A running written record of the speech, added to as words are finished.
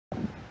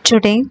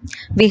Today,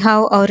 we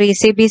have our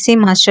ECBC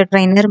Master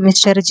Trainer,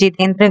 Mr.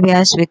 Jitendra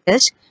Vyas, with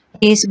us.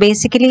 He is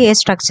basically a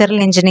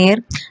structural engineer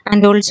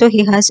and also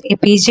he has a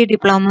PG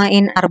diploma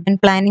in urban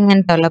planning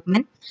and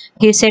development.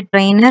 He is a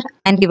trainer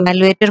and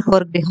evaluator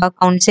for Griha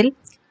Council.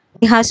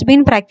 He has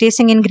been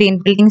practicing in green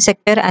building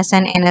sector as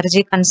an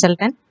energy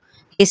consultant.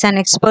 He is an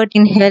expert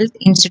in health,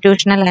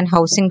 institutional and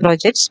housing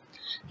projects.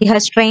 He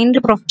has trained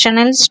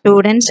professionals,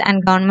 students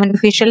and government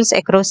officials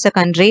across the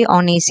country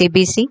on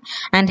ECBC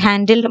and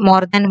handled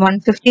more than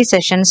 150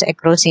 sessions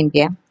across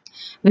India.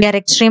 We are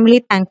extremely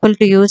thankful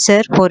to you,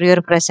 sir, for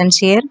your presence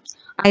here.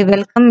 I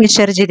welcome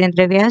Mr.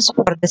 Jitendra Vyas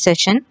for the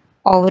session.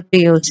 Over to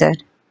you, sir.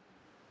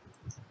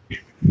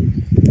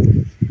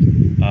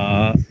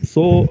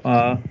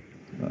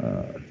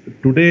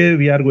 Today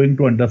we are going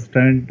to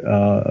understand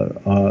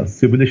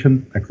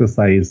simulation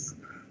exercise.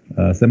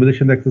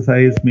 Simulation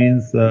exercise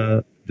means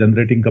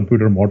generating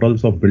computer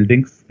models of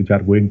buildings which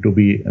are going to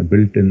be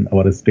built in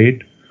our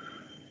state.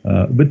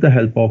 With the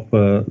help of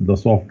the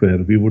software,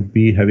 we would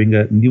be having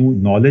a new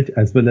knowledge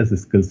as well as a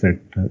skill set.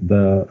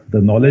 The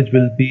knowledge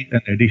will be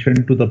an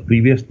addition to the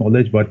previous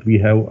knowledge what we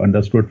have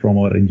understood from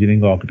our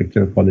engineering or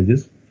architecture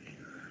colleges.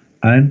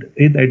 And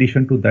in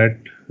addition to that,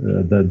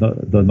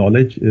 the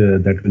knowledge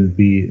that will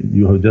be,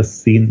 you have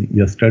just seen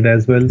yesterday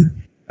as well,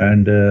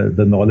 and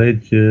the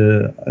knowledge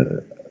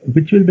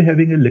which will be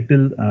having a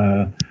little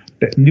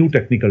new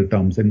technical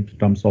terms in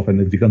terms of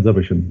energy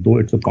conservation, though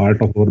it's a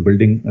part of our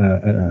building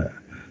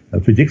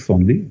physics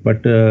only,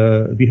 but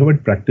we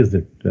haven't practiced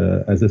it.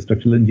 As a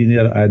structural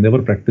engineer, I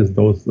never practiced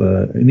those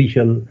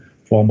initial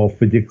form of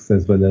physics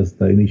as well as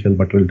the initial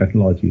material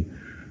technology.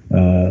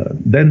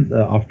 Then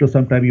after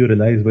some time you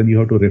realize when you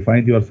have to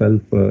refine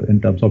yourself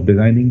in terms of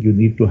designing, you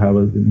need to have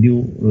a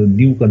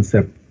new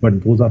concept,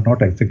 but those are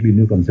not exactly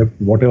new concept.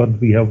 Whatever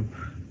we have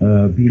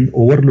been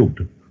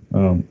overlooked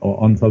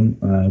on some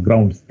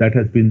grounds, that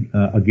has been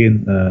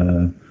again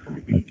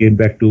came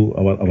back to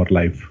our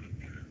life.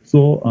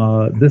 So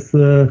this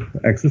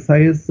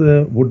exercise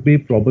would be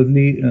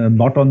probably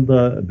not on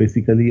the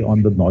basically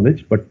on the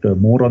knowledge, but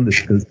more on the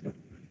skills.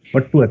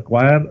 But to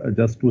acquire,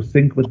 just to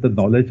sync with the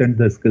knowledge and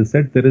the skill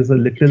set, there is a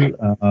little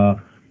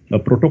a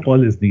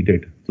protocol is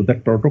needed. So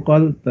that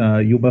protocol,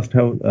 you must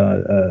have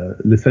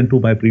listened to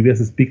my previous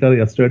speaker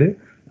yesterday.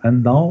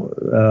 And now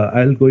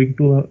I'll going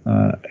to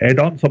add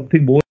on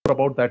something more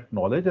about that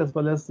knowledge as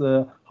well as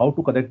how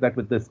to connect that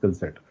with the skill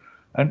set.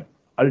 And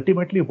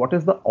ultimately, what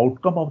is the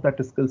outcome of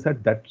that skill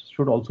set, that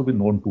should also be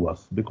known to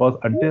us, because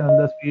until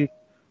unless we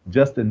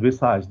just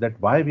envisage that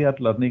why we are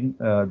learning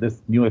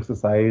this new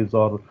exercise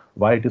or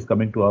why it is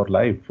coming to our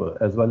life,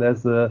 as well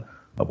as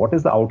what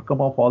is the outcome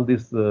of all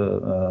this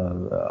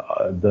the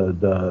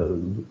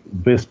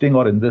wasting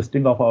or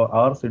investing of our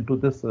hours into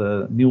this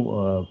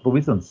new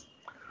provisions.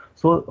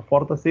 So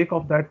for the sake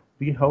of that,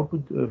 we have to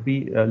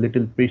be a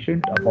little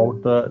patient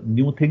about the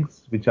new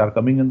things which are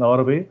coming in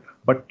our way.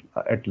 But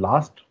at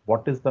last,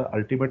 what is the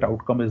ultimate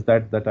outcome is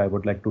that I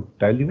would like to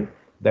tell you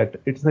that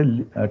it's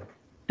a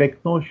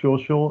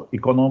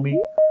techno-socio-economic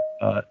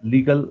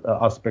legal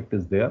aspect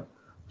is there.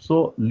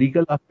 So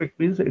legal aspect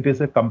means it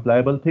is a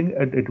compliable thing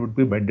and it would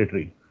be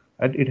mandatory.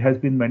 And it has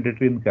been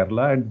mandatory in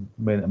Kerala and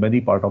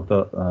many part of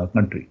the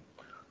country.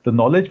 The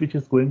knowledge which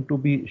is going to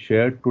be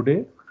shared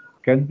today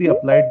can be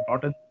applied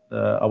not in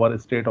our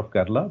state of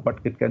Kerala, but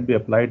it can be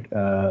applied,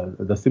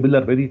 the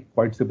similar,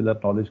 quite similar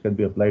knowledge can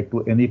be applied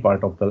to any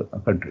part of the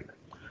country.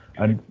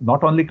 And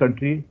not only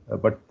country,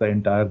 but the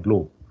entire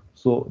globe.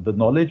 So the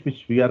knowledge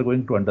which we are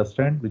going to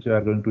understand, which we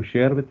are going to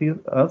share with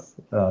us,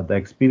 the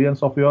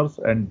experience of yours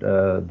and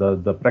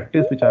the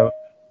practice which I have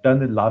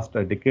done in last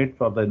decade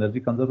for the energy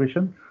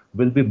conservation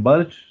will be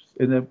merged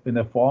in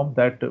a form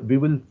that we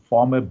will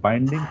form a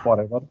binding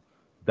forever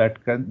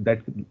that can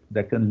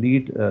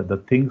lead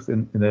the things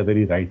in a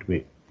very right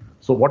way.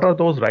 So what are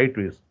those right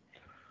ways?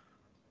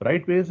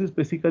 Right ways is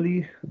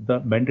basically the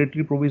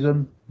mandatory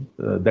provision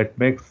that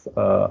makes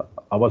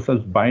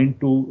ourselves bind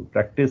to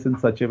practice in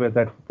such a way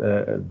that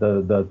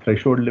the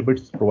threshold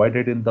limits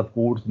provided in the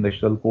codes,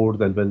 national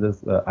codes, as well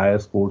as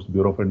IS codes,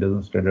 Bureau of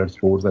Indian Standards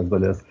codes, as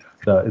well as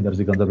the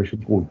Energy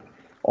Conservation Code.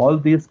 All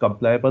these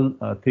compliable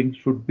things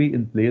should be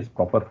in place,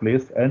 proper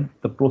place, and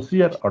the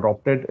procedure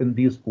adopted in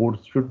these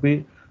codes should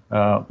be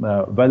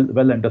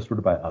well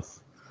understood by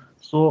us.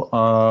 So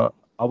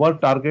our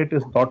target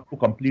is not to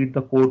complete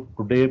the code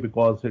today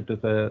because it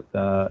is a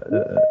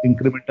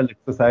incremental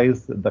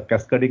exercise. The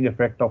cascading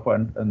effect of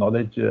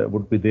knowledge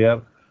would be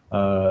there.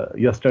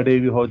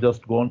 Yesterday we have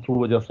just gone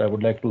through. I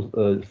would like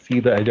to see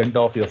the agenda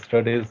of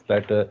yesterday's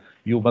that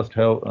you must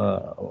have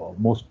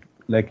most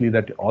likely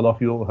that all of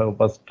you have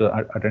must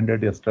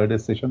attended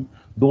yesterday's session.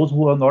 Those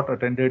who have not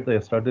attended the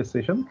yesterday's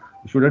session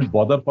shouldn't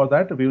bother for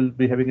that. We will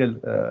be having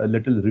a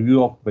little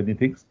review of many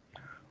things.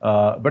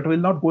 But we'll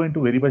not go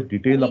into very much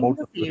detail about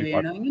the story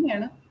part.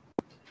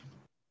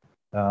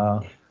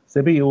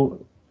 Sebi, you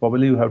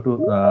have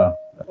to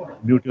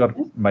mute your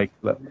mic.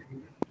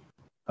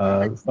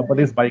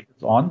 Somebody's mic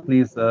is on.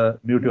 Please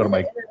mute your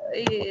mic.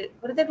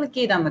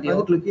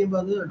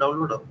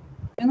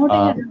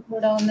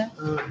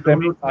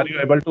 Semi, are you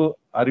able to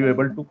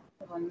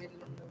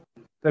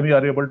Semi,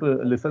 are you able to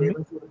listen me?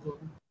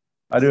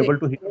 Are you able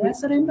to hear me?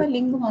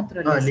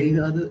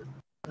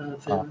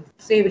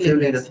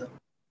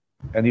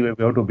 Anyway,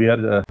 we have to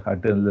bear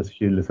until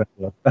she listens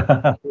to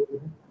us.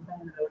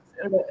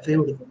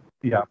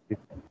 Yeah,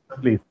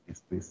 please.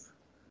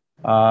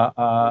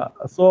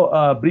 So,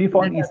 brief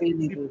on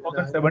ECBC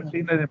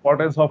 2017 and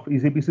importance of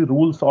ECBC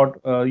rules. Or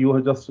you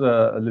have just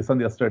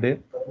listened yesterday.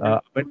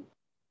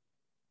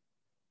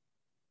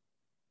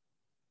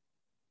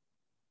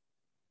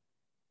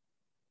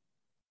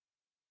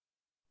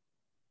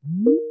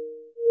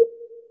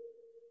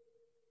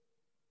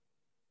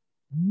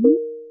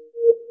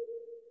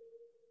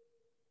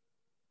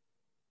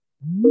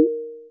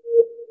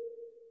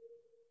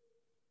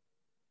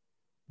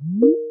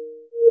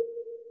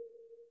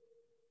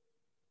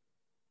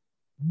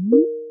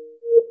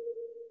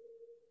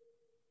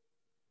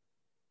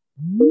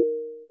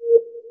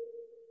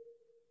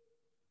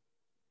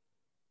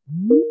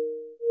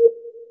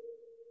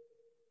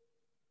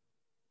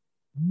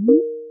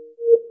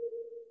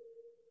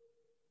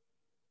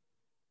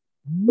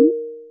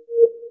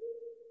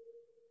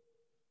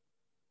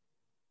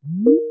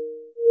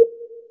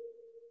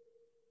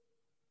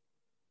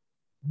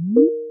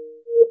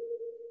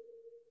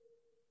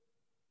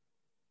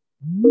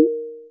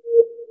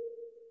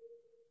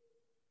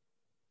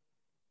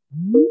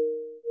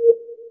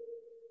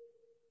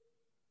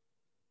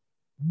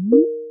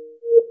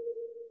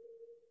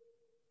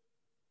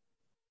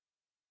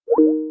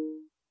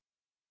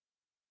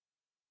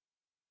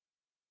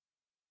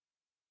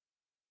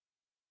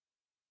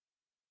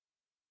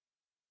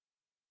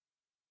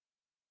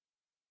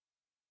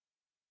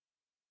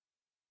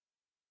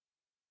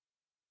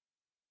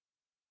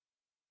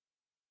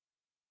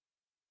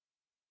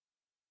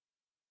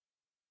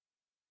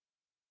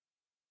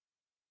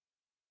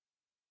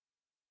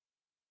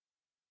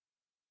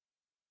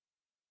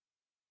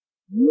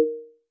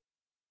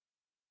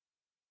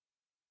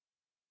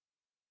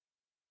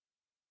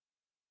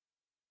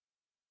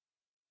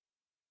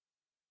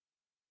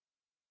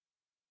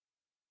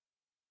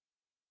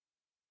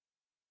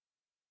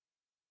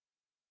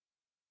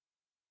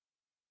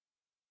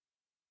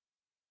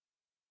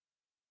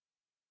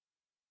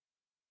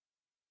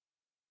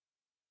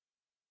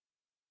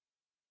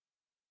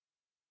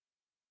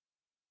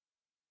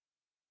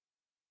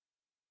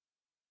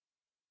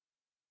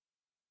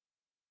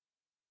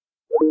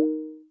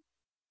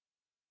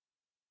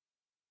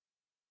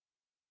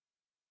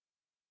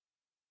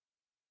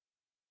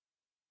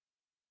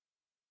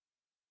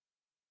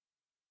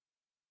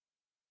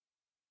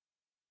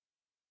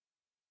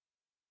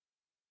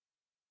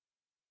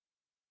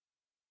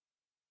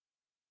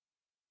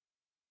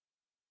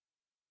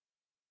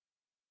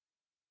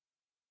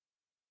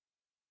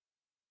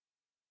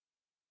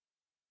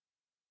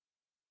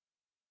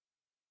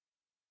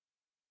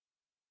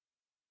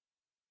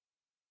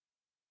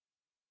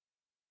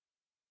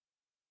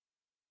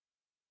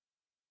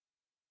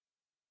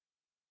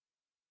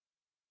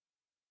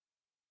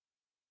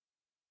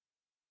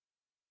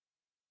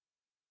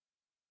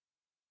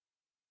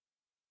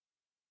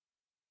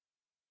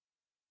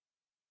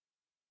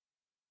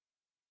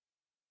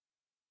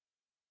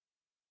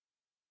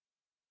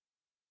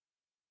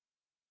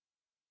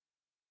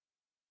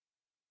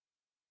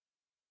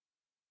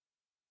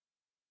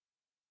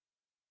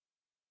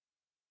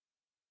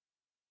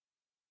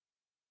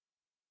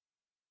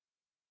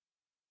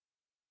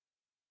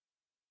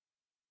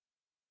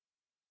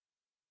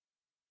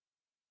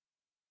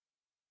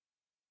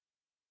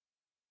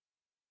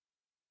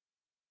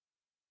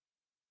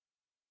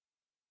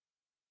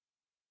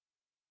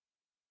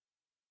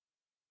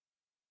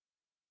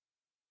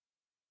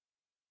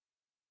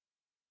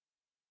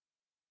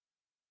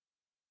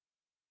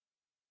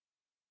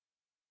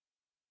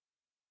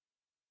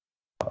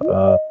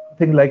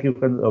 Thing like you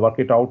can work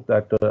it out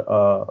that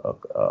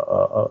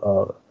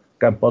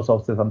campus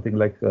of say something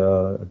like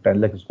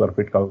 10 lakh square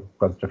feet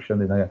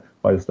construction in a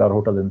five-star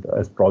hotel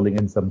is sprawling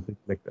in something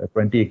like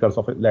 20 acres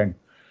of land,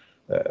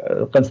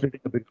 considering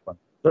a big one.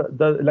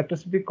 The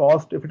electricity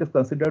cost, if it is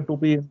considered to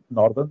be in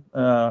northern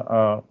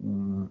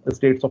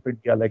states of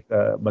India, like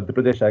Madhya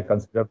Pradesh, I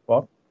consider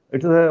for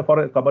it is for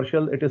a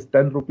commercial, it is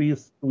 10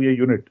 rupees to a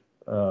unit,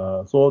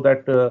 so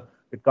that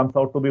it comes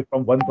out to be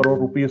from 1 crore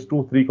rupees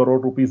to 3 crore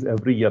rupees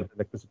every year, the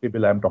electricity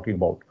bill I am talking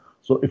about.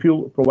 So if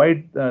you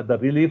provide the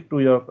relief to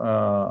your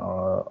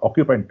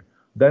occupant,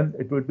 then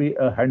it would be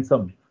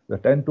handsome. The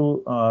 10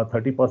 to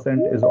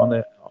 30% is on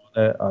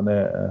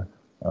a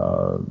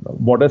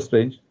modest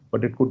range,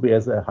 but it could be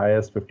as high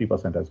as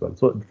 50% as well.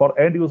 So for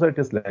end user, it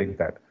is like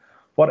that.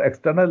 For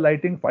external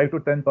lighting, 5 to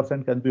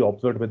 10% can be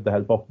observed with the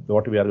help of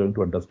what we are going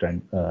to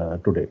understand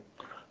today.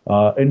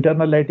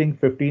 Internal lighting,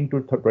 15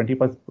 to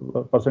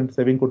 20%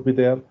 saving could be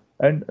there,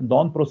 and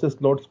non-process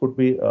loads could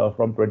be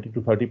from 20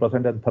 to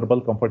 30%, and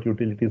thermal comfort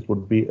utilities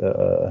would be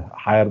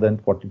higher than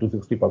 40 to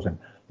 60%.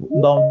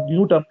 Now,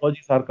 new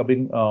terminologies are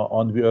coming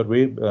on your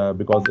way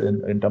because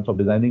in terms of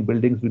designing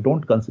buildings, we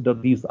don't consider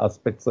these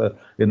aspects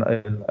in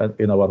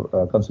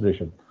our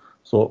consideration.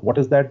 So what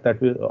is that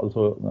will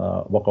also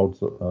work out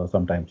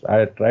sometimes.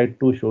 I tried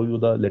to show you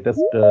the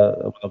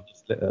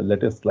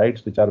latest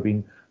slides which are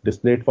being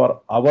displayed for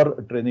our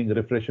training,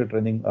 refresher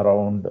training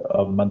around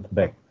a month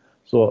back.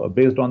 So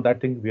based on that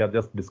thing, we are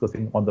just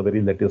discussing on the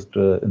very latest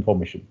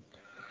information.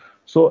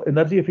 So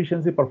energy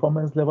efficiency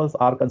performance levels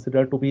are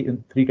considered to be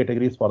in three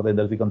categories for the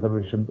energy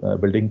conservation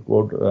building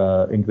code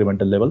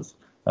incremental levels.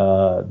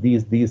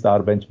 These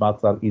are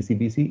benchmarks are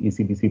ECBC,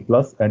 ECBC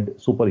plus, and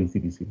super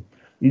ECBC.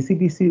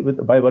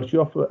 ECBC, by virtue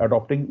of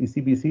adopting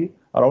ECBC,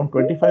 around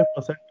 25%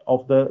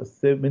 of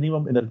the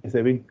minimum energy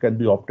saving can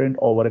be obtained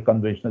over a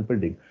conventional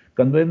building.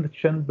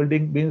 Conventional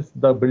building means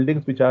the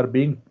buildings which are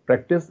being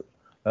practiced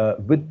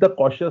with the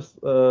cautious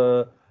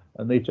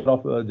nature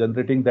of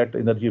generating that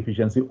energy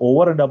efficiency.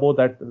 Over and above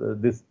that,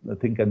 this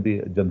thing can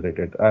be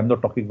generated. I am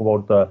not talking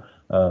about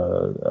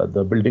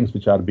the buildings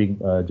which are being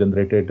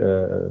generated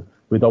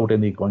without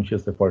any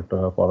conscious effort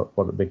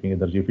for making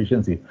energy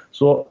efficiency.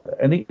 So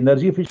any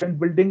energy efficient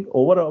building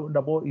over and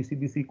above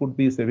ECBC could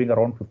be saving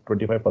around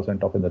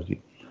 25% of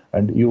energy.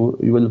 And you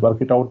will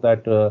work it out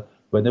that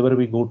whenever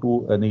we go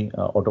to any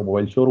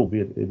automobile showroom,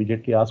 we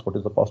immediately ask what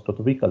is the cost of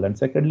the vehicle. And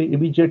secondly,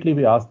 immediately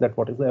we ask that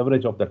what is the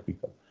average of that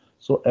vehicle.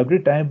 So every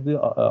time we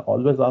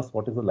always ask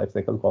what is the life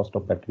cycle cost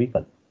of that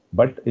vehicle.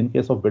 But in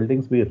case of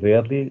buildings, we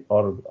rarely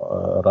or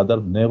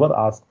rather never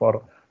ask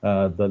for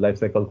the life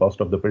cycle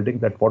cost of the building,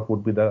 that what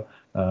would be the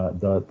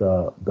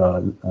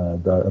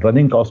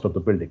running cost of the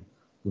building,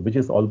 which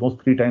is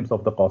almost 3 times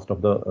of the cost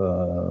of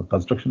the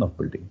construction of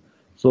building.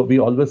 So we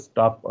always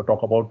talk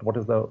about what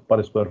is the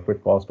per square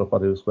feet cost or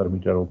per square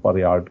meter or per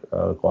yard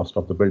cost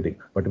of the building,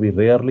 but we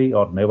rarely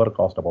or never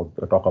talk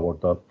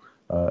about the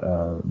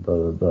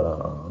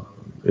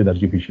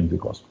energy efficiency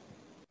cost.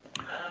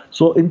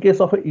 So in case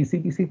of a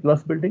ECBC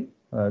plus building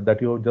that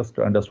you just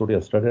understood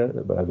yesterday,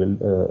 I will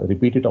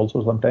repeat it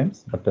also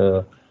sometimes, but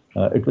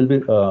it will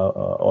be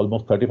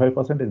almost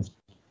 35%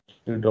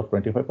 instead of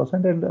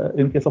 25%. And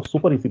in case of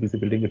super ECBC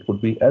building, it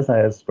could be as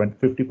high as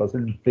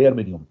 50% bare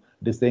minimum.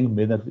 It is saying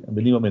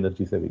minimum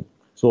energy saving.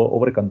 So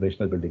over a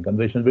conventional building.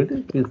 Conventional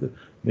building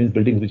means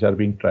buildings which are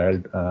being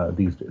trialed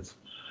these days.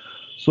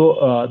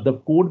 So the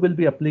code will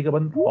be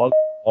applicable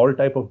all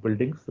type of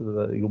buildings.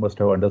 You must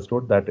have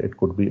understood that it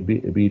could be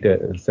it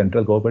a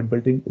central government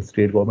building,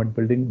 state government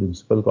building,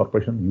 municipal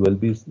corporation,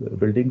 ULB's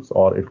buildings,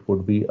 or it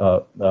could be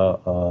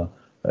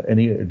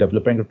any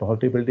developing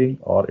authority building,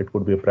 or it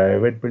could be a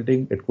private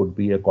building, it could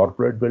be a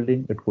corporate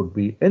building, it could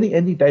be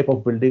any type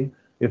of building.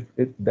 If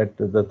that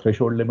the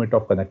threshold limit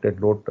of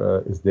connected load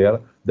is there,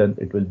 then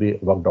it will be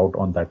worked out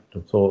on that.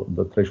 So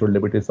the threshold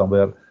limit is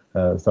somewhere.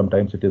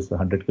 Sometimes it is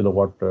 100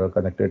 kilowatt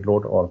connected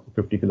load or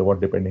 50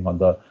 kilowatt depending on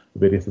the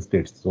various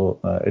states. So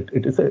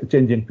it is a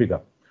changing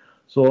figure.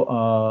 So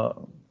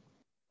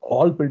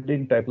all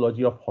building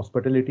typology of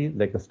hospitality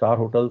like star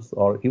hotels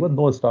or even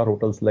no star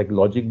hotels like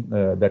lodging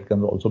that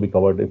can also be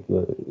covered. If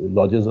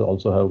lodges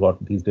also have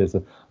got these days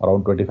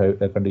around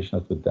 25 air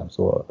conditioners with them.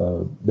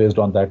 So based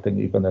on that thing,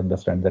 you can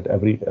understand that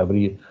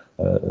every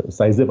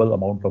sizable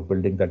amount of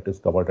building that is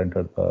covered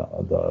under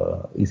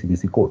the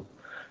ECBC code.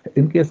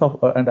 In case of,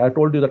 and I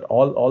told you that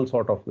all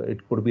sort of,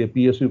 it could be a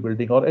PSU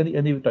building or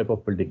any type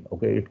of building.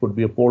 Okay, it could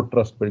be a port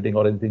trust building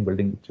or anything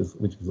building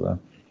which is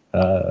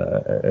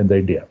in the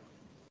India.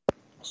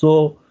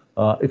 So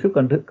if you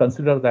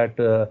consider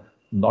that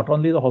not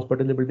only the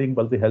hospitality building,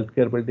 but the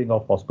healthcare building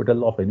of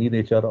hospital of any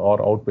nature or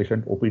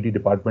outpatient OPD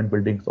department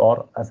buildings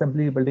or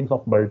assembly buildings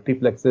of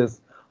multiplexes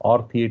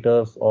or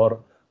theaters or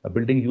a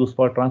building used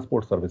for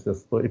transport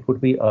services. So it could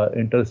be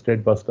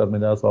interstate bus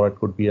terminus, or it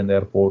could be an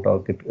airport,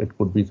 or it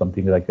could be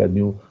something like a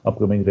new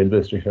upcoming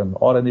railway station,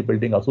 or any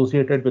building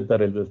associated with the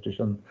railway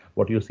station,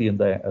 what you see in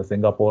the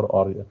Singapore,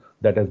 or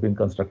that has been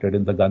constructed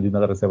in the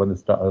Gandhinagar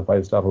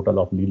 5-star hotel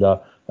of Leela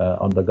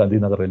on the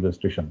Gandhinagar railway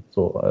station.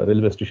 So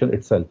railway station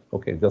itself,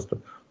 okay, just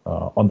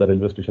on the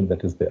railway station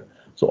that is there.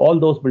 So all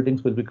those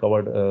buildings will be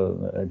covered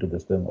into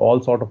this thing.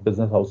 All sort of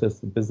business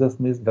houses.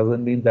 Business means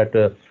doesn't mean that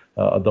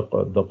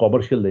the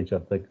commercial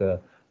nature, like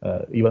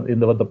even in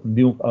the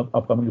new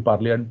upcoming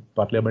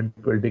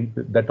parliament building,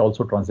 that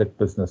also transacts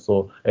business.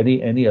 So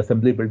any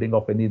assembly building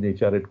of any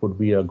nature, it could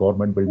be a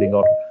government building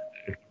or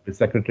it could be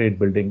secretariat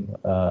building,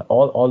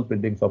 all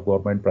buildings of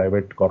government,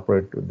 private,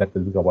 corporate, that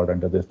will be covered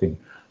under this thing.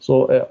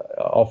 So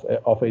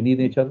of any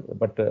nature,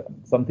 but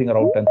something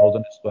around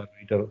 10,000 square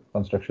meter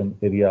construction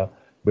area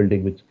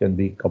building which can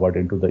be covered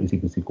into the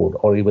ECBC code,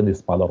 or even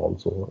smaller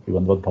also,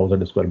 even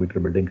 1,000 square meter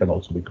building can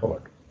also be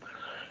covered.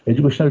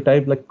 Educational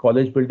type like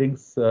college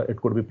buildings,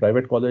 it could be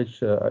private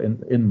college.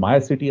 In my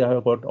city, I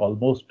have got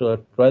almost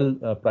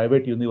 12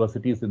 private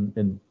universities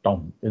in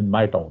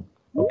my town.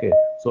 Okay,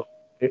 so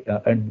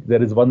and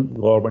there is one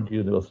government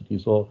university.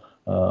 So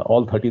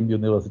all 13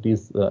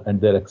 universities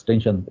and their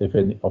extension, if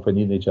any, of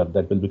any nature,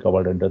 that will be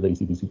covered under the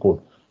ECBC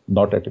code.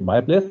 Not at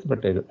my place,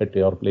 but at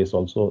your place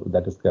also,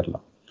 that is Kerala.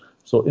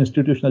 So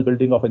institutional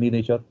building of any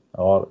nature,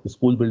 or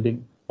school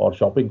building, or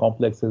shopping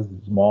complexes,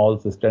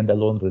 malls,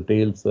 standalone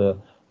retails,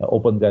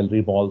 open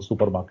gallery malls,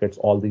 supermarkets,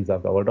 all these are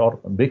covered, or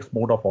mixed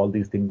mode of all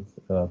these things,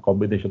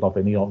 combination of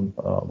any one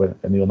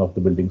of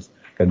the buildings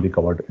can be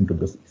covered into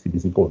this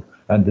ECBC code,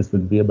 and this will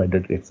be a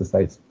mandatory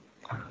exercise.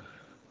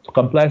 So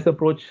compliance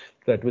approach,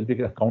 that will be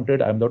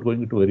counted. I'm not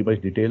going into very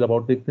much detail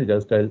about this.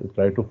 Just I'll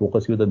try to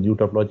focus you the new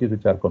topologies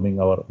which are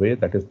coming our way.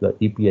 That is the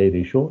EPI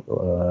ratio.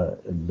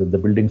 The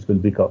buildings will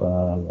be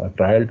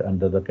trialed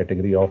under the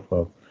category of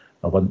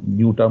one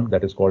new term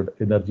that is called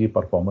Energy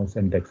Performance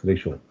Index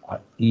Ratio,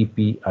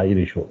 EPI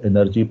ratio.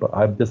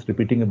 I'm just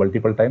repeating it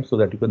multiple times so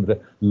that you can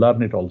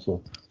learn it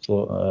also.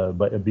 So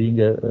by being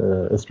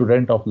a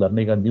student of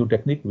learning a new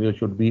technique, we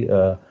should be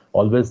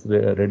always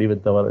ready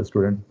with our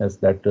students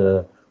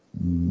that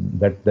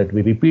that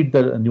we repeat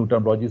the new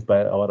terminologies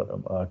by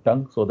our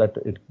tongue, so that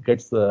it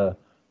gets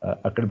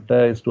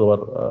acclimatized to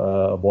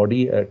our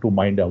body, to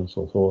mind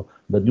also. So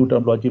the new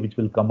terminology which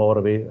will come our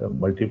way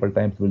multiple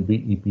times will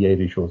be EPI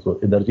ratio,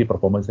 so Energy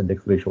Performance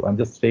Index Ratio. I'm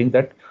just saying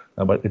that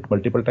it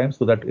multiple times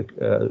so that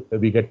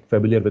we get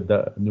familiar with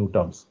the new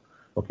terms.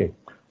 Okay,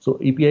 so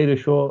EPI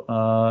ratio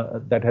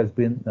that has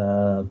been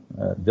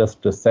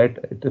just set.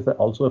 It is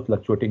also a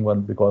fluctuating one,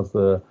 because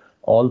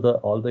all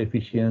the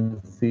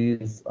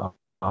efficiencies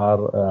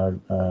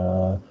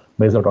are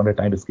measured on a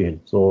time scale.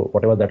 So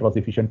whatever that was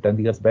efficient 10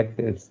 years back,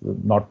 it's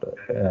not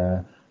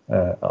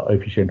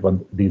efficient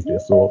one these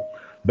days. So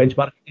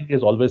benchmarking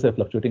is always a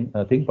fluctuating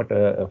thing, but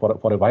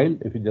for a while,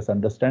 if you just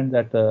understand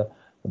that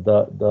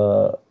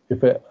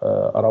if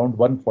around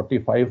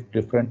 145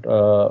 different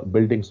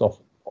buildings of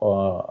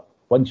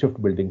one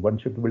shift building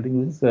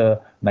is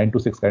 9 to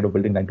 6 kind of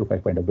building, 9 to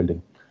 5 kind of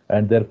building,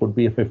 and there could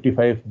be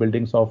 55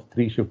 buildings of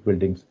 3 shift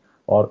buildings,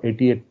 or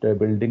 88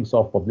 buildings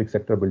of public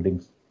sector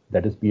buildings,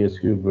 that is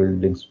PSU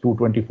buildings,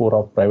 224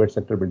 of private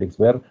sector buildings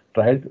were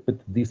trialed with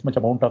this much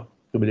amount of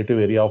cumulative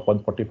area of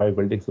 145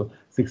 buildings, so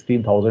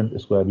 16,000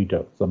 square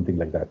meter, something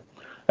like that.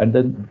 And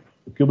then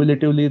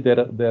cumulatively, there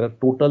are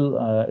total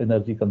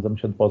energy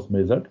consumption was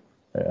measured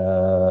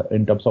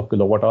in terms of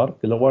kilowatt hour.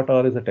 Kilowatt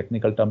hour is a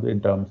technical term in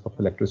terms of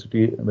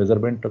electricity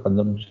measurement,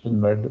 consumption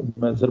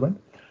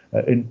measurement.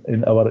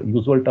 In our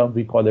usual term,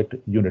 we call it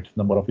units,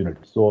 number of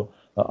units. So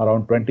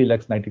around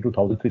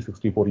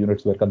 20,92,364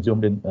 units were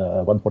consumed in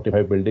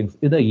 145 buildings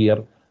in a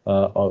year,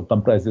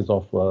 comprises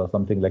of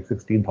something like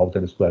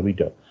 16,000 square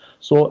meter.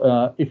 So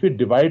if you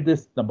divide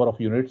this number of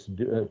units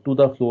to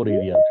the floor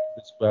area,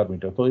 square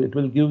meter, so it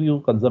will give you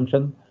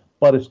consumption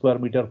per square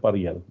meter per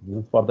year. This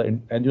is for the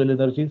annual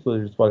energy, so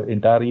it's for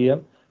entire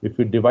year. If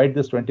we divide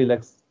this 20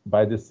 lakhs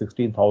by this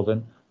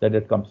 16,000, then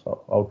it comes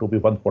out to be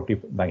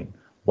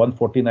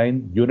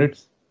 149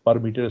 units per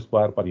meter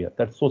square per year.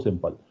 That's so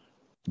simple.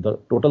 The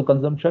total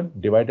consumption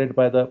divided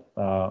by the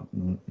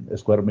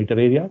square meter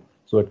area,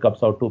 so it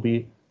comes out to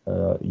be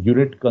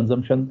unit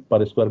consumption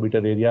per square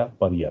meter area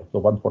per year. So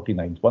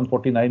 149.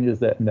 149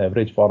 is an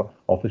average for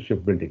office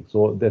shift building.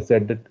 So they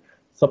said that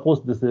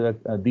suppose this is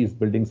these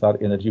buildings are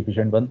energy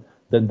efficient one,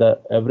 then the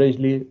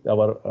averagely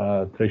our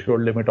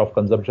threshold limit of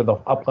consumption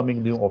of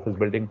upcoming new office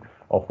building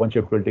of one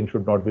shift building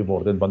should not be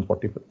more than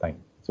 149.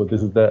 So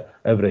this is the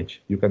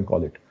average, you can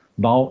call it.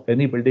 Now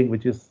any building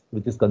which is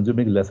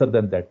consuming lesser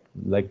than that,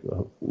 like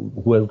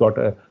who has got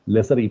a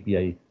lesser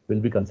EPI, will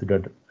be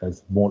considered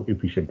as more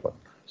efficient one.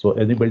 So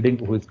any building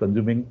who is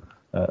consuming,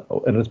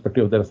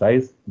 irrespective of their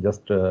size,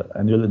 just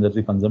annual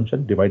energy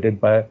consumption divided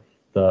by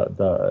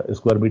the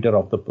square meter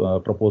of the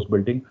proposed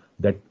building,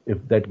 that if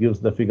that gives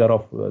the figure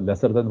of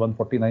lesser than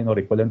 149 or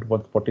equivalent to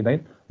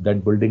 149,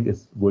 that building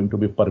is going to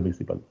be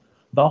permissible.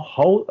 Now,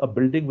 how a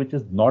building which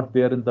is not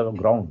there in the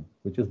ground,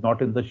 which is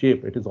not in the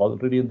shape, it is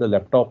already in the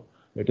laptop,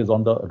 it is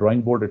on the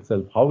drawing board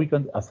itself, how we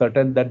can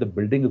ascertain that the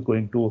building is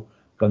going to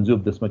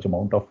consume this much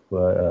amount of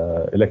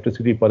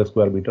electricity per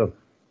square meter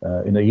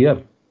in a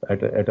year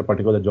at a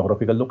particular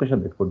geographical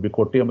location? It could be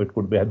Kottayam, it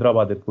could be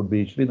Hyderabad, it could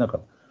be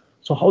Srinagar.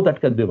 So how that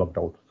can be worked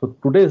out? So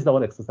today is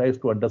our exercise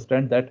to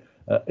understand that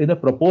in a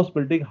proposed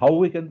building, how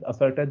we can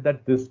ascertain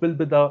that this will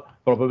be the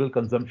probable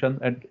consumption.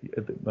 And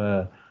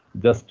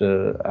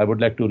I would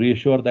like to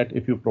reassure that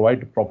if you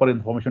provide proper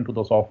information to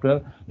the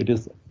software, it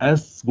is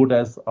as good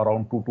as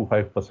around 2 to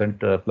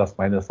 5% plus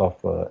minus of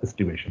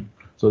estimation.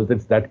 So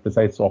it's that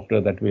precise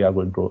software that we are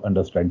going to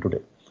understand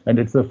today. And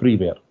it's a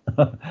freeware.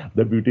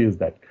 The beauty is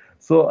that.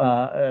 So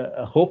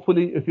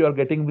hopefully, if you are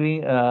getting me,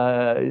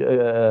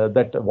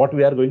 that what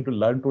we are going to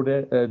learn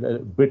today, a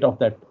bit of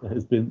that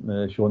has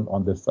been shown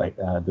on this side,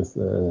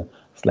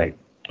 slide.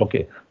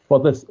 Okay. For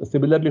this,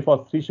 similarly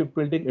for 3-shift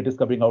building, it is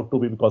coming out to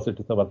be, because it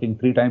is working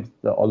 3 times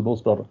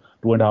almost, or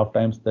 2.5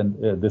 times, then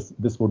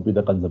this would be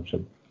the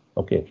consumption.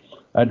 Okay.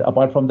 And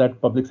apart from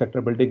that, public sector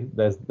building,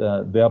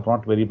 they are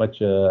not very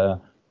much air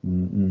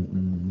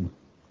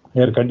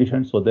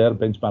conditioned, so their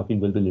benchmarking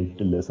will be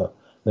little lesser.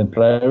 Then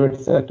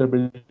private sector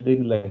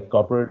building like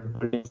corporate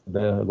buildings,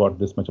 they have got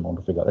this much amount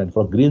of figure. And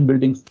for green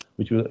buildings,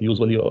 which we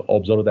usually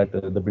observe that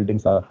the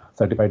buildings are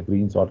certified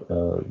greens or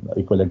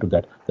equivalent to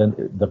that, then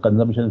the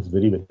consumption is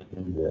very, very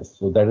less.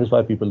 So that is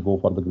why people go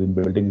for the green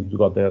buildings,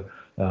 because their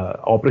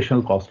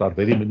operational costs are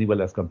very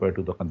minimal as compared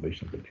to the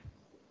conventional building.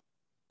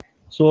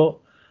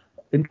 So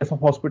in case of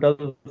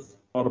hospitals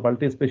or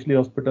multi-specialty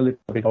hospital, it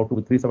will out to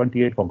be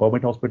 378 for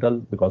government hospital,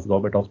 because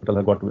government hospital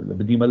have got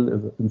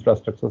minimal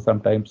infrastructure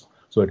sometimes.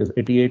 So it is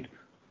 88.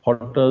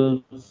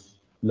 Hotels,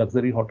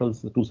 luxury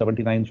hotels,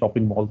 279.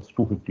 Shopping malls,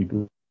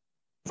 252.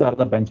 These are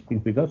the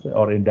benchmarking figures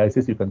or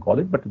indices, you can call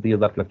it, but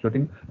these are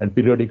fluctuating, and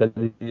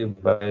periodically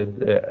by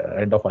the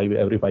end of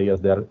every 5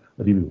 years they are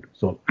reviewed.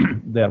 So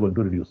they are going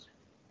to reduce.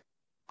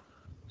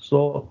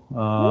 So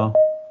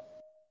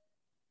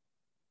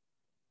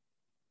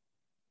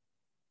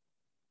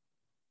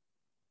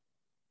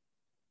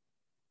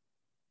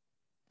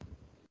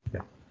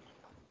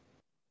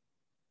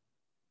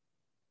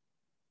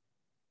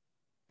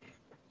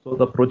so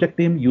the project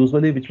team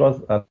usually, which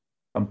was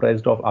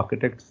comprised of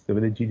architects,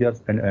 civil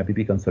engineers, and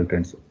MEP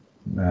consultants,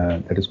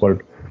 that is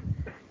called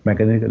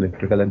mechanical,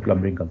 electrical, and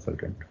plumbing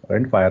consultant,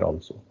 and fire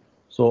also.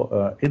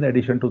 So in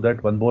addition to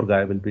that, one more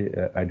guy will be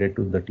added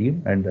to the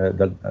team, and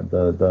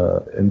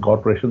the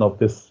incorporation of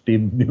this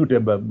team new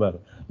team member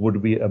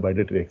would be a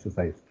mandatory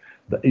exercise.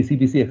 The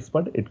ECBC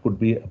expert, it could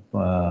be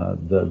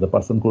the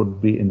person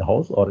could be in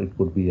house or it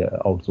could be an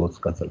outsourced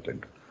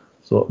consultant.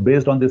 So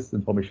based on this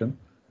information,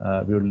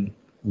 we will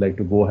like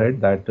to go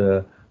ahead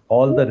that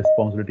all the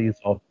responsibilities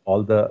of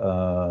all the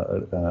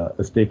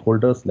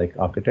stakeholders like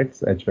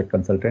architects, HVAC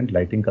consultant,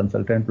 lighting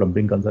consultant,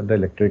 plumbing consultant,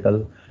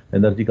 electrical,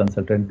 energy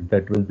consultant,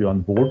 that will be on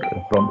board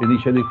from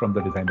initially from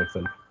the design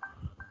itself.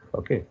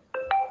 Okay.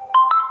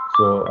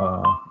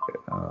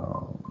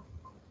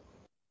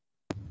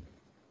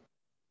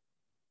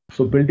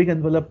 So building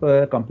envelope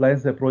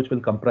compliance approach will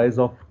comprise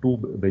of two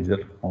major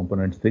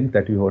components, things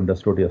that you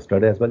understood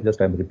yesterday as well.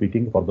 Just I'm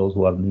repeating for those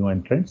who are new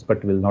entrants,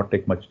 but will not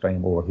take much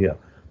time over here.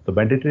 The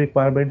mandatory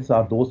requirements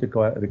are those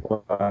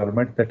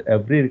requirements that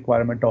every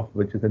requirement of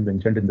which is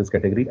mentioned in this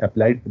category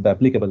applied to the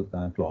applicable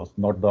clause,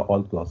 not the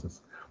all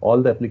clauses.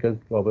 All the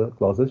applicable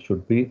clauses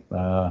should be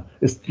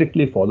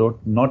strictly followed.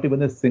 Not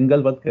even a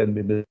single one can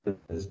be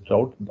missed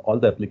out. All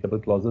the applicable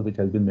clauses which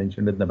has been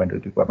mentioned in the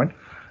mandatory requirement.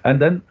 And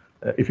then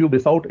if you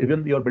miss out,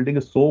 even your building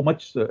is so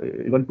much,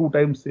 even 2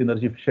 times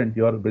energy efficient,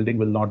 your building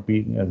will not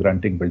be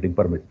granting building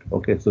permit.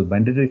 Okay, so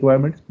mandatory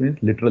requirements means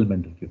literal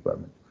mandatory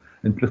requirements.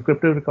 And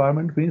prescriptive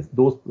requirement means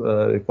those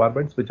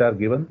requirements which are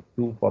given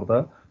to for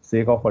the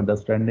sake of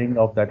understanding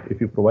of that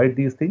if you provide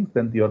these things,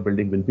 then your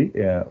building will be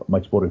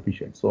much more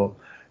efficient. So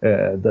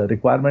the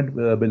requirement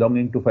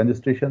belonging to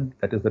fenestration,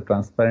 that is the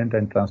transparent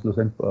and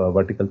translucent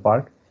vertical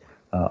part,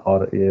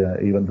 or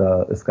even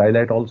the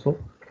skylight also.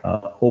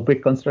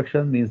 Opaque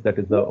construction means that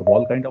is the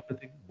wall kind of a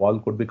thing. Wall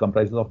could be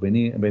comprised of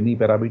many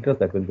parameters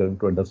that we're going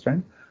to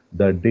understand.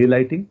 The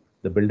daylighting,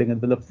 the building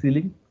envelope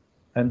ceiling,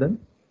 and then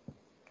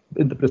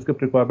in the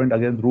prescriptive requirement,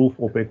 again, roof,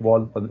 opaque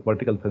wall,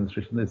 vertical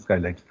fenestration, and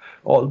skylights.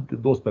 All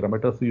those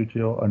parameters which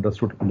you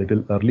understood a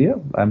little earlier,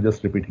 I'm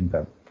just repeating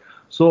them.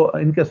 So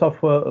in case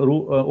of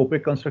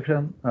opaque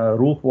construction,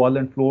 roof, wall,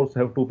 and floors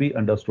have to be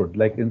understood.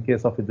 Like in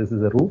case of this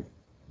is a roof,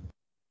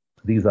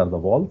 these are the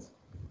walls.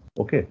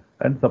 Okay,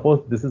 and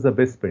suppose this is a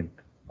basement,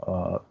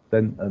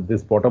 then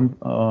this bottom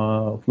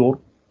floor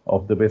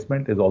of the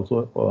basement is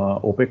also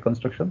opaque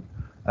construction.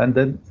 And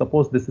then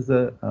suppose this is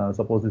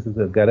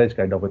a garage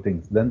kind of a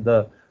thing. Then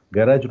the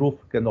garage roof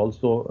can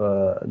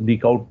also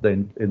leak out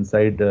the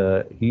inside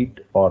heat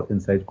or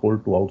inside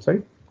cold to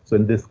outside. So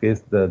in this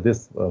case,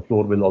 this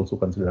floor will also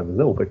consider as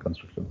a opaque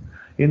construction.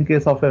 In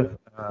case of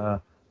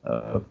a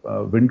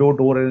window,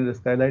 door, and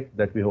skylight,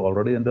 that we have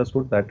already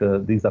understood that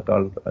these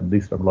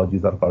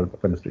terminologies are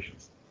called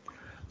fenestrations.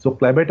 So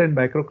climate and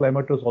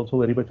microclimate is also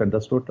very much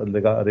understood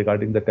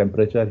regarding the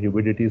temperature,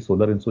 humidity,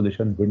 solar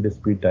insolation, wind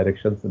speed,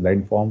 directions,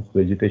 landforms,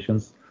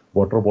 vegetations,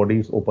 water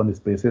bodies, open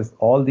spaces.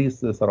 All these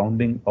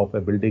surrounding of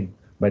a building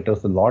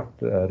matters a lot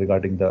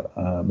regarding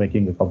the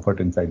making a comfort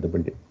inside the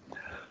building.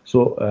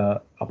 So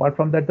apart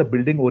from that, the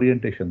building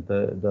orientation,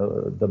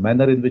 the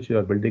manner in which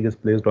your building is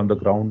placed on the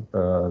ground,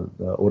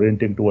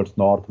 orienting towards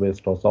north,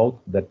 west, or south,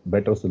 that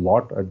matters a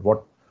lot. And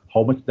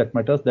how much that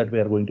matters, that we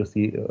are going to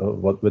see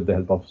with the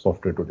help of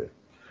software today.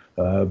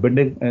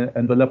 Building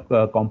envelope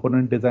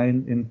component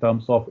design in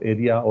terms of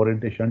area,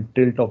 orientation,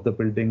 tilt of the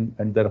building,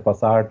 and their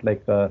facade,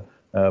 like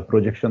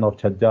projection of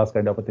chhajjas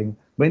kind of a thing.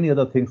 Many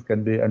other things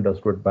can be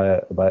understood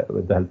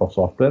with the help of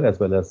software as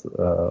well as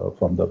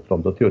from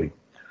the theory.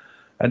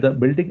 And the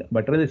building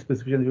material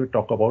specifications we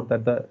talk about,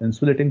 that the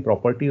insulating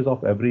properties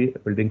of every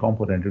building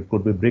component. It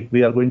could be brick.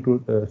 We are going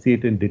to see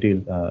it in detail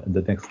in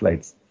the next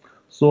slides.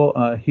 So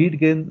heat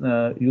gain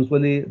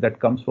usually that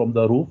comes from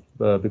the roof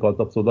because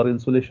of solar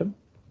insulation.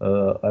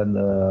 And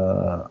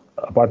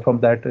apart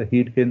from that,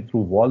 heat gain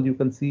through wall, you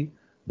can see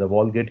the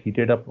wall get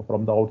heated up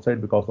from the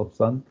outside because of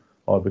sun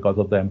or because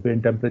of the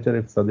ambient temperature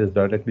if sun is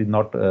directly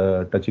not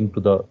touching to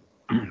the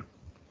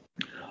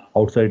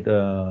outside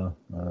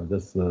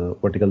this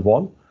vertical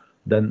wall,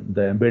 then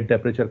the ambient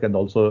temperature can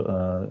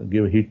also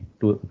give heat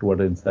toward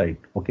the inside.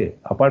 Okay.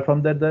 Apart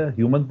from that, the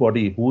human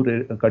body who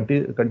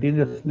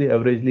continuously,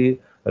 averagely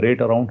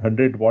rate around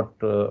 100-watt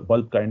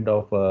bulb kind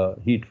of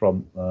heat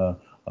from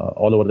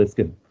all over the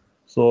skin.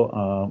 So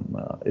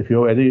if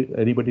you have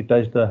anybody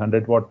touched the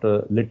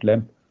 100-watt lit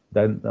lamp,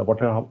 then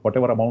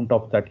whatever amount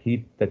of that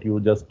heat that you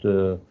just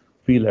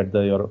feel at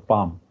your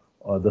palm,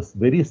 this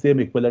very same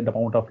equivalent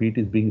amount of heat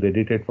is being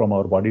radiated from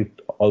our body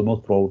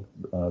almost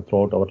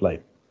throughout our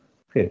life.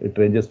 Okay, it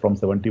ranges from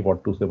 70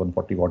 watt to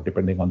 740 watt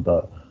depending on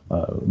the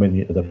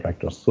many other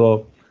factors.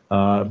 So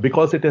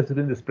because it has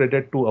been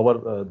spreaded to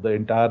our the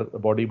entire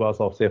body mass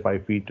of say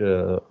 5 feet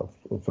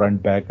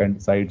front, back, and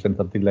sides and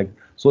something like,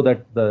 so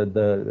that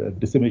the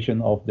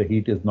dissemination of the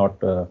heat is not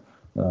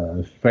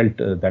felt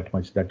that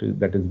much. That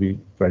is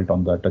being felt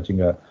on the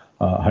touching a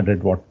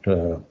 100-watt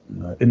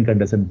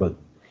incandescent bulb.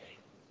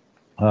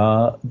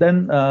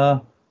 Then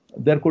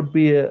there could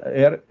be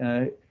air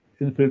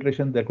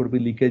infiltration, there could be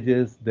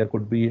leakages, there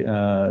could be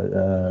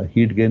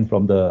heat gain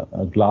from the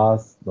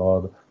glass,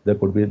 or there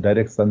could be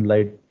direct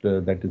sunlight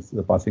that is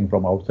passing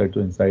from outside to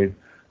inside.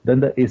 Then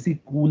the AC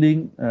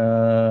cooling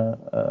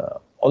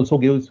also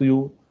gives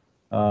you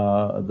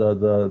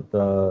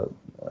the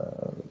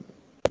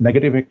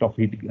negative effect of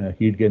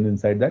heat gain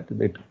inside that.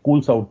 It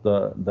cools out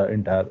the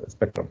entire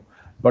spectrum.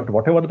 But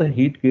whatever the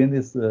heat gain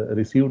is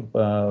received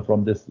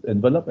from this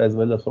envelope as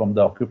well as from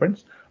the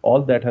occupants,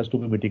 all that has to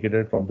be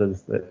mitigated from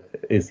this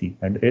AC.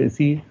 And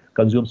AC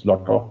consumes a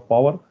lot of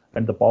power,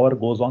 and the power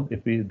goes on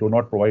if we do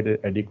not provide an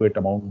adequate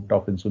amount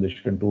of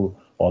insulation to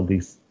all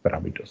these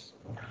parameters.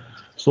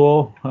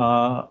 So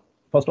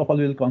first of all,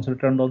 we will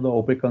concentrate on the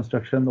opaque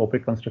construction.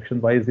 Opaque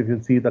construction wise, if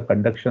you see, the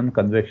conduction,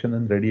 convection,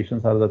 and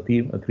radiations are the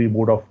three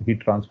mode of heat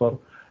transfer.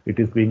 It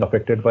is being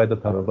affected by the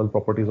thermal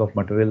properties of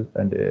material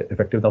and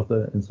effectiveness of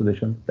the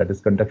insulation. That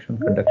is conduction.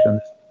 Conduction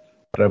is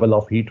travel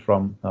of heat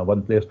from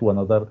one place to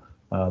another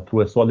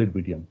through a solid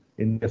medium.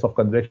 In case of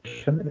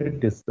convection,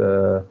 it is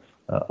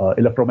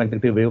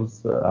electromagnetic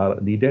waves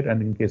are needed,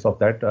 and in case of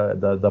that,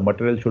 the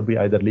material should be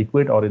either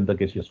liquid or in the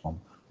gaseous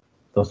form.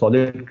 The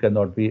solid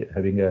cannot be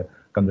having a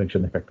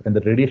convection effect. And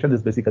the radiation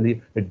is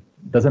basically, it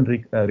doesn't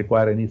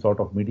require any sort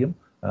of medium.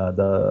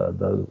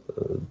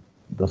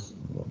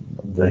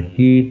 The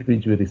heat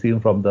which we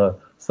receive from the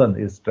sun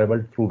is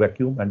traveled through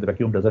vacuum, and the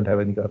vacuum doesn't have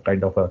any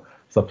kind of a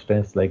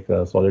substance like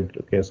a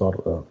solid case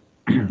or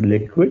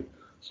liquid.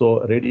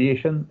 So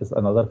radiation is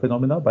another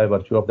phenomena. By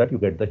virtue of that, you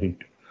get the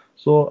heat.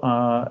 So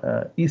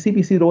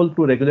ECBC role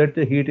to regulate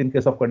the heat in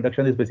case of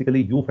conduction is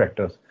basically U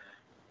factors.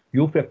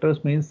 U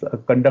factors means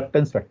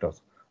conductance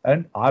factors,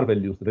 and R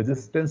values,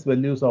 resistance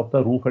values of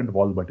the roof and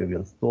wall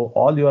materials. So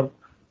all your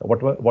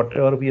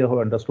whatever we have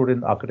understood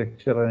in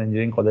architecture and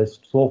engineering college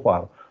so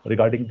far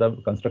regarding the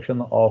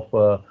construction of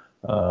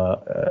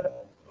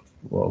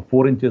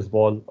 4 inches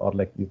wall, or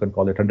like you can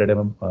call it 100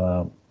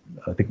 mm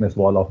thickness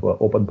wall of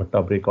open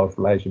bhatta brick or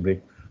fly ash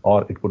brick,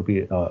 or it could be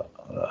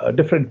a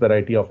different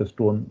variety of a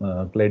stone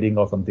cladding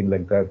or something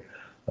like that.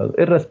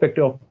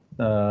 Irrespective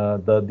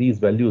of these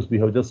values, we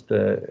have just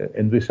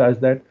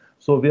envisaged that.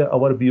 So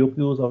our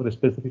BOQs, our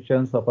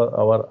specifications of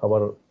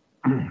our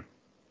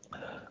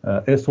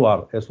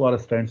SOR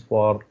stands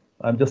for,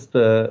 I'm just,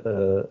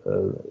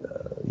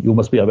 you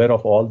must be aware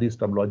of all these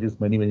terminologies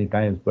many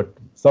times, but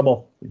some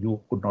of you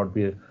could not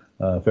be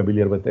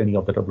familiar with any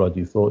of the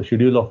terminology. So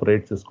schedule of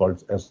rates is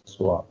called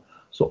SOR.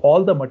 So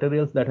all the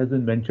materials that has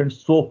been mentioned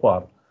so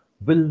far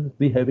will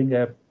be having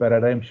a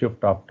paradigm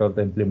shift after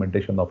the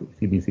implementation of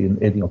ECBC in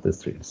any of the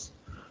streets.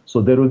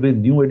 So there will be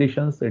new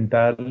additions,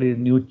 entirely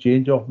new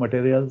change of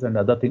materials, and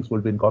other things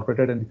will be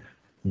incorporated, and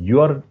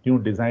your new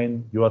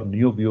design, your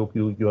new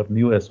BOQ, your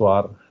new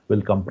SOR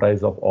will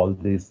comprise of all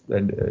these,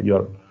 and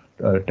your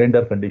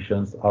tender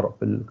conditions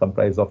will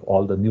comprise of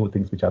all the new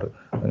things which are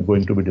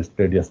going to be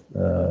displayed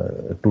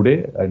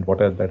today, and what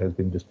that has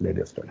been displayed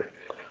yesterday.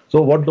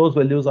 So what those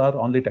values are,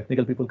 only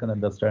technical people can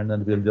understand,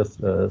 and we'll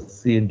just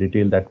see in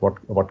detail that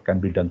what can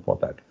be done for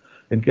that.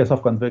 In case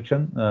of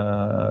convection,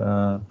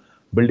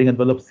 building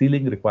envelope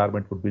sealing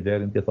requirement would be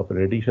there. In case of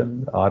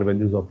radiation, R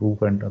values of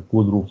roof and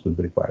cool roofs will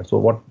be required. So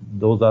what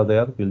those are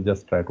there, we'll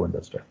just try to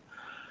understand.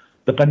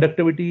 The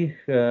conductivity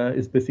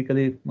is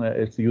basically,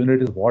 its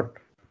unit is watt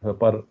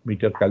per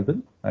meter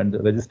Kelvin, and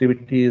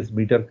resistivity is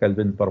meter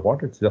Kelvin per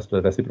watt. It's just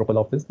a reciprocal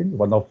of this thing.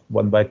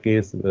 1 by K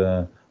is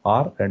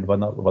R, and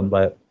 1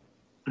 by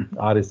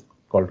R is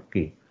called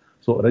K.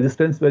 So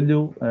resistance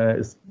value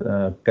is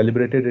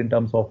calibrated in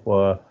terms of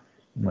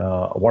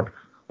watt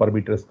per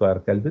meter square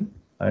Kelvin,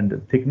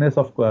 and thickness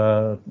of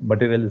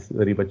material is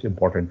very much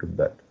important to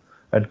that.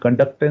 And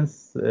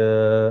conductance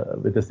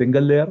with a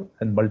single layer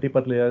and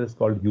multiple layer is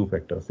called U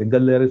factor.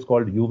 Single layer is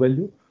called U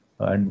value,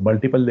 and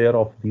multiple layer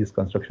of these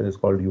construction is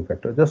called U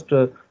factor. Just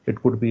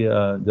it could be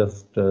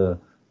just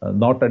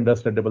not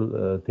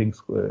understandable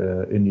things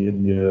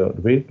in your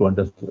way to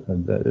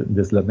understand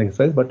this learning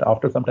exercise, but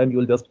after some time you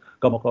will just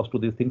come across to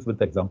these things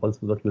with examples,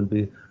 so that you will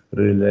be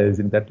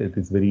realizing that it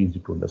is very easy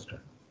to understand.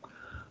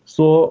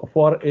 So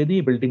for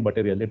any building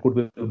material, it could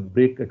be a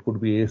brick, it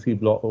could be AC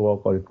block,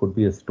 or it could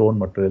be a stone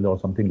material or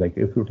something like.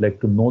 If you'd like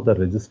to know the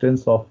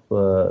resistance of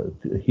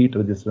heat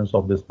resistance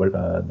of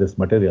this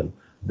material,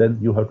 then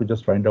you have to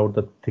just find out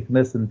the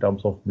thickness in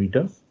terms of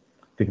meters,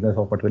 thickness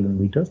of material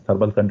in meters,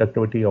 thermal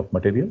conductivity of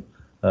material,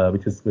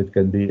 which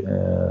can be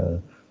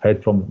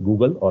had from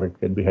Google, or it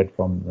can be had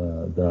from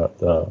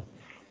the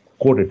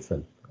code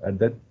itself. And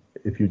then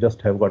if you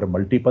just have got a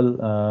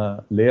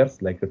multiple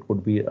layers, like it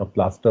could be a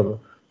plaster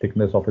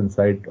thickness of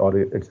inside, or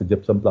it's a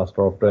gypsum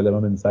plaster of 12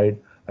 mm inside,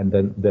 and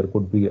then there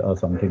could be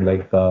something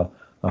like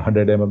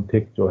 100 mm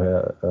thick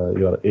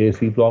your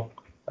AAC block,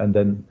 and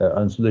then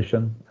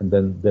insulation, and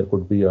then there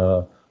could be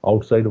a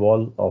outside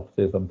wall of,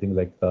 say, something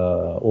like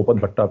open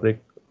bhatta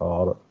brick,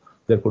 or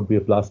there could be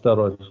a plaster,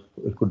 or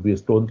it could be a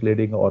stone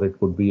cladding, or it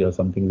could be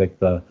something like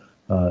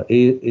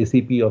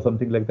ACP or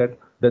something like that.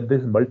 Then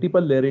this multiple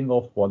layering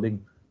of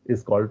walling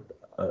is called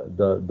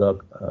the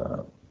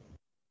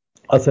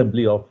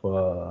assembly of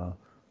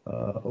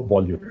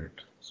wall unit.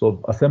 So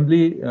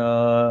assembly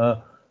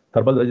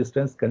thermal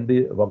resistance can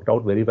be worked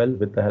out very well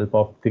with the help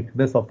of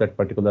thickness of that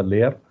particular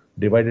layer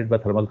divided by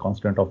thermal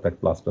constant of that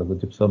plaster. The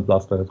gypsum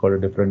plaster has got a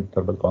different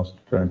thermal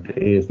constant,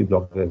 AAC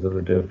block has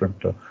a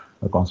different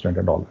constant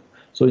and all.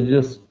 So you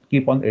just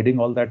keep on adding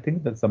all that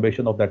thing, the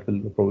summation of that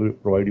will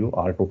provide you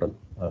R total,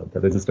 the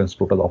resistance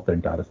total of the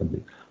entire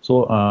assembly.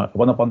 So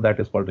 1 upon that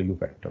is called the U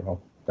factor of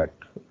that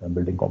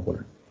building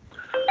component.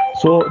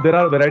 So there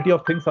are a variety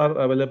of things are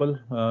available.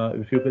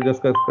 If you can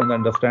just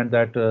understand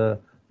that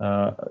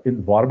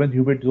in warm and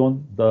humid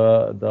zone,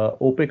 the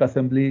opaque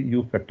assembly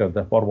U factor,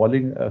 for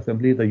walling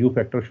assembly, the U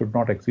factor should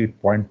not exceed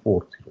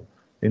 0.40.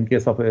 In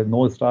case of a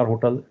no star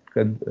hotel, it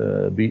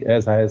can be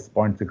as high as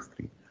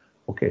 0.63.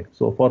 Okay,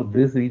 so for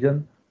this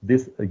region,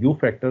 this U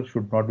factor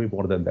should not be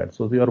more than that.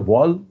 So your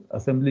wall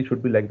assembly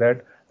should be like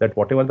that, that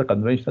whatever the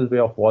conventional way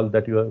of wall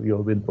that you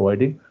have been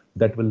providing,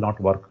 that will not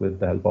work with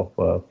the help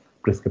of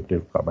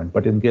prescriptive requirement.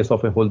 But in case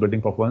of a whole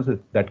building performance,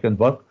 that can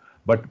work,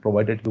 but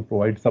provided you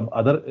provide some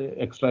other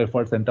extra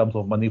efforts in terms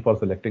of money for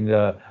selecting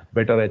a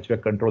better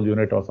HVAC control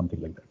unit or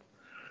something like that.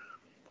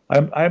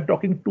 I am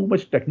talking too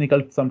much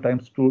technical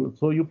sometimes too,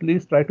 so you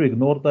please try to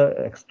ignore the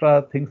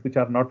extra things which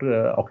are not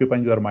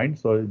occupying your mind.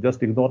 So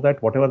just ignore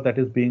that. Whatever that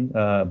is being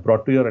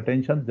brought to your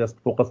attention, just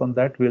focus on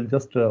that. We'll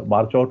just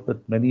march out with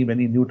many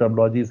new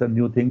terminologies and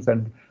new things,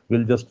 and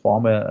we'll just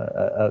form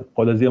a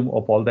coliseum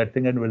of all that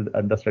thing, and we'll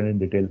understand in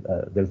detail.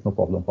 There's no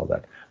problem for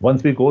that.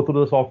 Once we go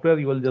through the software,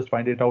 you will just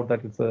find it out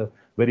that it's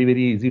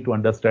very easy to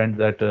understand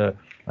that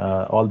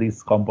all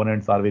these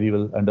components are very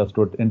well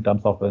understood in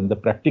terms of the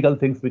practical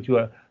things which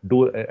you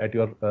do at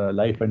your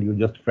life, and you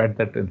just fed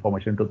that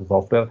information to the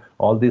software.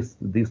 All these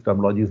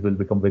terminologies will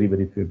become very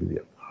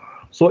familiar.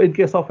 So in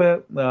case of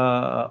a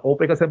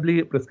opaque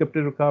assembly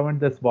prescriptive requirement,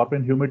 this warm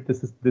and humid,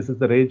 this is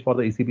the range for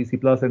the ECBC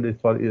plus, and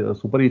it's for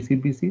super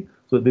ECBC.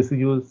 So this is,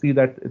 you will see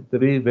that it's a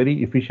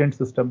very efficient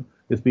system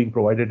is being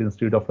provided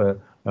instead of a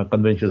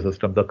conventional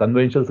system. The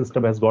conventional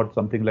system has got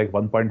something like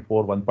 1.4,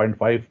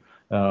 1.5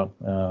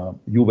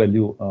 U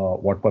value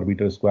watt per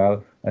meter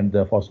square, and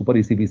for super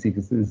ECBC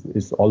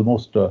is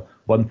almost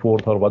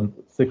 1/4 or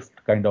 1/6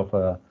 kind of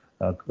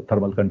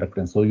thermal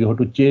conductance. So you have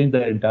to change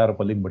the entire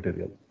walling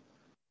material.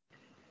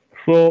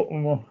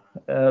 So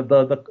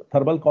the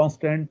thermal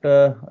constant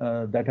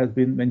that has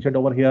been mentioned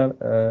over here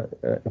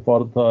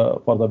for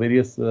the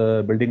various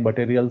building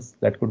materials,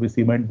 that could be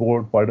cement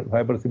board,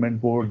 fiber cement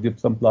board,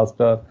 gypsum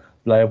plaster,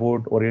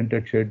 plywood,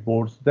 oriented shade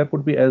boards. There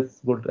could be as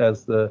good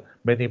as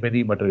many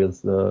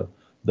materials.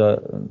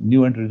 The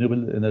new and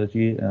renewable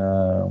energy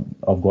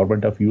of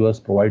government of US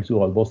provides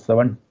you almost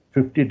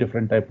 750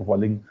 different type of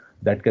walling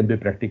that can be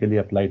practically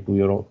applied to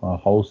your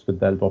house with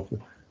the help of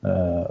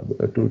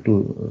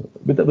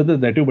with the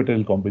native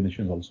material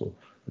combinations also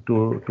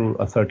to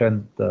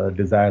ascertain the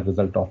desired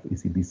result of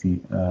ECBC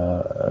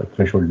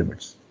threshold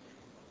limits.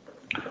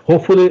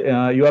 Hopefully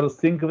you are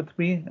sync with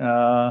me.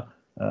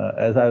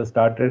 As I have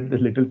started, a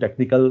little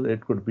technical,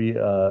 it could be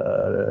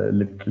a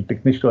little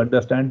technical to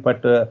understand,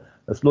 but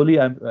slowly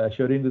I'm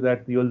assuring you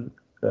that you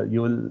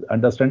will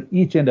understand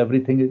each and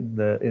everything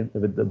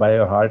by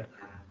your heart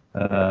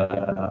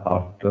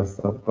after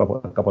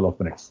a couple of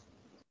minutes.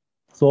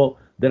 So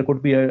there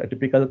could be a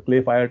typical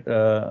clay-fired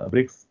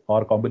bricks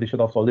or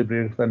combination of solid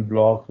bricks and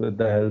blocks with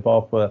the help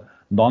of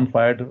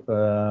non-fired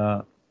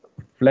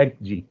fly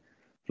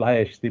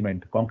ash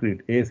cement,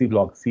 concrete, AAC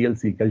block,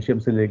 CLC, calcium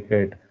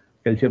silicate,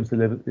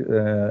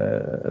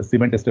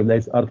 cement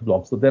stabilized earth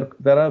blocks. So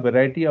there are a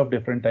variety of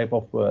different type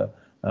of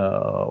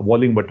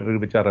walling material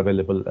which are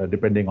available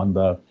depending on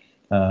the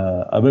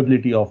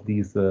availability of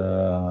these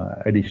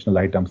additional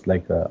items,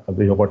 like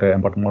we have got an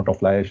amount of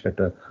fly ash at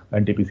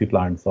NTPC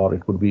plants, or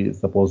it could be,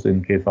 suppose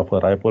in case of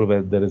Raipur,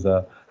 where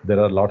there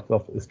are lots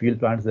of steel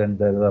plants and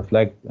there are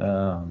flag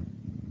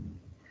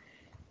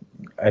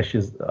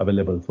ashes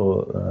available.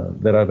 So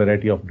there are a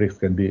variety of bricks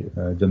can be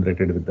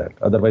generated with that.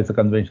 Otherwise, a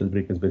conventional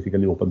brick is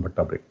basically open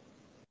bhatta brick.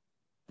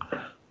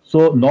 So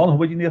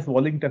non-homogeneous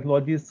walling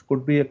technologies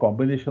could be a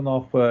combination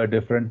of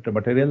different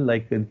material,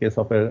 like in case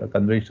of a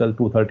conventional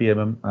 230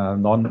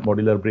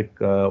 non-modular brick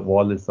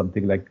wall is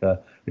something like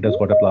it has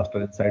got a plaster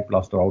inside,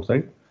 plaster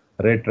outside.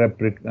 Red trap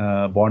brick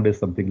bond is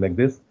something like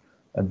this.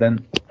 And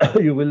then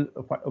you will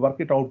work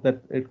it out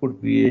that it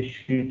could be a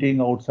sheeting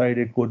outside,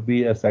 it could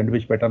be a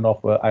sandwich pattern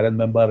of iron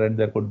member, and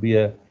there could be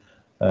a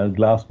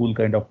glass wool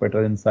kind of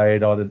pattern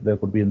inside, or there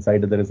could be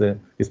inside there is a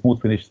smooth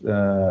finish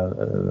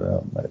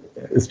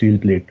steel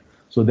plate.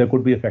 So there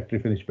could be a factory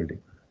finish building,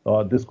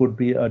 or this could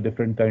be a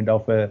different kind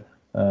of a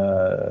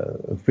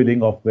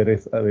filling of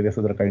various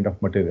other kind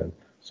of material.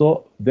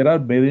 So there are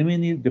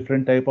many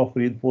different type of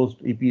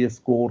reinforced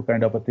EPS core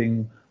kind of a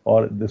thing,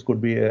 or this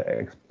could be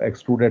a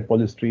extruded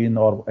polystyrene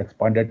or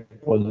expanded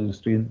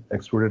polystyrene,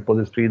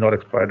 or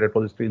expanded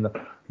polystyrene.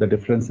 The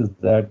difference is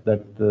that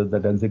the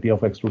density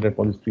of extruded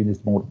polystyrene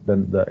is more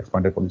than the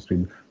expanded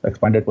polystyrene. The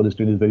expanded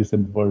polystyrene is very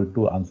simple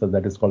to answer.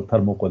 That is called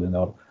thermocol in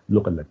our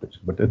local language.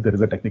 But there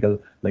is a technical,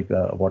 like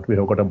what we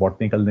have got a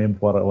botanical name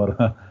for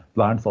our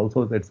plants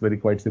also. That's very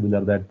quite similar.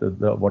 That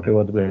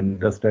whatever we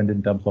understand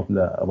in terms of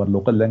our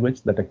local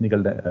language, the technical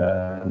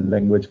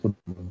language could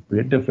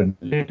be different.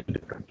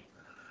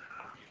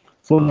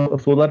 So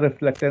solar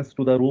reflectance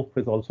to the roof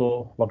is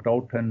also worked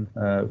out, and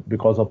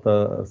because of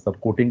the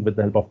subcoating with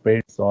the help of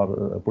paints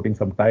or putting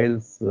some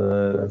tiles,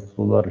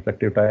 solar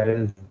reflective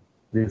tiles,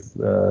 this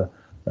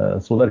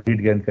solar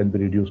heat gain can be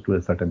reduced to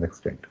a certain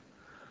extent.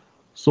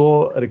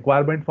 So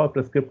requirement for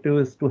prescriptive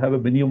is to have a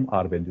minimum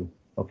R value,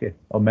 okay,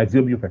 or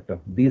maximum U factor.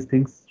 These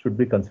things should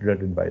be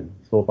considered in while.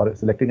 So for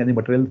selecting any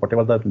material,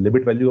 whatever the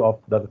limit value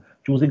of the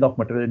choosing of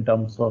material in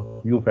terms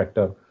of U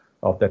factor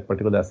of that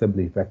particular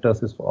assembly.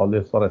 Factors is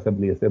always for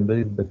assembly.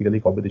 Assembly is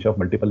basically combination of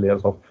multiple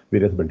layers of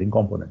various building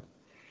components.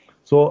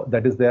 So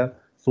that is there.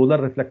 Solar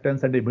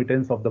reflectance and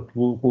emittance of the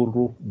cool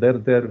roof,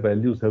 their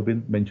values have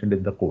been mentioned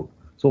in the code.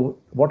 So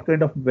what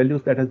kind of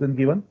values that has been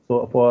given?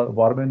 So for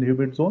warm and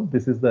humid zone,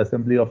 this is the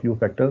assembly of U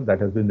factor that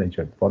has been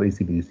mentioned for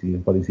ECBC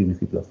and for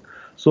ECBC plus.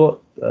 So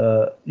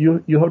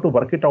you have to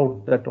work it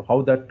out that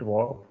how that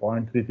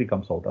 0.33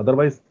 comes out.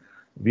 Otherwise,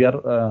 we are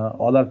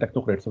all are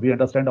technocrats, so we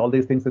understand all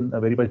these things in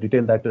very much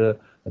detail, that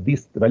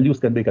these values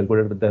can be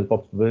calculated with the help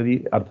of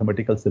very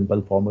arithmetical simple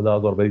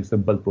formulas or very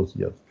simple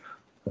procedures.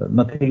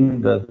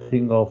 Nothing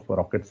of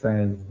rocket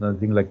science,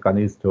 nothing like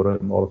Kani's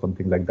theorem or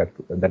something like that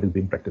that is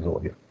being practiced over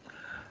here.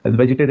 And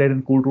vegetated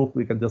and cool roof,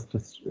 we can just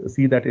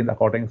see that in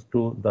accordance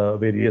to the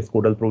various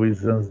codal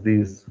provisions,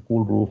 these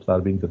cool roofs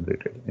are being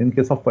generated. In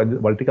case of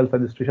vertical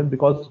fenestration,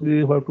 because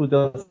we have to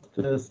just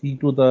see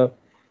to the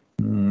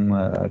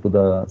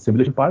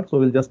simulation part, so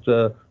we'll just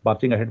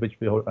marching ahead, which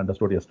we have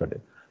understood yesterday.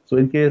 So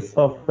in case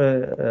of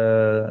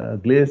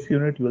glaze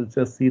unit, you will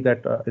just see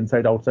that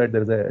inside outside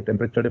there is a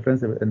temperature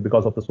difference, and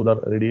because of the solar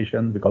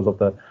radiation, because of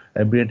the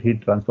ambient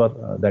heat transfer,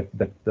 that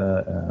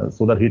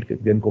solar heat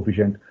gain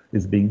coefficient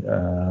is being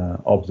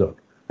observed.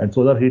 And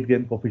solar heat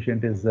gain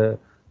coefficient is a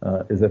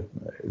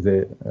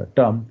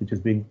term which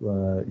is being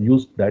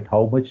used, that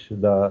how much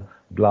the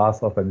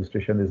glass of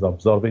fenestration is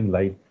absorbing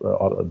light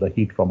or the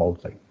heat from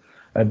outside.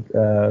 And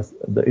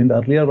in the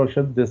earlier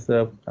version, this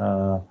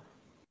solar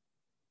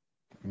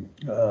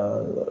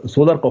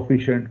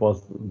coefficient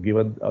was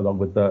given along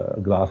with the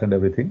glass and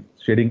everything.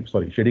 Shading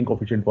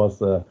coefficient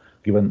was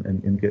given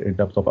in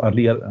terms of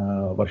earlier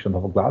version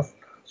of a glass.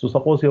 So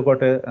suppose you've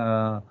got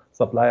a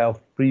supply of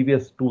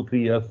previous 2-3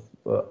 years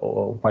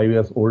or 5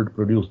 years old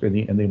produced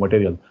any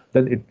material,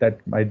 then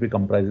that might be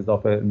comprises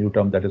of a new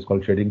term that is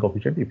called shading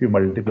coefficient. If you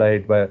multiply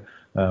it by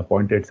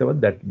 0.87,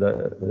 that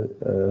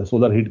the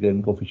solar heat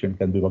gain coefficient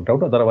can be worked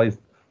out. Otherwise,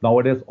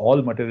 nowadays all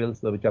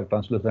materials which are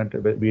translucent,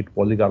 be it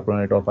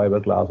polycarbonate or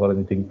fiberglass or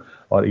anything,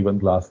 or even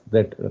glass,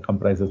 that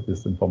comprises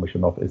this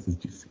information of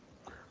SSGC.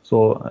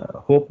 So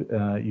hope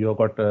you have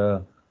got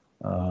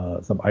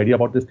some idea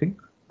about this thing.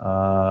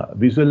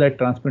 Visual light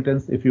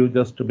transmittance, if you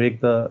just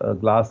make the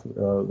glass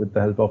with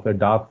the help of a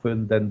dark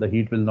film, then the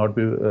heat will not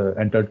be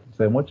entered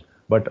so much.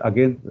 But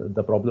again,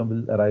 the problem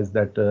will arise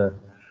that the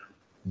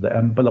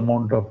ample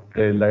amount of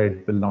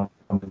daylight will not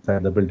come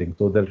inside the building.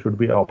 So there should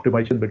be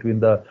optimization between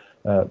the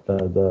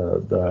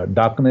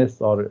darkness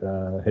or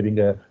having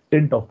a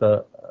tint of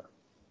the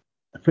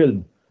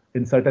film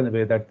in certain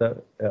way that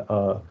the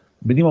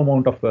minimum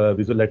amount of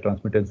visual light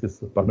transmittance is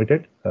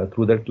permitted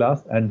through that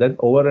glass, and then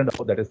over and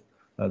above that is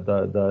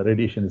the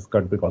radiation is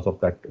cut because of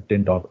that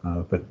tint or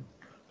film.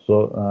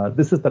 So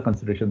this is the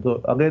consideration.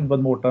 So again,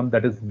 one more term,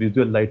 that is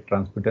visual light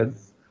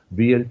transmittance,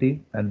 VLT,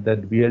 and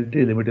that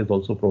VLT limit is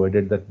also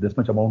provided, that this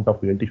much amount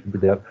of VLT should be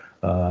there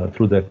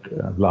through that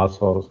glass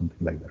or something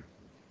like that.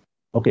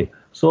 Okay,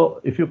 so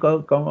if you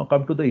come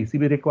to the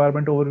ECB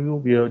requirement overview,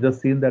 we have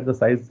just seen that the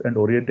size and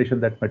orientation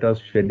that matters,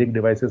 shading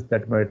devices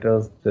that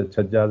matters, the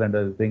chajjas and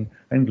everything,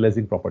 and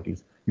glazing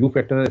properties. U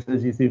factor,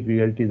 SSGC,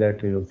 VLT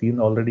that you have seen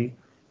already.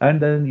 And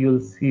then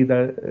you'll see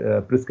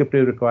the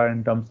prescriptive required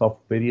in terms of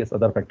various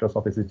other factors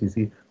of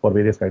SHGC for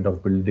various kind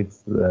of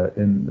buildings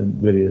in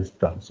various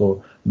terms.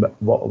 So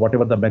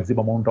whatever the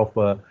maximum amount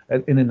of,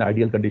 in an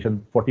ideal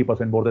condition,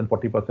 40%, more than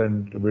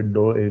 40%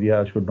 window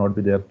area should not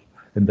be there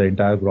in the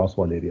entire gross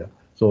wall area.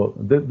 So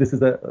this is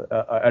the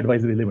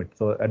advisory limit.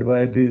 So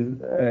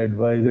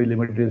advisory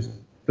limit is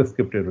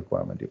prescriptive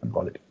requirement, you can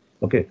call it.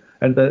 Okay,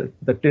 and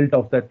the tilt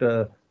of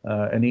that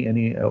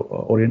any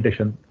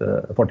orientation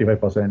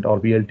 45% or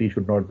VLT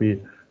should not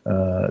be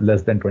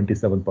less than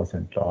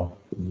 27% of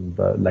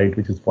the light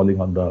which is falling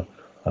on the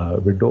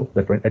window.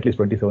 That at least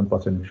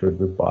 27% should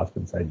be passed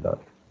inside the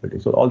building.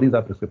 So all these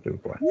are prescriptive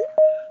requirements.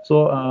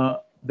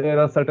 So there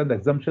are certain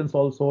exemptions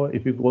also.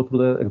 If you go through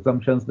the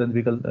exemptions, then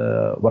we can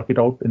work it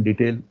out in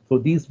detail. So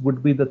these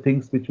would be the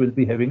things which we'll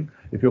be having.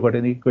 If you've got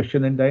any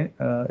question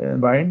in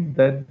mind,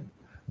 then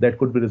that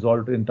could be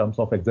resolved in terms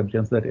of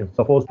exemptions. That if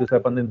suppose this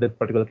happened in that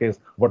particular case,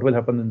 what will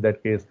happen in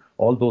that case?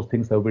 All those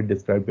things have been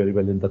described very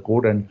well in the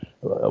code. And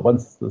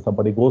once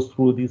somebody goes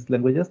through these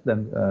languages,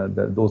 then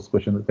those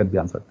questions can be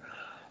answered.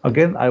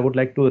 Again, I would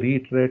like to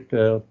reiterate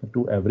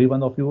to every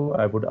one of you,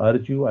 I would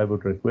urge you, I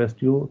would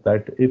request you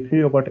that if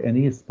you have got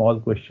any small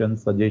question,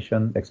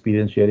 suggestion,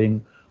 experience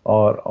sharing,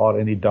 or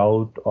any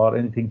doubt or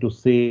anything to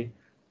say,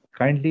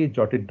 kindly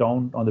jot it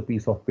down on a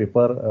piece of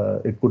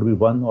paper. It could be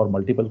one or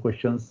multiple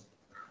questions,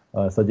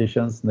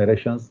 suggestions,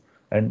 narrations,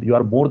 and you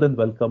are more than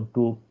welcome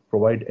to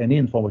provide any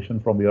information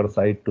from your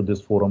side to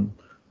this forum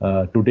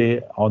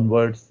today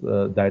onwards.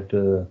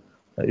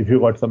 If you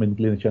got some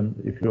inclination,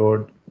 if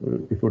you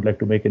would like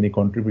to make any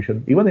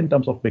contribution, even in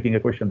terms of making a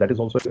question, that is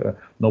also a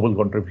noble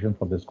contribution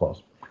for this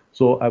cause.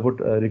 So I would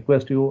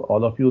request you,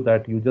 all of you,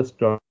 that you just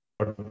jot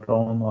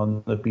down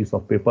on a piece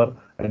of paper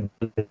and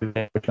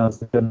questions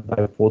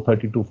by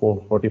 4:30 to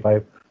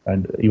 4:45,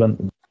 and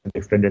even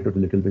extend it a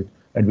little bit,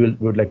 and we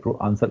would like to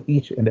answer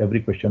each and every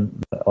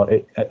question or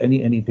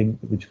anything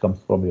which comes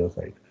from your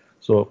side.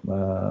 So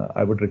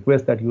I would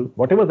request that you,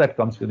 whatever that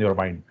comes in your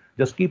mind,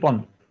 just keep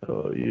on.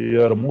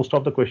 Most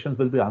of the questions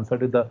will be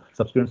answered in the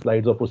subsequent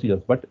slides or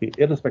procedures. But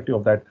irrespective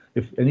of that,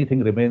 if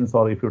anything remains,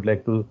 or if you'd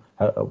like to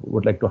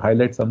would like to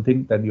highlight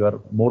something, then you are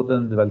more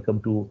than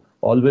welcome to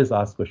always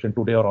ask question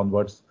today or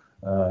onwards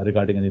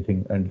regarding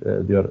anything, and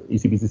your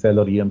ECBC cell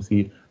or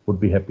EMC would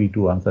be happy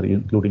to answer,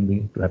 including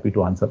me, happy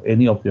to answer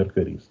any of your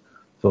queries.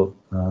 So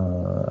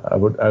I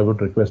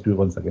would request you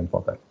once again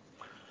for that.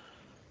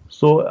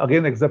 So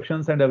again,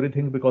 exceptions and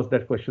everything, because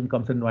that question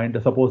comes in mind.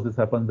 Suppose this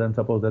happens, then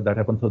suppose that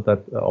happens. So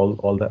that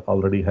all that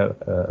already have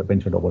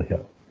mentioned over here.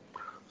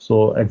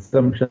 So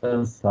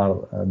exemptions are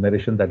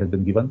narration that has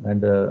been given,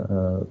 and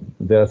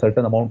there are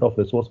certain amount of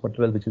resource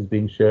material which is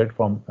being shared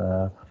from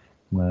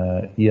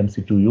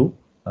EMC to you.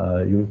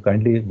 You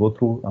kindly go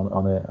through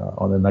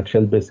on a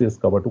nutshell basis,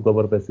 cover to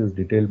cover basis,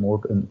 detailed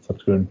mode in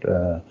subsequent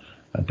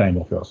time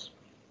of yours.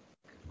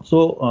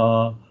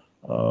 So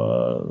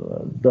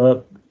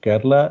the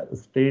Kerala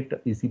state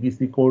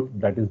ECBC code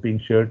that is being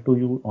shared to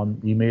you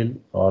on email,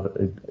 or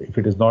if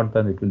it is not,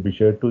 then it will be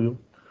shared to you.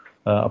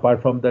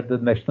 Apart from that, the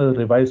national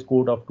revised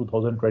code of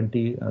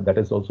 2020 that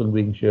is also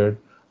being shared.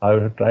 I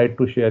have tried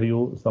to share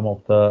you some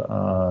of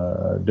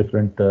the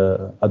different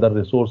other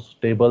resource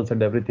tables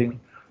and everything.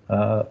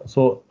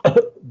 So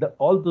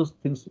all those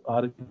things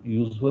are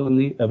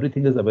usually,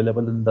 everything is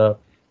available in the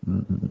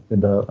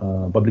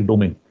public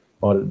domain,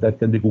 or that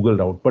can be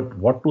Googled out. But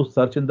what to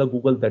search in the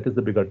Google, that is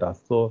the bigger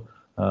task. So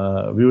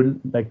we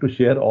would like to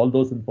share all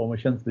those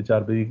informations which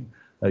are being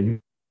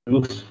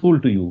useful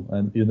to you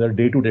and in the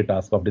day-to-day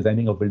task of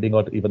designing a building,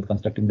 or even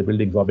constructing the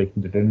buildings, or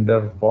making the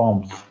tender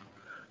forms.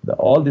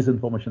 All this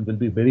information will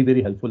be very,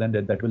 very helpful, and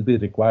that will be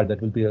required.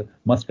 That will be a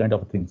must kind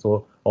of a thing.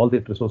 So all the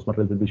resource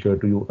material will be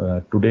shared to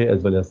you today,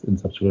 as well as in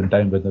subsequent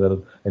time whenever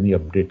any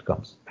update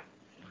comes.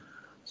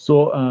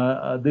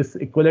 So this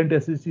equivalent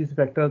SHGC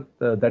factor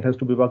that has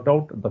to be worked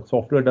out. The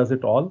software does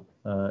it all.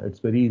 It's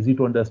very easy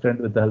to understand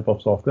with the help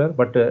of software.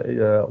 But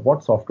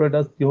what software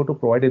does, you have to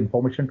provide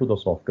information to the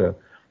software.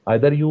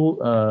 Either you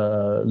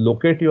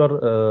locate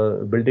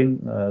your building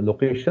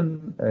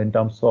location in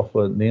terms of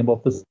name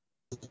of the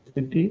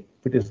city.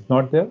 If it is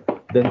not there,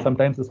 then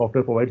sometimes the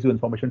software provides you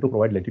information to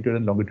provide latitude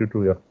and longitude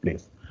to your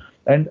place.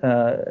 And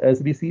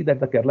as we see that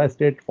the Kerala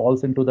state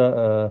falls into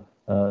the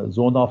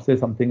zone of, say,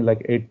 something like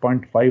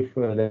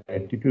 8.5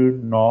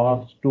 latitude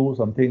north to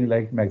something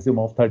like maximum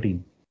of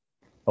 13.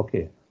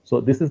 Okay,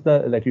 so this is the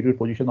latitude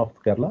position of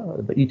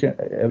Kerala. Each and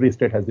every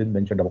state has been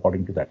mentioned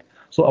according to that.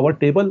 So our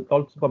table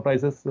also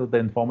comprises the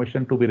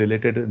information to be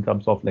related in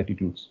terms of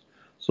latitudes.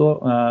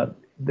 So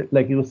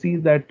like you see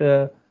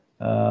that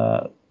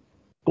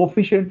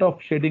coefficient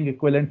of shading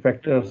equivalent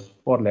factors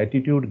for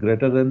latitude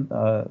greater than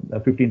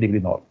 15 degree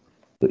north.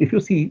 So if you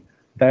see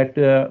that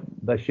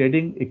the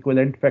shading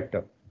equivalent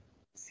factor,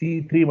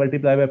 C3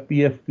 multiplied by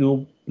PF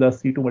cube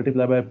plus C2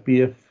 multiplied by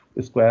PF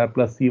square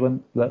plus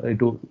C1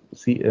 into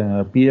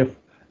PF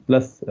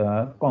plus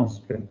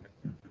constant.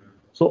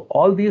 So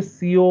all these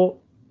CO,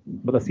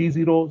 the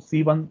C0,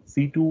 C1,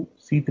 C2,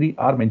 C3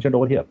 are mentioned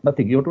over here.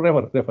 Nothing, you have to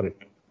refer it.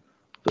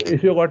 So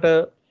if you got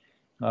a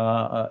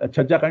a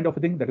chajja kind of a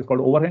thing that is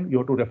called overhang, you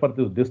have to refer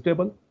to this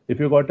table. If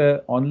you got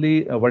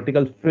only a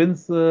vertical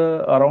fins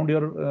around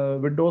your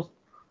windows,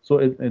 so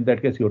in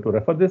that case you have to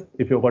refer this.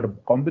 If you've got a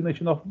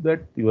combination of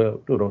that, you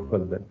have to refer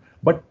that.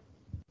 But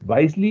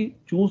wisely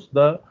choose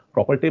the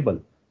proper table.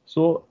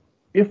 So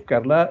if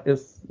Kerala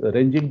is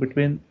ranging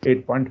between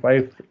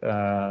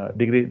 8.5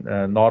 degree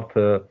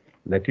north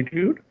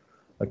latitude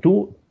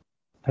to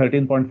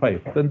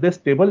 13.5, then this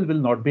table will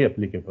not be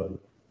applicable.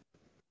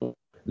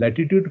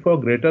 Latitude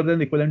for greater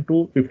than equivalent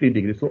to 15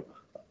 degrees. So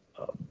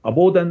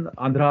above than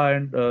Andhra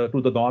and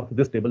to the north,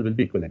 this table will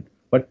be equivalent.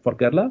 But for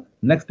Kerala,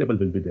 next table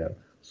will be there.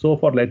 So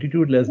for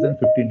latitude less than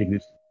 15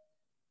 degrees,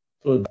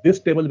 so this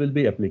table will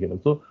be applicable.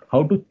 So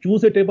how to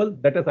choose a table,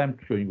 that is I'm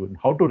showing you.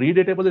 How to read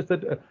a table is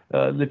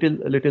a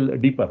little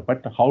deeper,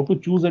 but how to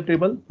choose a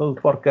table, so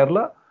for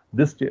Kerala,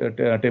 this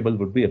table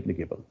would be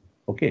applicable.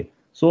 Okay.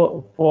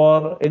 So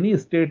for any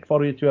state for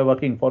which you are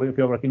working for, if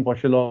you are working for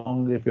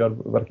Shillong, if you are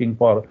working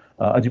for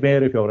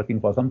Ajmer, if you are working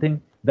for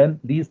something, then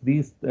these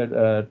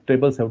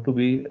tables have to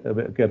be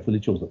carefully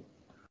chosen.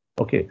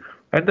 Okay,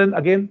 and then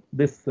again,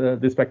 this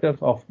factor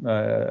of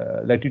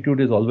latitude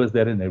is always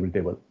there in every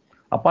table.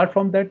 Apart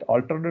from that,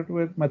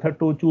 alternative method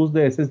to choose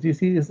the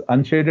SSGC is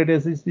unshaded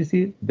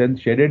SSGC, then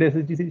shaded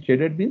SSGC.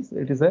 Shaded means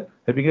it is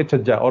having a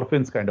chajja or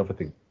fins kind of a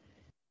thing.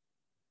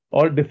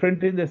 All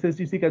different in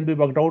SSGC can be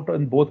worked out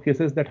in both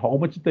cases, that how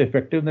much is the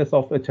effectiveness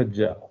of a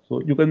chajja.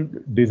 So you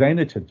can design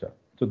a chajja.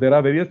 So there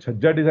are various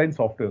chajja design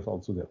softwares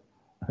also there.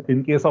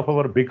 In case of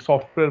our big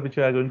software, which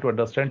we are going to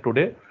understand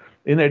today,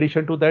 in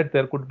addition to that,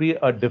 there could be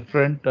a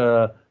different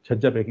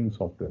chajja baking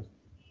software.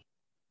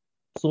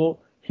 So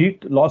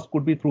heat loss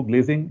could be through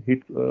glazing.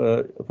 Heat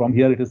from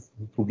here it is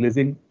through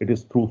glazing. It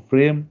is through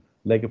frame.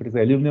 Like if it is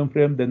an aluminum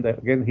frame, then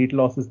again heat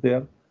loss is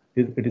there.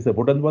 If it is a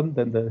wooden one,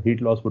 then the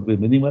heat loss would be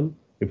minimal.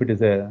 If it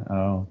is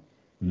a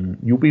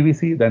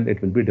UPVC, then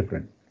it will be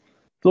different.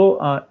 So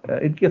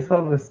in case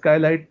of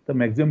skylight, the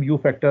maximum U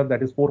factor,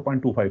 that is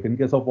 4.25. In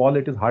case of wall,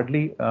 it is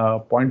hardly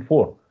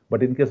 0.4.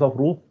 But in case of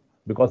roof,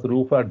 because the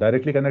roof are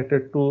directly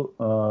connected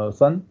to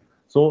sun,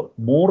 so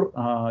more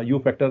U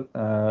factor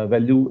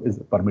value is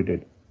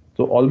permitted.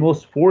 So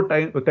almost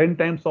 10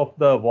 times of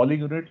the walling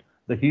unit,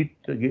 the heat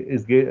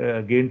is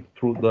gained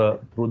through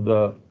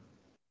the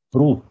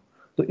roof.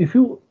 So if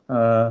you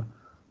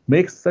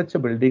make such a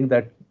building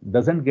that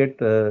doesn't get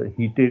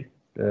heated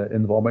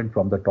environment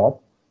from the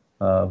top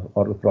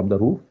or from the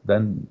roof,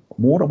 then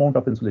more amount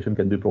of insulation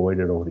can be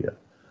provided over here.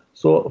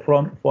 So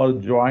for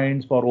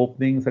joints, for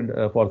openings, and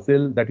for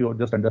sill, that you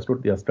just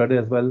understood yesterday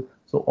as well.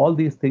 So all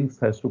these things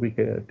has to be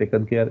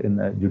taken care in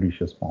a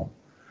judicious form.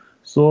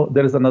 So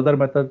there is another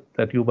method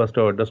that you must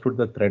have understood,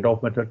 the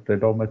trade-off method.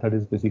 Trade-off method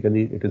is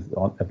basically, it is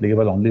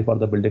applicable only for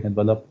the building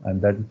envelope. And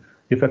then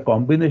if a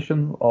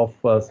combination of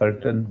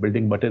certain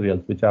building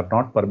materials which are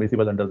not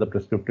permissible under the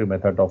prescriptive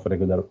method of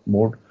regular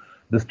mode,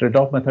 this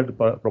trade-off method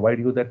provide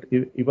you that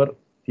if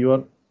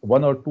your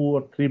 1 or 2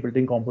 or 3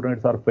 building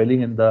components are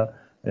failing in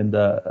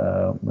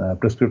the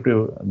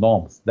prescriptive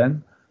norms,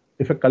 then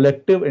if a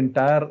collective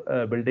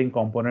entire building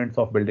components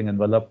of building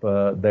envelope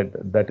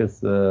that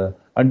is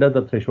under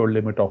the threshold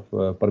limit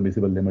of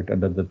permissible limit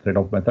under the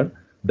trade-off method,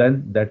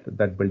 then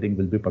that building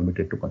will be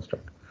permitted to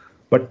construct.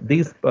 But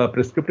these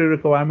prescriptive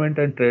requirement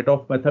and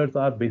trade-off methods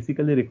are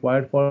basically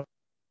required for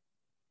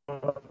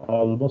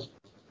almost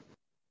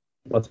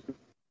a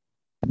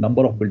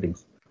number of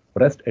buildings.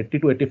 Rest 80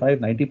 to 85,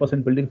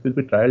 90% buildings will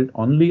be trialed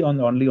only on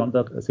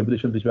the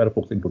simulation which we are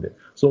focusing today.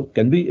 So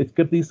can we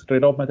skip these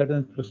trade-off methods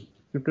and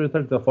prescriptive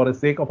methods for a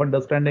sake of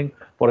understanding,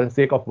 for a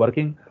sake of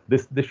working?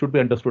 This should be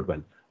understood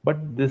well.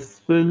 But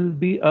this will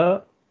be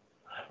a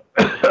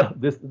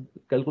this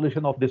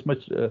calculation of this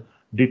much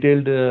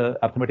detailed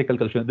arithmetic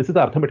calculation. This is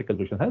the arithmetic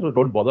calculation. So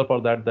don't bother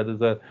for that. That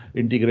is a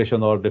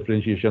integration or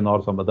differentiation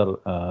or some other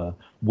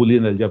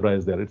Boolean algebra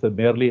is there. It's a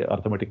merely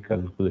arithmetic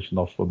calculation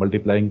of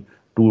multiplying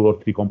 2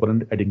 or 3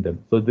 components, adding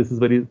them. So this is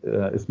very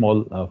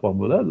small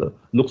formula,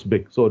 looks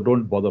big. So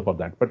don't bother for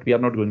that. But we are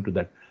not going to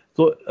that.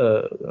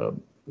 So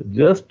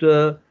just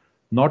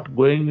not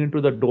going into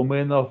the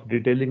domain of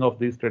detailing of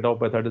this trade-off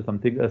method is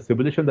something, a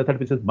simulation method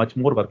which is much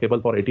more workable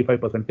for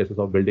 85% cases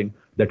of building,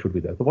 that should be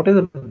there. So what is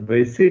the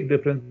basic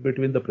difference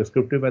between the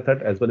prescriptive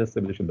method as well as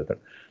simulation method?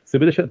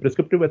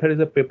 Prescriptive method is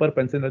a paper,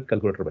 pencil, and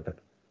calculator method.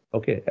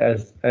 Okay,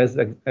 as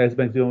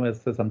maximum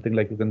as something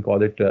like you can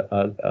call it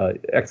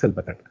Excel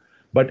method.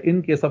 But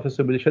in case of a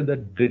simulation, the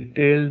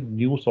detailed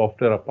new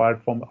software apart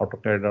from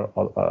AutoCAD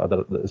or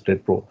other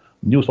State Pro,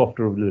 new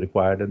software will be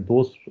required, and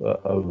those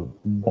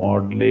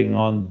modeling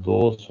on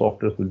those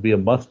softwares will be a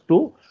must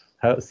to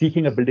have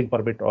seeking a building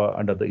permit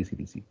under the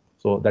ECBC.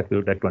 So that we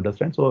would like to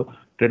understand. So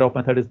trade-off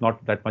method is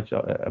not that much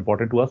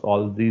important to us.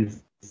 All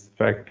these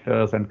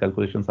factors and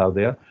calculations are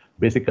there.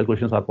 Basic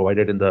calculations are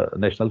provided in the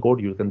national code.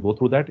 You can go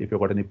through that. If you've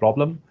got any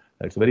problem,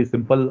 it's very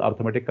simple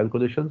arithmetic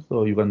calculations.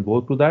 So you can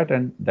go through that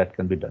and that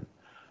can be done.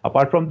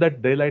 Apart from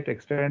that, daylight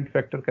extent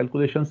factor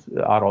calculations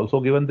are also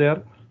given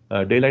there.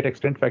 Daylight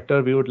extent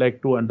factor, we would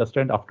like to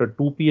understand after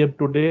 2 p.m.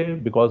 today,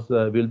 because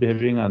we'll be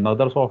having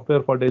another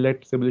software for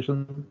daylight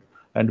simulation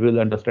and we'll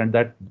understand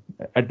that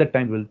at that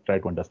time. We'll try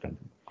to understand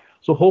them.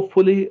 So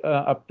hopefully,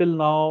 up till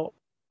now,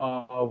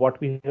 what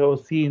we have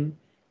seen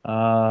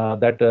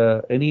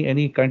that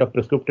any kind of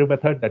prescriptive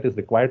method that is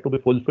required to be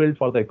fulfilled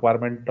for the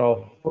requirement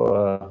of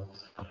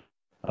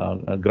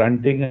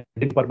granting a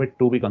building permit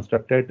to be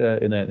constructed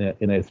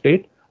in a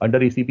state under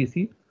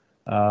ECBC.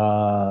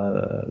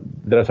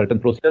 There are certain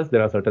procedures,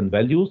 there are certain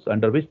values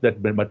under which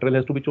that material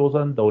has to be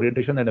chosen, the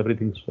orientation and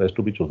everything has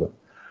to be chosen.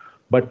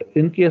 But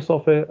in case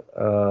of a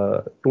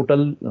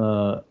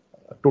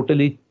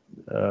totally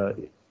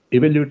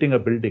evaluating a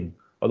building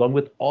along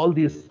with all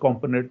these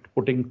components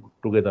putting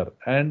together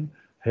and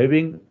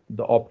having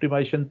the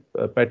optimization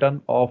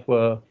pattern of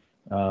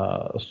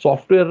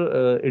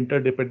software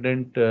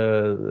interdependent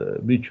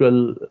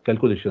mutual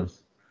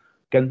calculations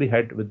can be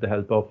had with the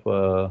help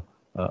of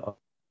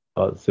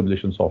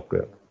simulation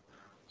software.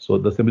 So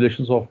the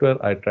simulation software,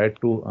 I tried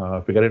to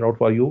figure it out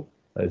for you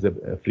as a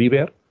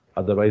freeware.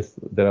 Otherwise,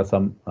 there are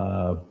some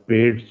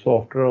paid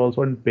software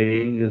also, and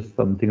paying is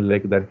something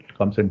like that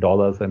comes in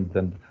dollars, and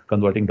then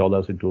converting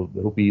dollars into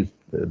rupees,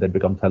 that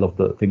becomes hell of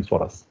the things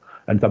for us.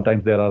 And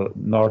sometimes there are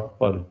not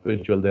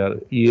perpetual, they are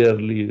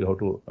yearly, you have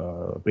to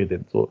pay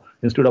them. So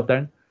instead of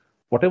that,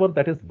 whatever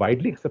that is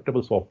widely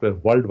acceptable software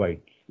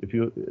worldwide,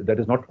 that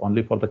is not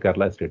only for the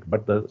Kerala state,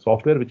 but the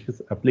software which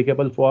is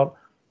applicable for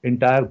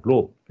entire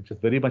globe, which is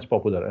very much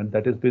popular, and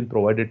that has been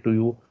provided to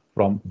you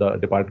from the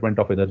Department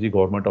of Energy,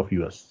 government of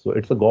US. So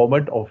it's a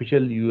government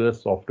official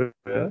US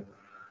software,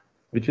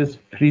 which is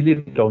freely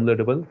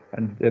downloadable,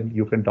 and then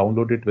you can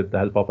download it with the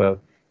help of a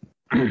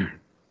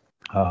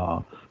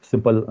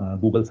simple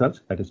Google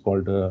search that is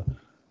called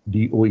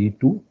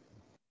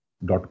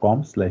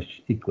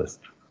doe2.com/equest.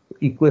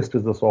 eQuest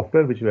is the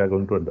software which we are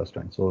going to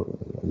understand. So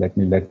let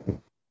me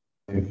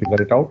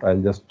figure it out.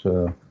 I'll just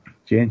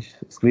change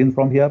screen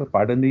from here.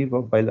 Pardon me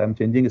while I'm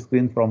changing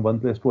screen from one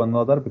place to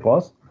another,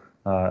 because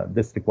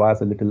this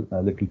requires a little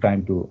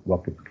time to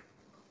work it.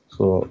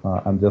 So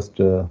I'm just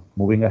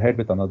moving ahead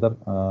with another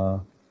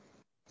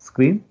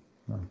screen.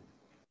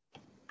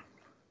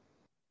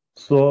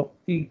 So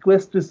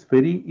eQuest is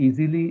very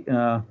easily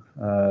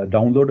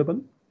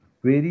downloadable,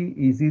 very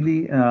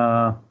easily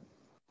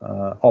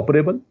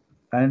operable,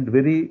 and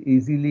very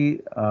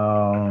easily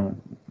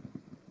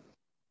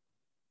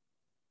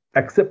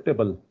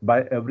acceptable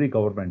by every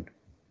government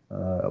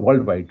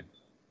worldwide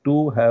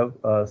to have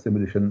a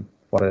simulation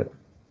for a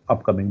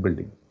upcoming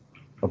building.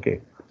 Okay,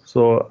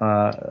 so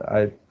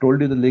I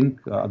told you the link,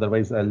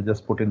 otherwise I'll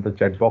just put in the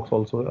chat box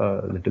also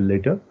a little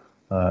later,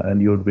 and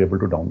you would be able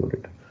to download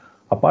it.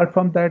 Apart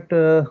from that,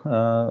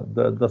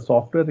 the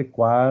software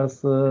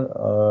requires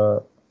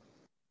a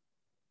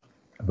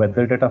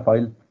weather data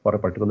file for a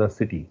particular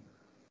city.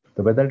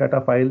 The weather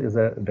data file is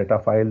a data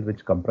file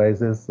which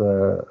comprises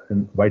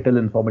vital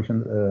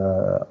information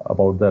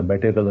about the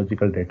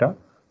meteorological data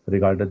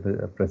regarding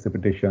the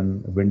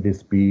precipitation, wind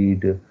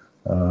speed,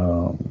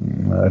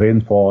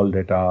 rainfall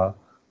data,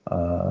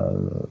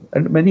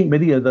 and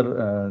many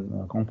other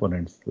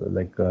components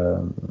like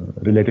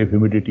relative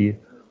humidity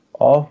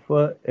of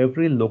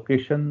every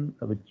location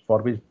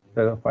for which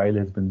the file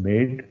has been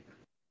made,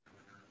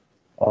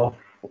 of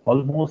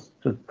almost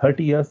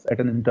 30 years at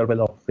an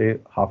interval of say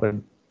half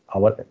an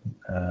hour,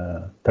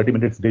 30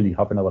 minutes daily,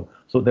 half an hour.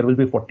 So there will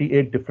be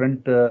 48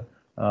 different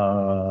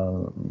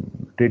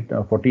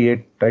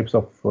 48 types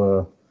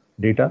of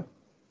data,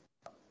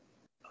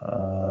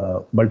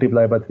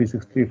 multiply by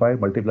 365,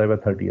 multiply by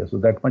 30 years. So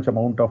that much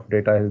amount of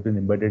data has been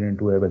embedded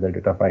into a weather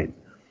data file.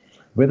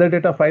 Weather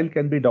data file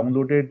can be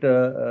downloaded.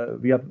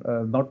 We are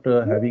not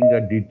having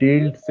a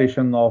detailed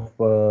session of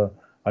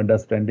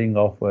understanding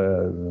of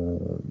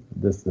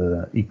this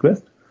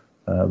eQuest.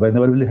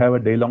 Whenever we'll have a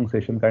day-long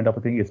session kind of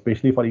a thing,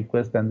 especially for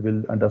eQuest, and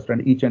we'll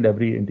understand each and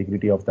every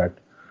integrity of that.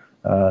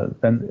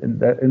 Then in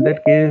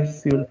that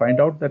case, you will find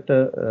out that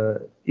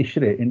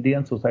ISHRE,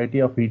 Indian Society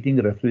of Heating,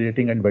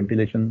 Refrigerating and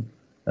Ventilation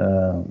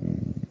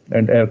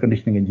and Air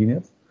Conditioning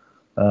Engineers,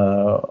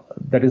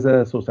 that is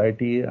a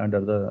society under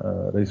the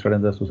registered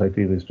under the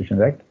Society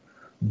Registration Act.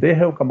 They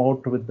have come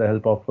out with the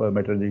help of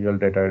Meteorological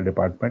Data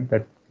Department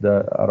that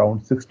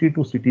around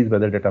 62 cities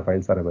weather data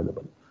files are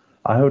available.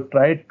 I have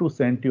tried to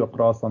send you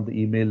across on the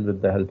email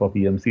with the help of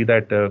EMC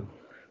that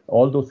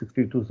all those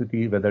 62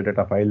 city weather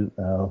data file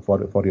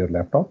for your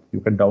laptop,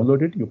 you can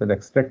download it, you can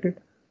extract it,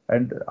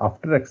 and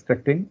after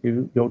extracting,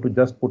 you have to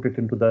just put it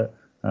into the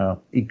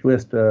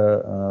eQuest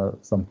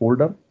some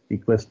folder,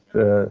 eQuest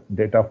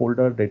data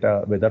folder,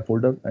 data weather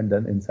folder, and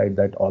then inside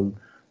that all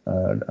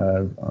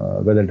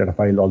weather data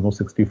file, almost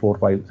 62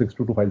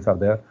 files are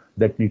there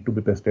that need to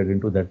be pasted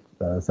into that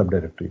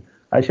subdirectory.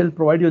 I shall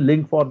provide you a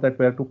link for that,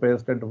 where to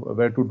paste and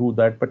where to do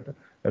that, but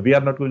we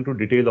are not going to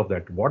detail of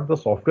that. What the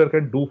software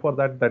can do for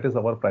that, that is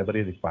our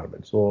primary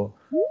requirement. So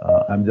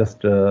I'm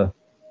just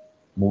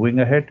moving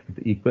ahead with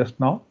eQuest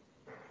now,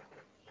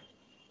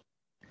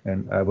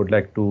 and I would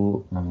like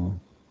to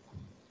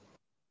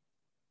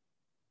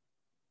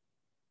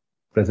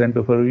present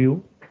before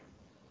you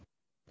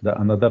the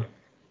another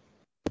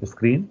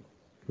screen.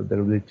 So there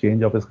will be a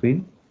change of a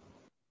screen.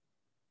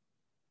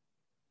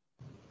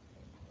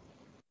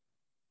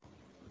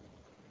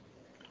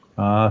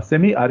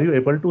 Semi, are you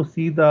able to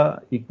see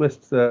the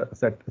Equest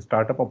set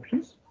startup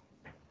options?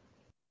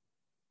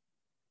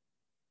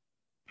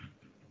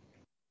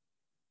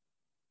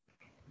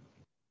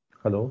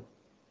 Hello,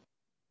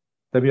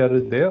 Semi, are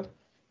you there?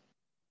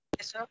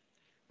 Yes, sir.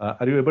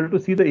 Are you able to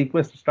see the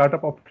Equest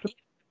startup option?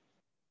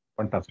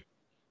 Fantastic.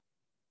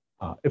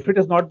 If it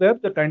is not there,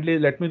 then kindly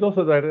let me know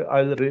so that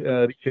I'll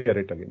reshare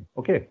it again.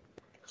 Okay.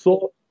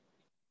 So,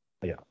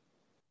 yeah.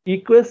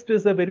 eQuest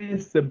is a very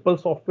simple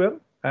software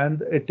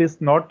and it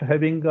is not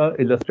having a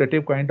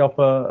illustrative kind of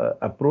a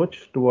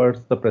approach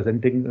towards the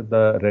presenting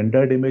the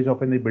rendered image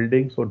of any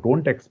building. So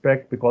don't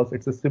expect, because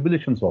it's a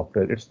simulation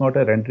software. It's not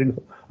a rendering,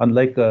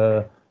 unlike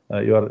your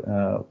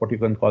what you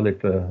can call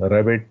it,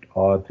 Revit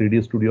or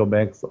 3D Studio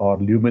Max or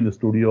Lumen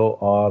Studio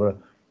or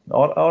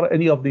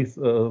any of these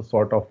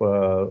sort of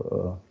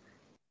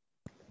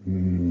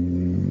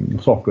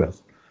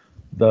softwares.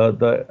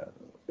 The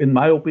in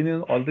my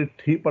opinion, only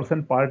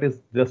 3% part is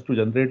just to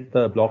generate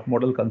the block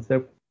model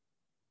concept,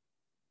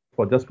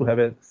 for just to have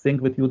a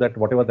sync with you that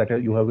whatever that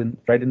you have been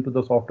tried into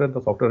the software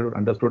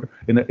understood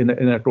in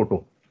a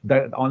toto.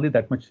 That only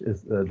that much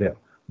is there.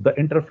 The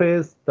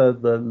interface,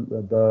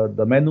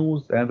 the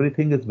menus,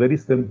 everything is very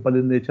simple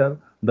in nature.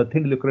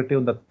 Nothing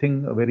lucrative,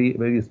 nothing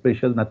very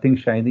special, nothing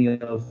shiny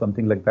or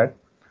something like that.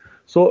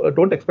 So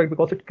don't expect,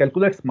 because it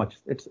calculates much.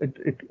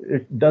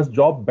 It does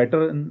job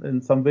better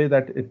in some way,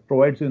 that it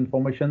provides you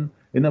information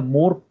in a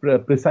more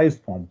precise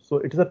form. So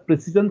it is a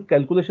precision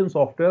calculation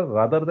software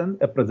rather than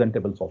a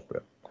presentable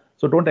software.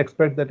 So don't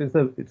expect that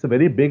it's a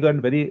very big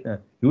and very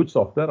huge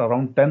software.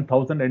 Around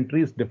 10,000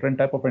 entries, different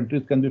type of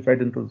entries can be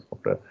fed into the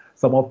software.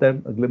 Some of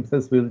them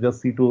glimpses we'll just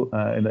see to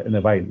in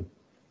a while.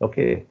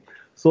 Okay.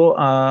 So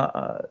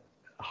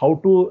how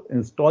to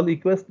install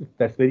eQuest?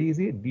 That's very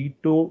easy.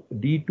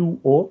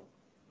 D2O.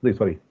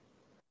 Sorry,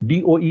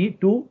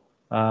 DOE2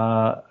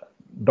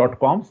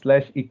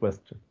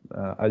 .com/eQuest.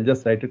 I'll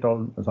just write it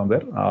all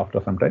somewhere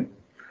after some time.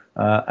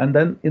 And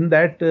then in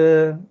that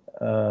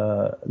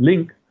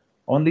link,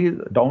 only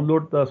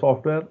download the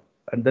software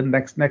and then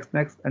next,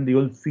 and you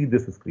will see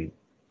this screen.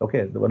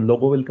 Okay, the one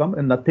logo will come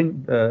and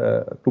nothing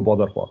to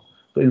bother for.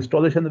 So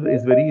installation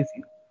is very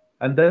easy.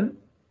 And then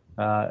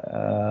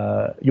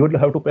you will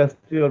have to paste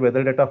your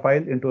weather data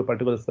file into a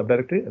particular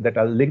subdirectory that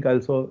I'll link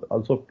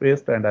also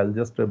paste, and I'll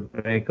just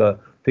make a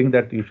thing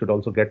that you should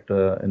also get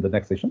in the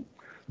next session,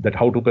 that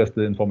how to paste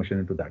the information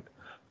into that.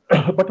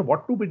 But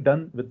what to be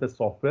done with the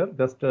software?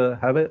 Just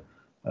have a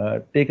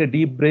take a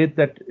deep breath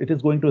that it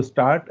is going to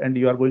start, and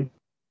you are going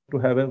to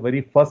have a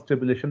very first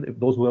simulation. If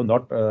those who have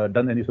not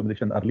done any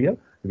simulation earlier,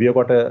 we have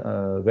got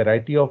a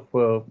variety of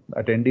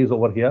attendees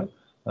over here.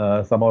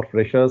 Some are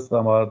freshers,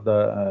 some are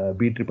the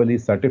BEEE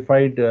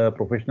certified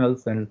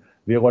professionals, and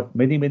we have got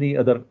many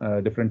other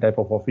different type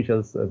of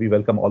officials. We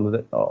welcome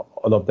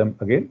all of them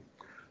again.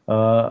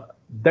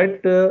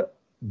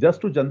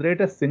 Just to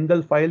generate a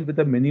single file with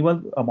a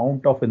minimal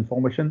amount of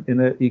information in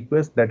a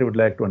eQuest, that I would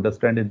like to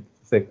understand in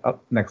say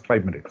next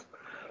 5 minutes.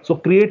 So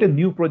create a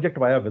new project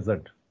via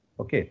wizard.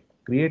 Okay.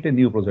 Create a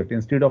new project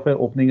instead of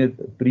opening a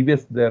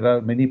previous. There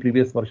are many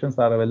previous versions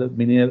are available,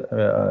 many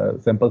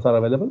samples are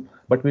available,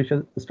 but we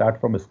shall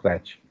start from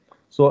scratch.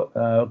 So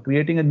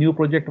creating a new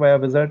project via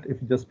wizard, if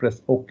you just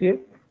press OK,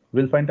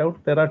 we'll find out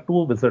there are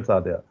two wizards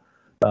are there.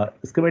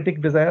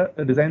 Schematic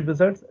design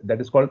wizards, that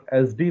is called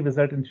SD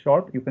wizard in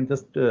short. You can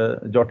just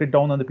jot it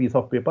down on the piece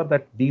of paper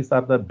that these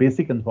are the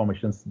basic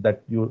informations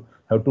that you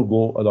have to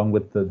go along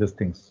with these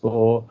things.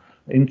 So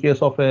in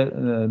case of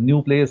a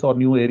new place or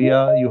new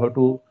area, you have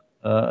to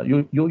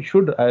you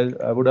should,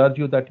 I would urge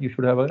you that you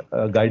should have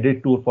a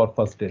guided tour for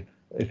first day.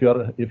 If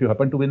you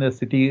happen to be in a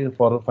city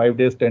for 5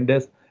 days, 10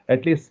 days,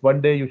 at least one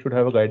day you should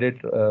have a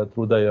guided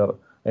through the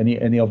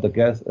any of the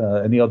guests,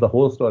 any of the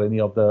host or any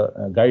of the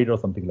guide or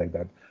something like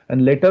that.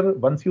 And later,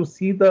 once you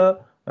see the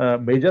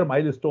major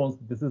milestones,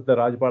 this is the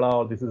Rajbada,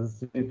 or this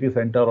is a city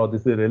center, or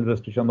this is a railway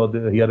station, or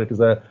here it is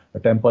a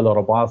temple or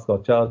a mosque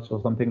or church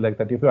or something like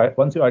that. If you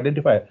once you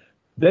identify,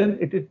 then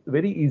it is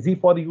very easy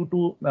for you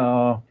to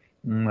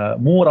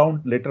move around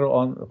later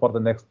on for the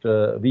next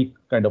week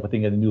kind of a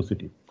thing in a new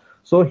city.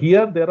 So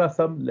here there are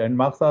some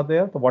landmarks are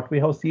there. So what we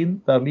have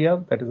seen earlier,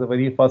 that is the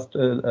very first,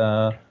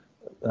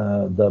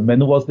 the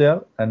menu was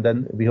there, and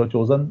then we have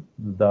chosen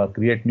the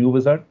create new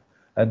wizard,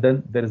 and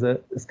then there is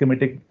a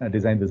schematic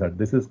design wizard.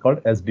 This is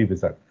called SD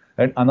wizard.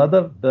 And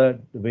another, the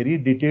very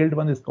detailed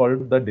one is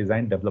called the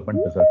design development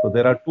wizard. So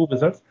there are two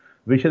wizards.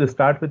 We shall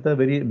start with the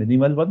very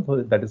minimal one,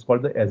 so that is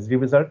called the SD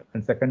wizard,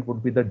 and second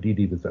would be the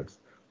DD wizards.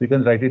 You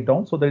can write it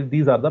down so that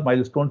these are the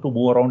milestones to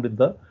move around in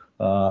the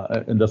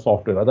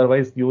software.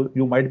 Otherwise,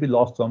 you might be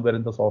lost somewhere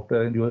in the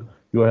software, and you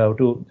have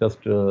to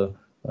just you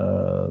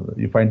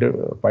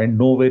find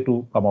no way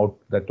to come out,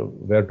 that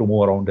where to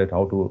move around, that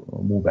how to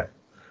move back.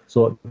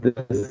 So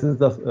this is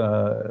the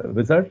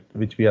wizard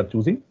which we are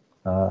choosing.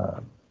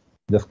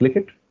 Just click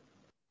it.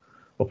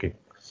 Okay.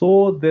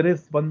 So there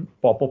is one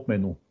pop-up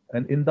menu.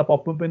 And in the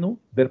pop-up menu,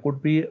 there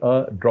could be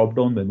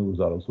drop-down menus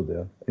are also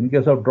there. In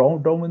case of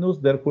drop-down menus,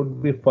 there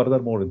could be further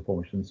more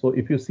information. So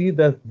if you see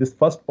that this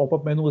first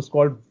pop-up menu is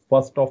called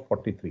first of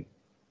 43.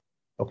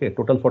 Okay,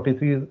 total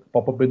 43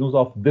 pop-up menus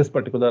of this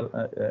particular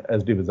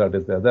SD wizard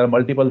is there. There are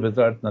multiple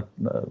wizards,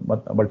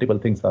 multiple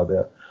things are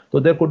there. So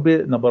there could be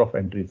a number of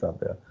entries are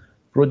there.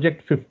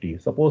 Project 50.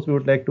 Suppose we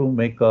would like to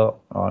make a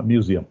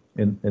museum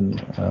in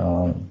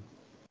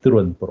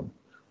Thiruvananthapuram.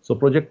 So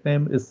project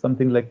name is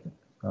something like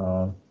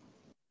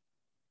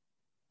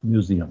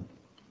museum.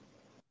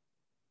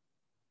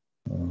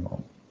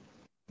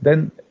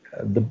 Then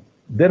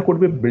there could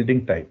be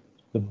building type.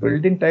 The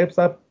building types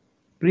are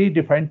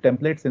predefined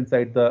templates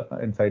inside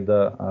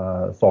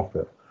the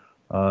software.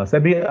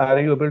 Sebi, are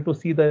you able to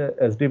see the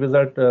SD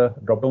Wizard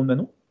drop-down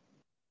menu?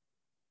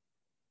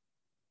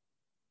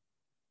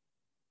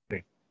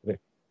 Great, great,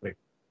 great.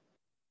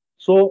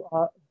 So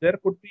there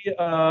could be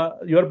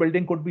your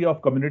building could be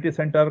of community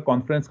center,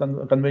 conference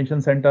convention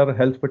center,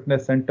 health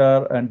fitness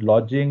center, and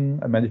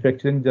lodging,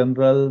 manufacturing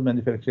general,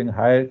 manufacturing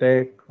high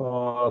tech,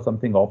 or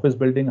something office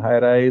building, high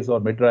rise or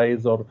mid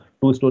rise, or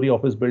two-story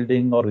office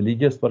building, or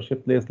religious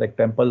worship place like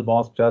temple,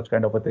 mosque, church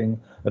kind of a thing,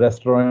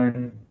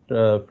 restaurant,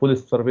 full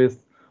service,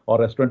 or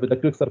restaurant with a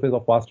quick service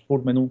of fast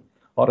food menu,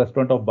 or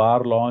restaurant of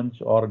bar,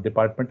 lounge, or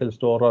departmental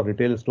store or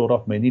retail store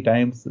of many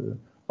times.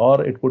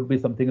 Or it could be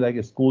something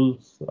like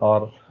schools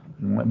or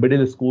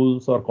middle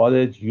schools or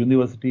college,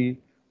 university,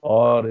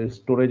 or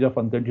storage of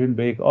unconsumed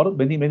bake, or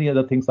many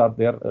other things are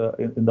there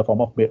in the form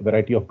of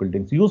variety of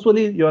buildings.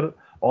 Usually, your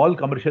all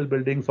commercial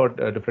buildings or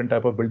different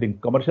type of building.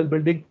 Commercial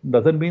building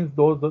doesn't mean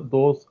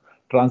those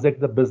transact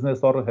the business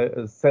or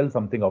sell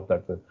something of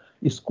that.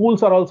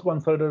 Schools are also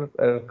considered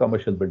a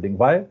commercial building.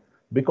 Why?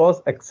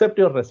 Because except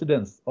your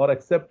residence or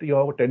except you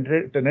have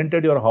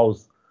tenanted your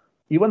house,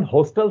 even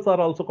hostels are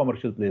also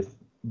commercial place.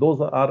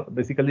 Those are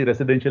basically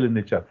residential in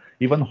nature.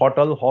 Even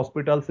hotel,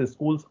 hospitals,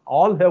 schools,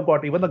 all have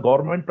got, even the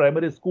government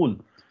primary school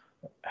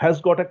has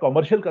got a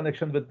commercial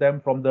connection with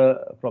them from the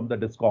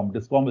DISCOM.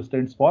 DISCOM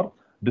stands for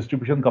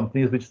distribution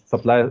companies which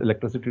supply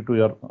electricity to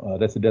your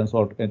residence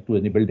or to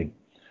any building.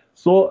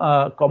 So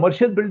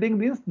commercial building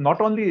means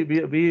not only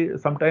we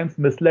sometimes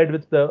misled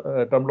with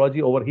the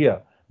terminology over here.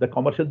 The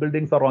commercial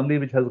buildings are only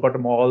which has got a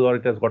mall or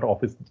it has got an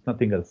office,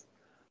 nothing else.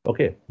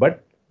 Okay,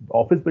 but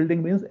office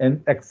building means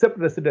and except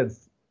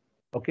residence.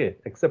 Okay,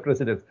 except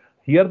residence.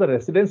 Here the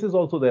residence is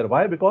also there.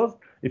 Why? Because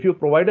if you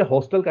provide a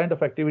hostel kind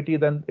of activity,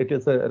 then it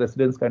is a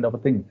residence kind of a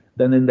thing.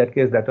 Then in that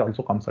case, that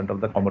also comes under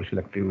the commercial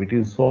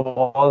activities.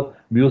 So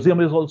museum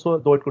is also,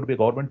 though it could be a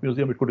government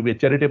museum, it could be a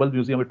charitable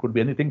museum, it could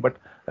be anything, but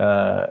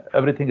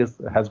everything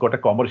has got a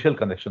commercial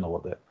connection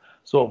over there.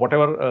 So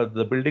whatever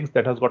the buildings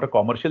that has got a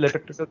commercial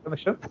electrical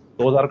connection,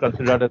 those are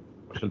considered as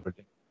commercial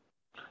building.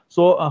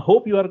 So I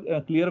hope you are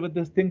clear with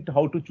this thing,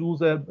 how to choose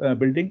a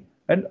building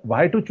and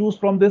why to choose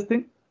from this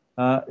thing.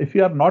 If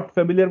you are not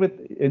familiar with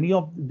any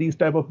of these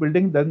type of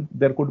building, then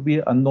there could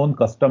be unknown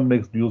custom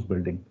mixed use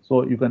building.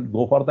 So you can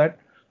go for that.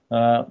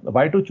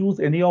 Why to choose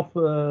any of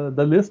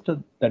the list?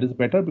 That is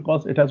better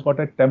because it has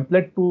got a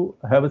template to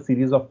have a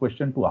series of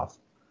questions to ask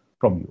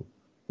from you.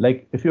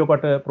 Like if you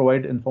got to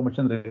provide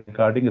information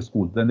regarding a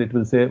school, then it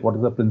will say what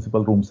is the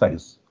principal room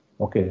size?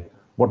 Okay,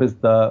 what is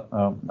the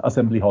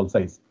assembly hall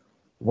size?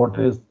 What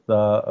is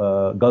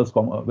the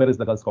where is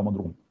the girls' common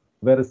room?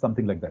 Where is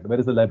something like that? Where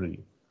is the library?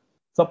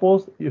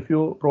 Suppose if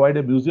you provide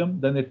a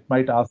museum, then it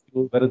might ask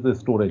you where is the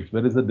storage,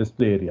 where is the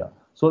display area.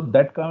 So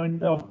that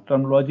kind of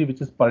terminology which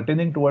is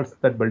pertaining towards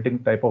that building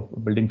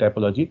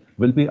typology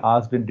will be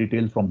asked in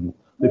detail from you.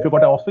 If you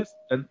got an office,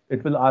 then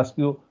it will ask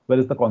you where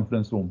is the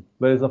conference room,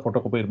 where is the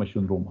photocopier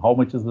machine room, how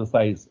much is the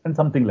size, and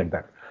something like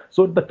that.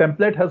 So the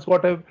template has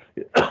got a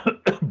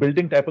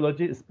building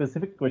typology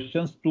specific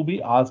questions to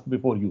be asked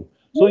before you.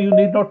 So you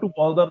need not to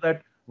bother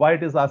that why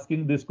it is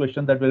asking this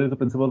question that where is the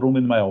principal room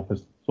in my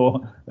office.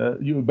 So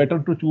you better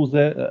to choose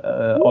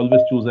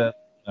always choose a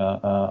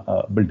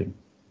building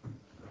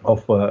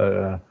of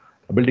a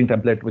building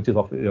template which is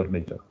of your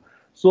nature.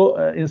 So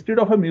instead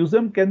of a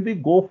museum, can we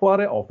go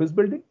for an office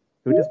building?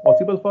 If it is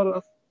possible for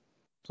us.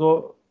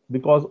 So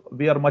because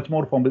we are much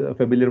more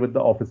familiar with the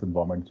office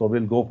environment, so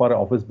we'll go for an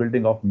office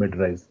building of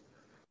mid-rise.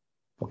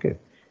 Okay.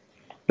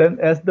 Then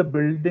as the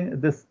building,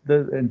 the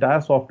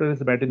entire software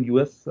is made in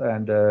US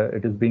and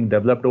it is being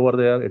developed over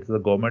there. It's a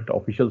government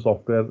official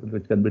software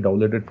which can be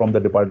downloaded from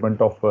the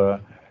Department of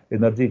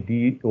Energy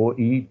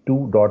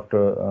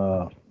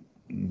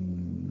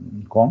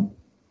DOE2.com.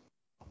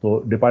 So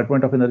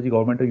Department of Energy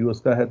government of US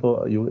का है,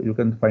 तो you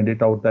can find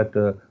it out that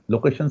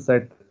location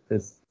set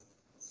is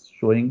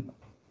showing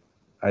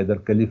either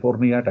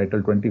California,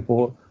 Title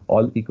 24,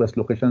 all East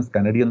locations,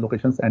 Canadian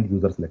locations, and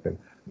user selected.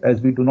 As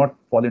we do not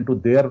fall into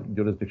their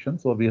jurisdiction,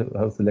 so we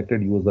have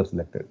selected user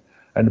selected.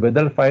 And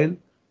weather file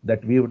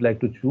that we would like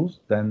to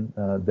choose, then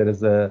there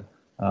is a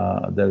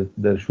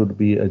there should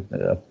be a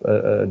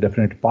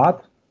definite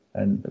path,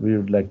 and we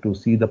would like to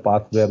see the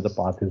path where the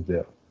path is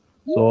there.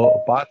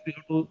 So path we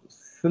have to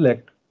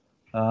select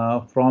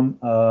from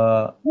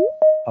our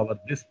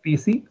this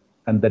PC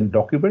and then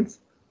documents.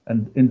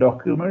 And in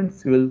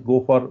documents, you will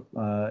go for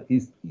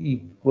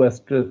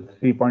EQuest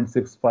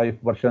 3.65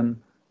 version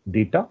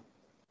data.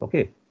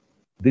 Okay,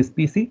 this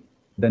PC,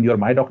 then your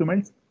My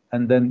Documents,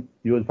 and then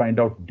you will find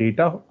out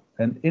data.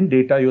 And in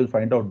data, you will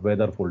find out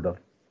weather folder.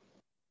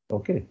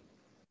 Okay,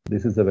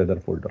 this is the weather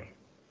folder.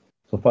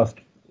 So first,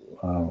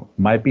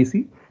 My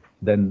PC,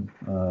 then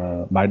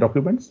My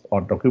Documents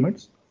or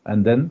Documents,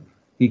 and then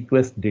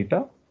EQuest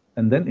data.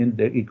 And then in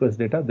the EQuest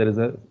data, there is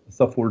a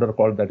subfolder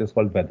called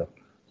weather.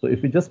 So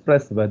if you just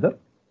press weather,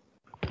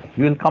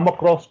 you will come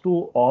across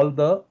to all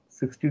the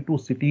 62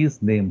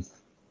 cities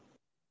names.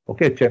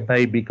 Okay,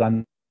 Chennai,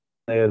 Bikaner,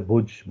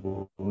 Bhuj,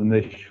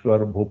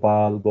 Bhubaneswar,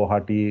 Bhopal,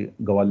 Guwahati,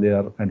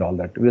 Gwalior, and all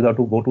that. We will have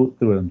to go to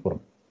Thiruvananthapuram.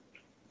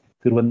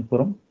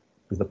 Thiruvananthapuram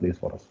is the place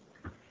for us.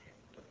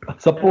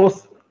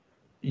 Suppose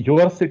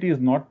your city is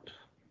not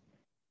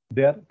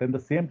there, then the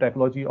same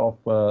typology of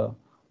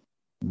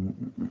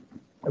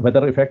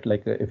weather effect,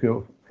 like if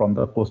you're from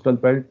the coastal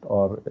belt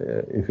or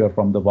if you're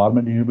from the warm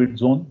and humid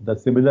zone, the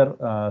similar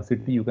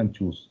city you can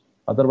choose.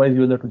 Otherwise,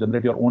 you will have to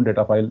generate your own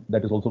data file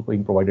that is also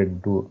being provided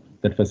into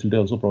that facility,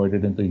 also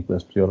provided into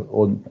EQuest, your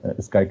own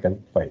SkyCalc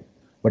file.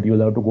 But you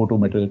will have to go to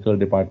meteorological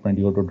department.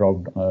 You have to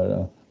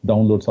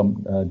download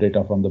some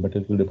data from the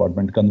meteorological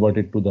department, convert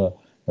it to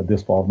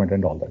this format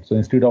and all that. So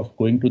instead of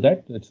going to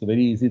that, it's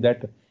very easy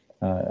that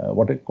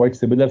quite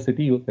similar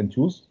city you can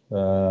choose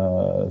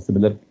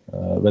similar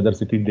weather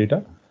city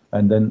data,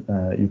 and then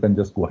you can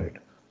just go ahead.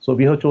 So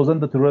we have chosen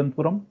the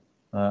Thiruvananthapuram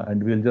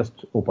and we'll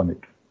just open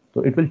it.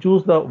 So it will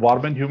choose the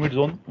warm and humid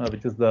zone,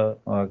 which is the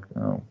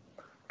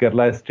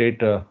Kerala state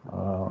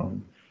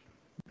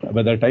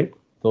weather type.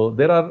 So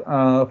there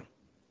are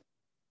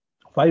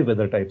 5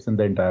 weather types in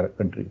the entire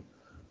country.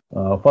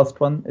 First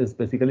one is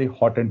basically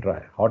hot and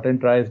dry. Hot and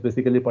dry is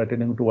basically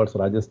pertaining towards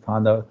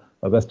Rajasthan, the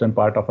western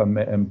part of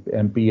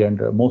MP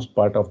and most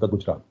part of the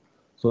Gujarat.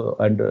 So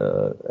and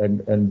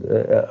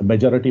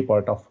majority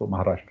part of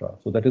Maharashtra.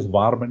 So that is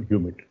warm and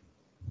humid.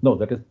 No,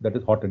 that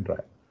is hot and dry.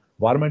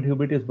 Warm and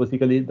humid is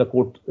basically the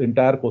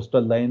entire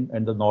coastal line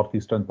and the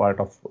northeastern part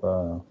of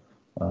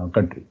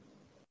country.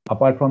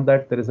 Apart from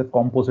that, there is a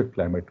composite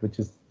climate, which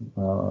is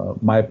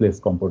my place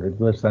composite,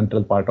 the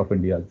central part of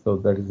India. So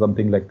that is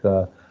something like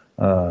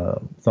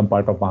some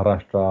part of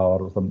Maharashtra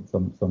or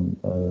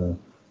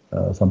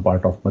some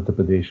part of Madhya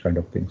Pradesh kind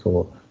of thing.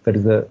 So that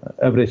is the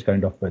average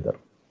kind of weather.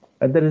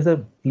 And there is a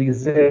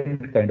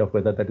pleasant kind of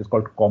weather that is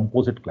called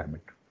composite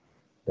climate,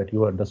 that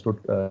you understood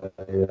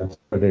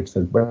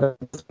itself, but I'm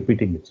just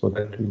repeating it so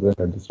that you will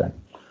understand.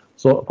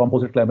 So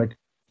composite climate,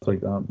 sorry,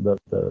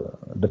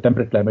 the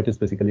temperate climate is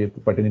basically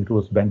pertaining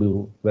to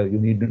Bangalore, where you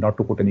need not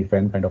to put any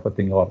fan kind of a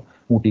thing, or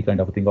Ooty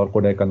kind of a thing, or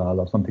Kodaikanal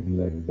or something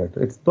like that.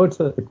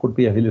 It could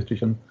be a hill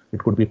station, it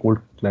could be a cold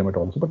climate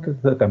also, but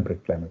it's a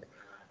temperate climate.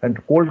 And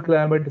cold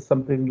climate is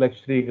something like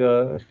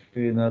Srinagar,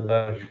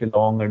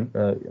 Shillong, and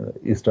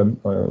eastern,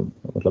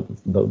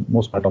 the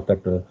most part of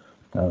that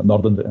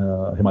northern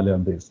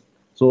Himalayan base.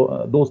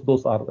 So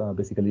those are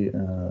basically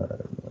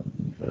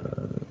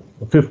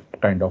fifth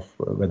kind of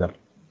weather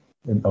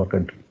in our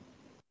country.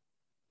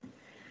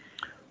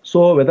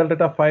 So weather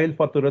data file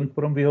for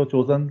Thiruvananthapuram we have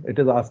chosen. It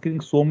is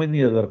asking so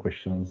many other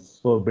questions.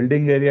 So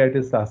building area, it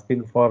is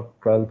asking for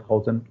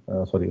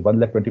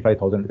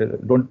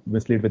 1,25,000. Don't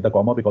mislead with the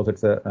comma because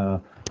it's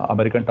a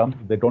American term.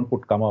 They don't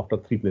put comma after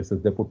 3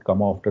 places. They put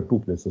comma after 2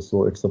 places.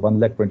 So it's a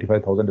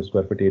 1,25,000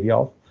 square feet area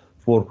of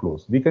 4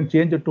 floors. We can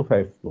change it to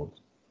 5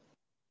 floors.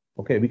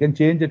 Okay, we can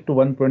change it to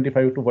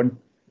 125 to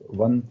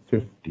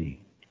 150.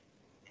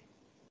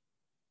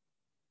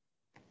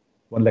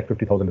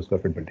 1,50,000 square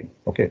feet building,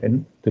 okay,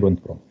 in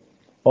Thiruvananthapuram.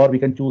 Or we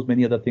can choose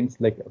many other things,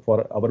 like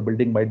for our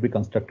building might be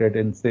constructed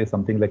in, say,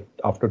 something like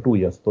after 2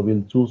 years. So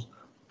we'll choose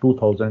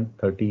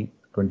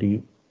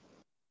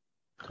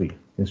 2023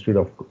 instead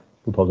of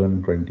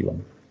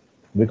 2021,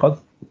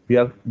 because we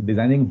are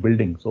designing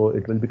building. So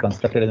it will be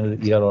constructed in a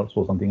year or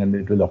so something, and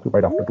it will occupy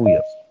after 2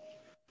 years.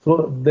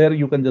 So there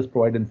you can just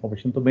provide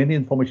information. So many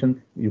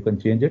information you can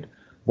change it.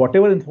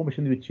 Whatever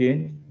information you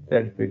change,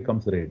 that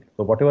becomes red.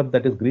 So whatever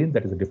that is green,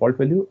 that is a default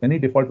value. Any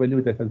default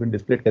value that has been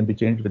displayed can be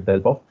changed with the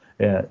help of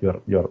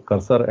your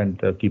cursor and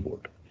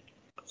keyboard.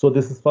 So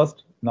this is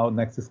first. Now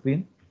next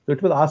screen. So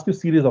it will ask you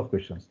series of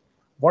questions.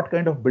 What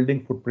kind of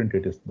building footprint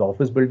it is? The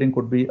office building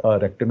could be a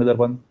rectangular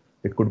one.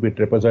 It could be a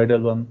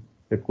trapezoidal one.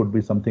 It could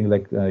be something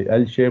like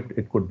L-shaped.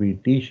 It could be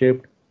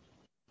T-shaped,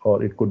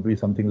 or it could be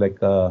something like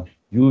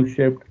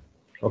U-shaped.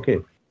 Okay.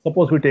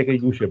 Suppose we take a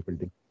U-shaped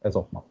building as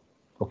of now.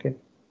 Okay.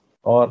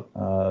 Or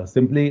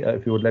simply,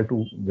 if you would like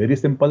to, very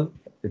simple,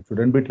 it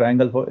shouldn't be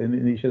triangle for in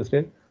initial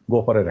stage,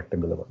 go for a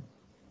rectangular one.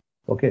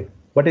 Okay.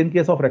 But in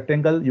case of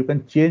rectangle, you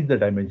can change the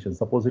dimension.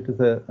 Suppose it is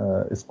a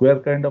square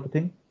kind of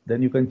thing,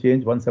 then you can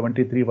change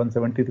 173.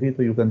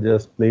 So you can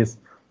just place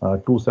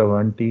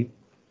 270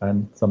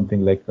 and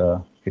something like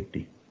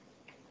 80.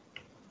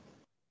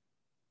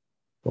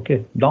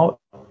 Okay. Now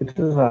it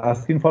is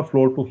asking for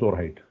floor to floor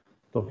height.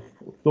 So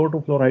floor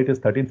to floor height is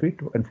 13 feet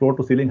and floor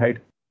to ceiling height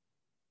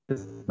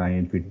is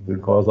 9 feet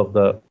because of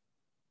the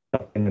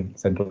ducting and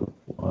central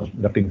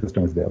ducting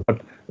system is there.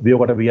 But we have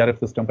got a VRF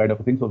system kind of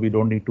a thing, so we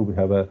don't need to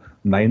have a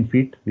 9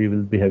 feet. We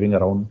will be having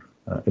around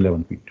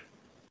 11 feet.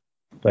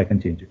 So I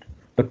can change it.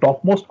 The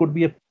topmost could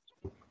be a,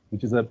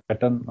 which is a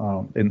pattern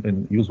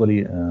in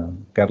usually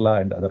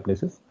Kerala and other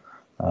places.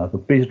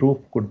 So pitched roof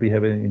could be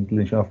have an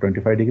inclination of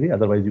 25 degree.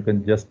 Otherwise, you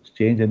can just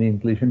change any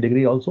inclination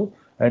degree also.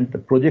 And the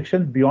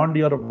projection beyond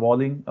your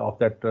walling of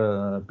that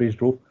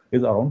pitched roof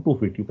is around 2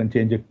 feet. You can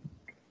change it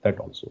that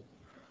also.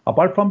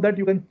 Apart from that,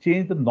 you can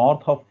change the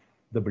north of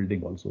the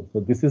building also. So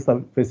this is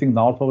facing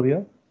north over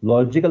here.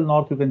 Logical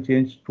north you can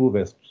change to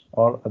west,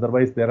 or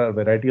otherwise there are a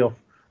variety of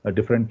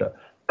different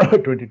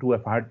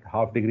 22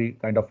 half degree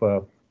kind of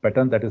a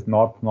pattern, that is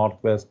north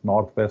northwest,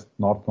 northwest,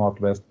 north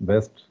northwest,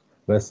 west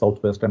west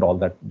southwest, and all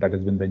that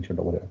has been mentioned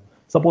over here.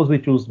 Suppose we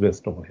choose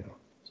west over here.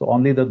 So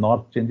only the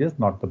north changes,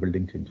 not the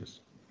building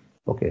changes.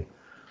 Okay.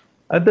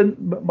 And then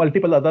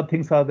multiple other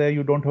things are there.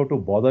 You don't have to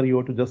bother. You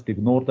have to just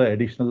ignore the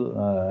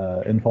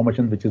additional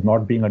information which is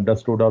not being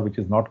understood or which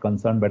is not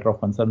concerned, matter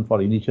of concern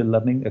for initial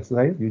learning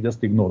exercise. You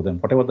just ignore them.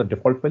 Whatever the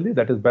default value,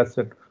 that is best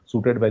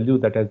suited value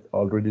that has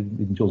already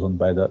been chosen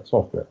by the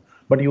software.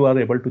 But you are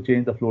able to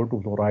change the floor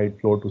to floor height,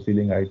 floor to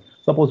ceiling height.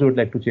 Suppose you would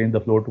like to change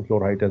the floor to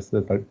floor height as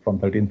from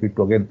 13 feet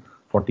to again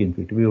 14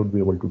 feet. We would be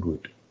able to do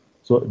it.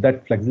 So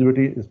that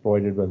flexibility is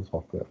provided by the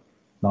software.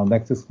 Now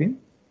next screen.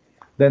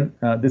 Then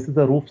this is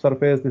the roof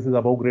surface, this is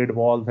above grade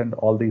walls, and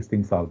all these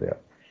things are there.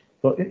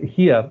 So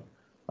here,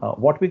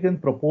 what we can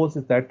propose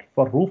is that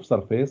for roof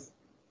surface,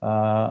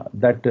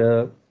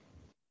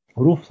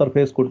 roof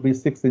surface could be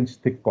 6-inch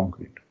thick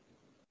concrete.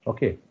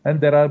 Okay,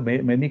 and there are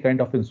many kind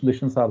of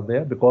insulations are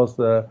there, because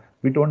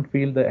we don't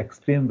feel the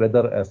extreme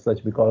weather as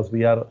such, because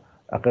we are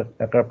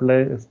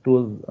acclimatized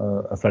to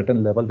a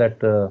certain level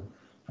that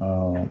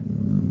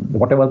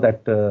whatever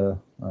that the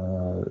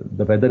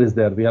weather is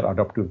there, we are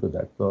adaptive to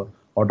that. So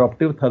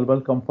adaptive thermal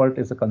comfort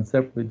is a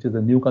concept which is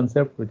a new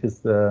concept, which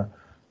is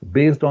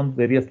based on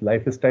various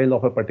lifestyle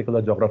of a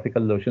particular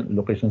geographical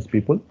locations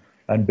people,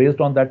 and based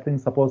on that thing,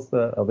 suppose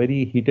a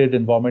very heated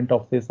environment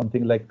of say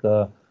something like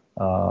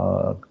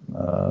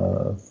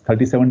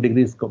 37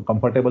 degrees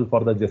comfortable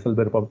for the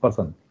Jaisalmer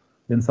person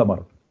in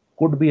summer,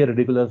 could be a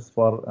ridiculous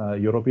for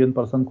European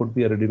person, could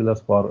be a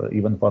ridiculous for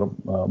even for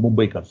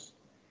Mumbaikars.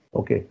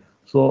 Okay,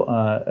 so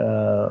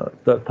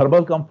the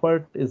thermal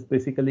comfort is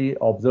basically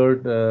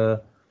observed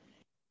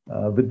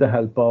with the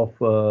help of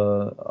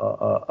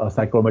a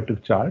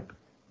psychrometric chart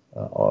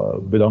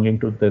belonging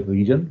to the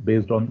region,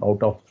 based on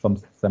out of some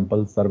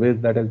sample surveys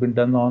that has been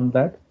done on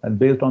that, and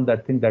based on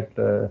that thing that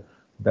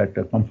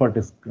comfort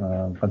is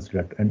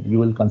considered. And you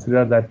will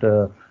consider that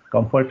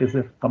comfort is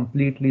a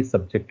completely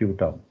subjective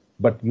term,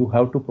 but you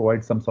have to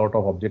provide some sort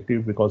of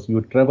objective, because you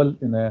travel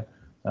in a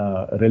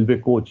railway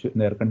coach,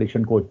 in air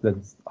conditioned coach.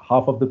 That's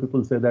half of the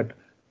people say that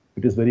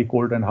it is very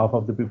cold, and half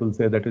of the people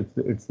say that it's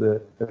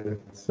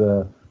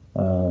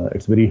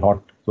very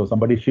hot. So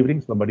somebody is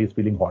shivering, somebody is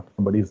feeling hot,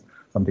 somebody is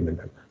something like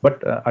that.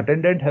 But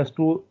attendant has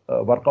to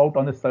work out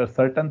on a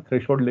certain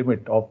threshold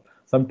limit of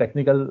some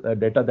technical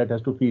data that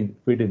has to feed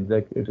in.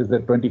 Like it is a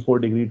 24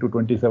 degree to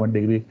 27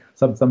 degree,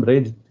 some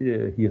range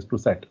he has to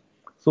set.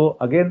 So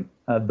again,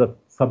 the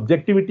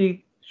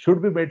subjectivity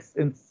should be made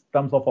in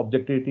terms of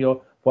objectivity,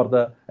 or for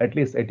the at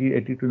least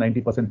 80 to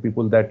 90%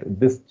 people that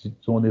this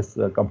zone is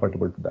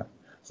comfortable to them.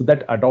 So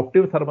that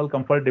adaptive thermal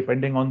comfort,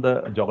 depending on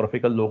the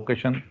geographical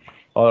location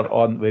or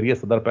on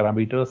various other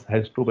parameters,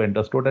 has to be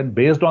understood, and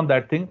based on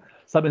that thing,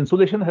 some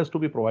insulation has to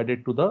be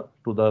provided to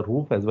the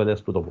roof as well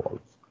as to the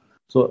walls.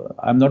 So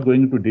I'm not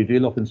going into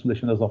detail of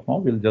insulation as of now.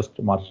 We'll just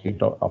march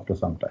it after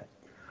some time.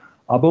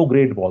 Above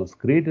grade walls.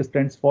 Grade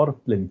stands for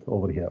plinth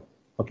over here.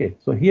 Okay,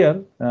 so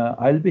here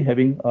I'll be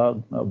having a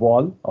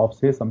wall of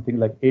say something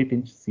like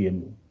 8-inch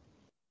CMU.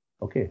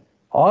 Okay,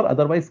 or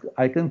otherwise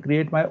I can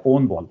create my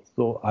own wall.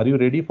 So are you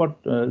ready for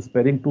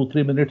sparing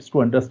 2-3 minutes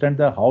to understand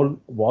how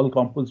wall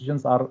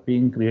compositions are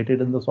being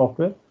created in the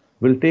software?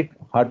 Will take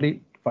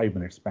hardly 5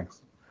 minutes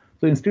max.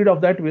 So instead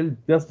of that, we'll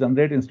just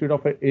generate, instead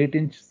of an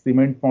 8-inch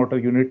cement mortar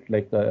unit,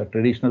 like a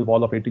traditional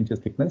wall of 8 inches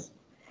thickness,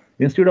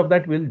 instead of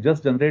that, we'll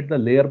just generate the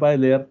layer by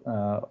layer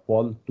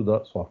wall to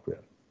the software.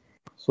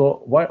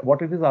 So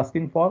what it is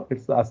asking for?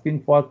 It's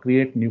asking for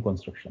create new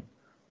construction.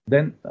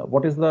 Then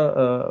what is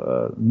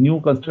the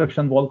new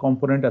construction wall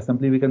component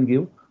assembly we can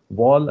give?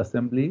 Wall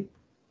assembly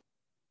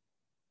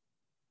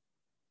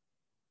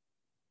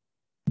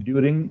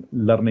during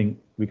learning,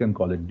 we can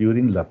call it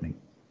during learning.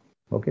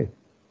 Okay,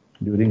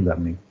 during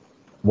learning.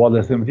 Wall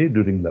assembly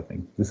during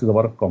learning. This is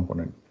our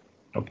component.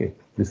 Okay,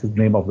 this is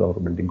name of our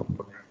building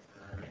component.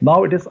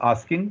 Now it is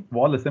asking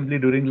wall assembly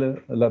during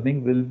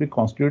learning will be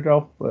constituted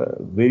of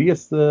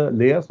various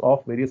layers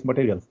of various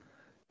materials.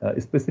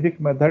 Specific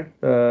method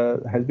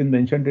has been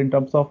mentioned in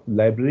terms of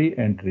library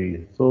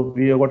entry. So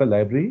we have got a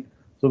library.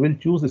 So we'll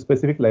choose a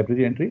specific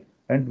library entry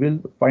and we'll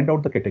find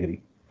out the category.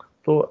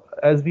 So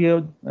as we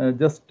have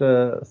just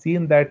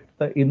seen that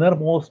the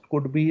innermost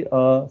could be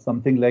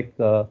something like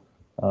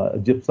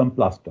gypsum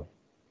plaster.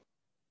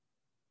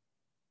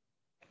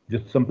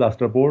 gypsum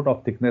plaster board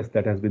of thickness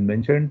that has been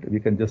mentioned, we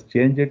can just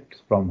change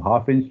it from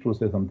 ½ inch to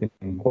say something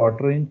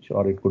quarter-inch,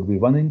 or it could be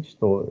 1 inch.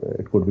 So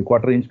it could be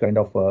quarter-inch kind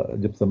of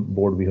gypsum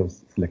board we have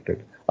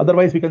selected.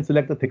 Otherwise, we can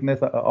select the thickness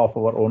of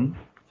our own.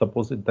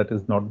 Suppose that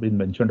is not been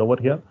mentioned over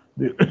here.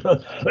 We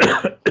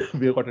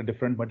have got a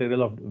different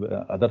material of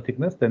other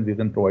thickness, then we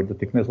can provide the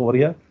thickness over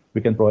here.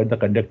 We can provide the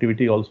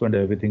conductivity also and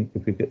everything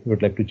if we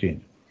would like to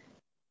change.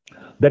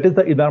 That is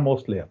the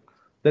innermost layer.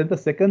 Then the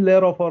second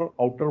layer of our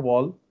outer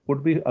wall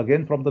could be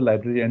again from the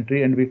library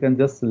entry, and we can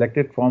just select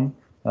it from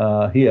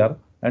here,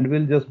 and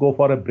we'll just go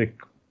for a brick.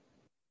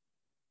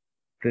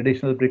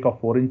 Traditional brick of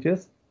 4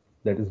 inches,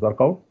 that is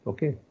workout.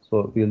 Okay,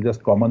 so we'll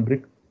just common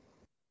brick,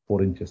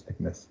 4 inches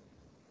thickness.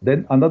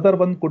 Then another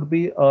one could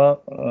be a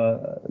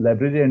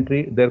library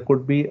entry. There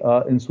could be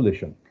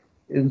insulation.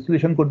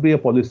 Insulation could be a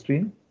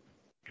polystyrene.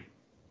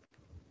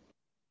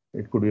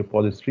 It could be a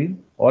polystyrene,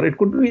 or it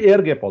could be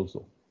air gap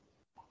also.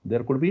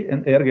 There could be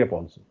an air gap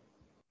also.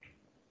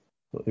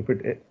 So if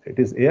it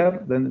is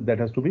air, then that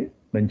has to be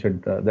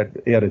mentioned that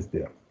air is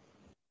there.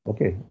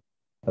 Okay.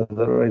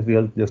 Otherwise, we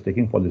are just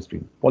taking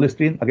polystyrene.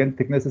 Polystyrene, again,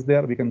 thickness is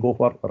there. We can go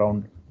for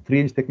around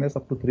 3-inch thickness,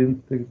 up to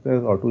 3-inch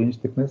thickness or 2-inch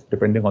thickness,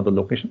 depending on the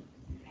location.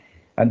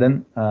 And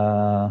then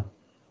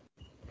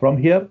from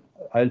here,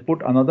 I'll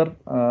put another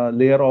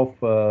layer of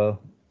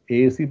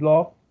AAC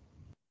block.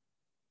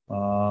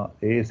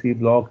 AAC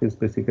block is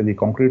basically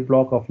concrete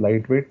block of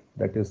lightweight.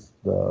 That is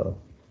the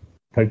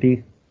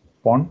 30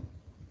 pond,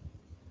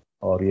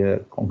 or a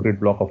concrete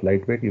block of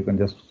lightweight. You can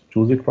just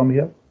choose it from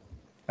here.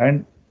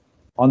 And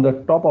on the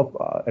top of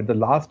at the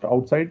last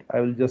outside,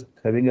 I will just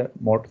having a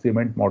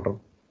cement mortar.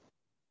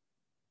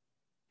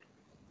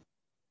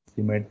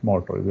 Cement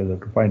mortar. We will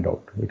have to find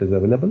out it is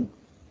available.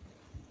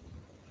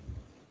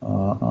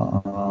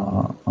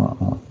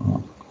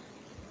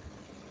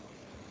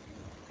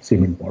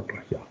 Cement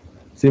mortar. Yeah,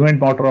 cement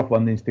mortar of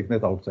 1 inch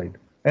thickness outside.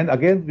 And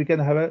again, we can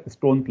have a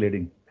stone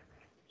cladding.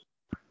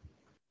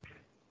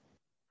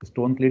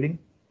 Stone cladding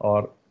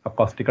or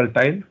acoustical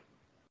tile,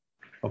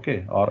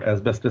 okay, or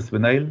asbestos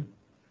vinyl,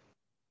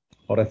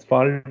 or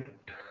asphalt,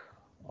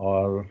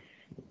 or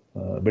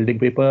building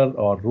paper,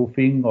 or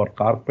roofing, or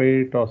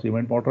carpet, or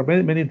cement mortar,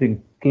 many things.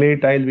 Clay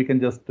tile we can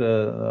just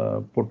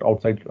put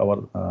outside our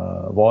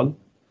wall,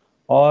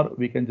 or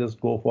we can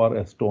just go for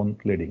a stone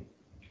cladding.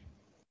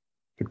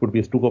 It could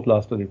be stucco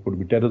plaster, it could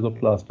be terrazzo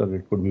plaster,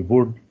 it could be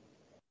wood.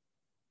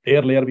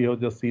 Air layer we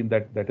have just seen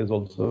that is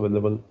also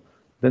available.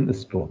 Then the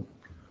stone.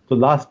 So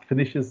last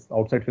finishes,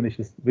 outside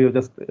finishes, we have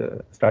just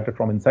started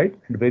from inside,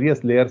 and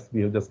various layers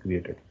we have just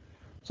created.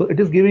 So it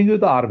is giving you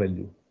the R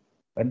value,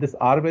 and this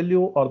R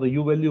value or the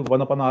U value,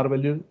 1/R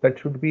value, that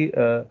should be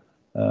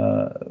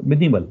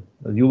minimal.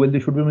 The U value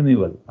should be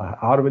minimal.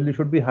 R value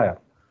should be higher.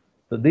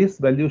 So these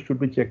values should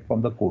be checked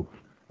from the code.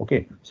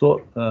 Okay.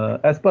 So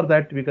as per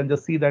that, we can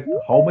just see that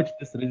how much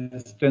this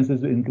resistance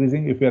is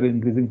increasing. If you are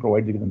increasing,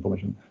 provide this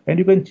information, and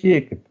you can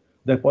check it.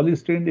 The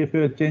polystyrene, if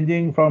you are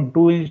changing from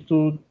 2-inch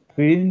to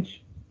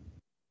 3-inch.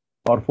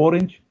 Or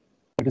 4-inch,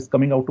 it is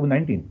coming out to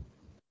 19.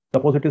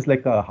 Suppose it is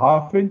like a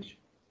 ½ inch,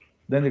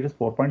 then it is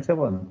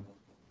 4.7.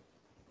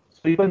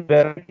 So you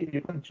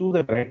can choose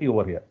a variety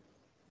over here.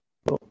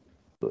 So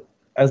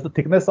as the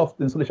thickness of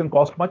the insulation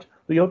cost much,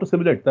 so you have to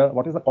simulate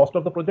what is the cost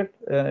of the project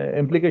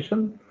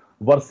implication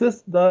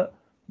versus the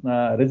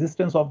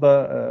resistance of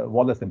the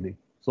wall assembly.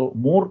 So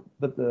more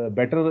the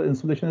better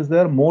insulation is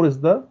there, more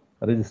is the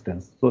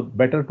resistance. So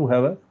better to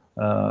have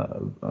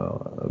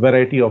a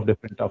variety of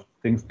different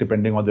things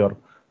depending on your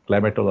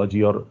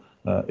climatology, or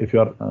if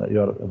your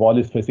wall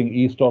is facing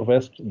east or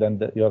west, then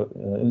your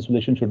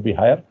insulation should be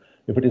higher.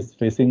 If it is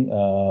facing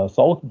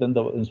south, then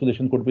the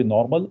insulation could be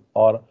normal,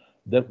 or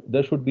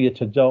there should be a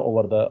chhajja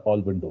over the all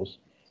windows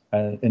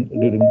and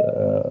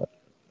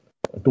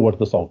towards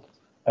the south.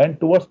 And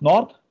towards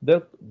north,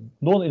 there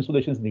no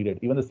insulation is needed.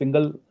 Even a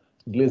single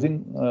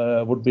glazing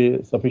would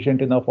be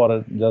sufficient enough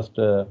for just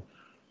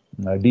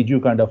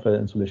DGU kind of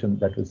insulation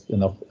that is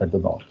enough at the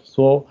north.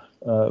 So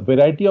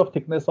variety of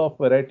thickness of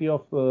variety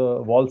of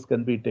walls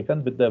can be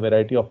taken with the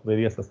variety of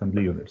various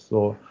assembly units.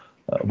 So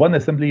one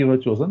assembly you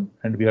have chosen,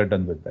 and we are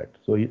done with that.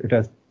 So it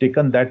has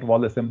taken that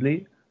wall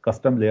assembly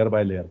custom layer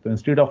by layer. So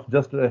instead of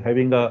just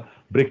having a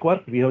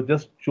brickwork, we have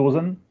just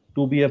chosen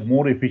to be a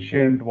more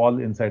efficient wall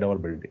inside our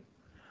building.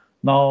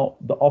 Now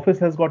the office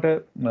has got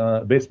a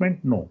basement?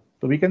 No.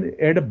 So we can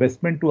add a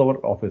basement to our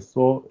office.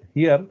 So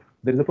here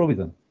there is a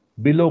provision.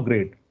 Below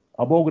grade,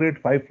 above grade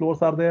 5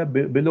 floors are there.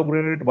 Below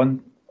grade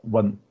one.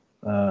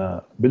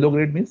 Below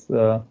grade means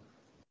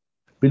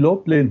below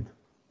plinth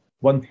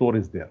 1 floor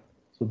is there.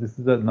 So this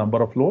is the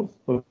number of floors.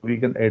 So we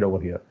can add over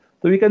here.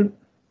 So we can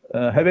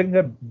having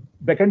a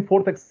back and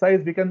forth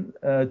exercise. We can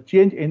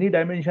change any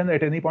dimension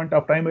at any point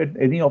of time at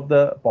any of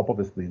the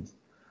pop-up screens.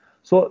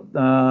 So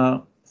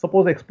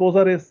suppose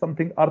exposure is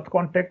something earth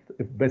contact.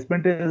 If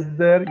basement is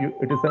there,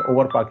 it is an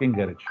over parking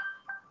garage.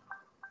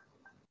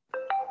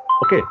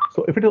 Okay,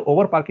 so if it is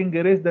over parking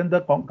garage, then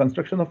the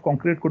construction of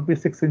concrete could be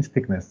 6-inch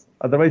thickness.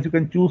 Otherwise, you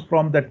can choose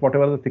from that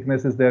whatever the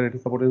thickness is there. It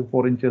is suppose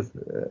 4 inches.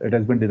 It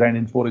has been designed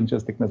in 4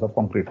 inches thickness of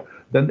concrete.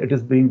 Then it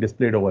is being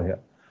displayed over here.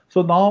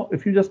 So now,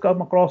 if you just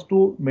come across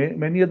to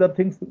many other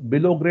things,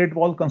 below grade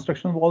wall,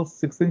 construction walls,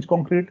 6-inch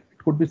concrete, it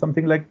could be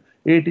something like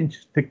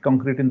 8-inch thick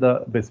concrete in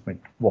the basement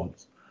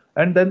walls.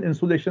 And then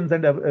insulations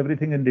and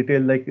everything in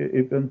detail, like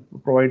you can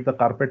provide the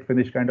carpet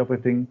finish kind of a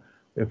thing.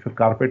 If a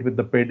carpet with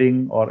the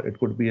padding, or it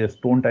could be a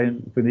stone tile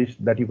finish,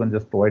 that you can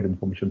just provide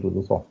information to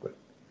the software.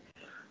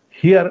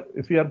 Here,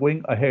 if you are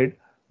going ahead,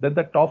 then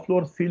the top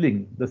floor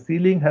ceiling, the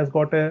ceiling has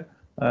got a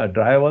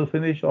drywall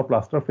finish or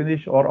plaster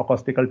finish or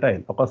acoustical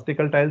tile.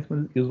 Acoustical tiles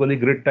will usually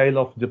grid tile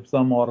of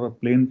gypsum or a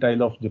plain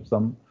tile of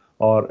gypsum,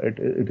 or it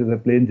is a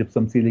plain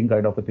gypsum ceiling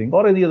kind of a thing,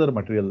 or any other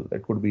material.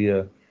 It could be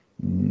a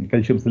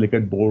calcium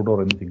silicate board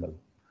or anything else.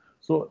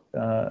 So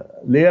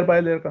layer by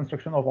layer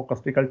construction of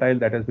acoustical tile,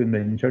 that has been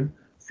mentioned.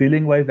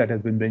 Ceiling wise, that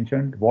has been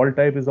mentioned. Wall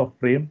type is of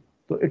frame.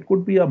 So it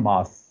could be a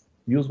mass.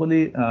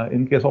 Usually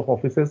in case of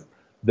offices,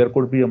 there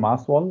could be a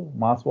mass wall.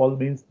 Mass wall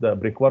means the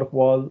brickwork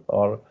wall,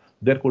 or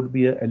there could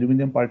be an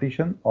aluminum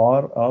partition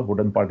or a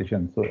wooden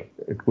partition. So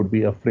it could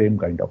be a frame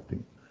kind of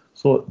thing.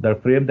 So the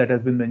frame that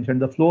has been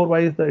mentioned, the floor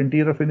wise, the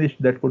interior finish,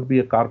 that could be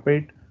a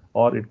carpet,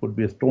 or it could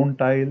be a stone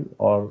tile,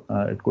 or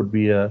it could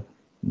be a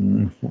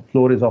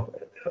floor is of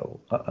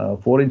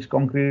 4-inch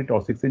concrete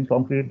or 6-inch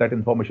concrete. That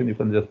information you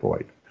can just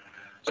provide.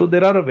 So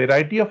there are a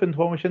variety of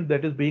information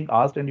that is being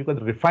asked, and you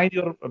can refine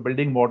your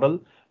building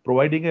model,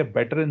 providing a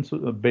better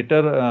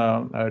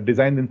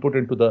design input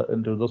into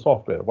the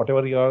software,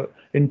 whatever you are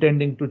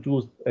intending to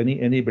choose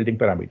any building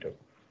parameter.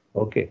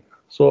 Okay,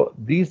 so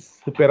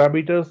these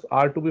parameters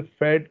are to be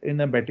fed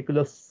in a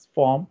meticulous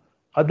form.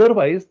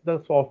 Otherwise,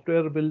 the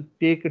software will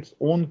take its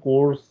own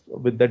course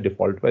with the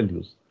default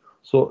values.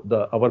 So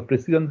our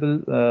precision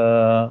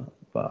will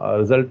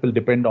result will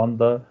depend on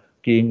the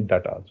keying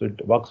data. So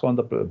it works on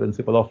the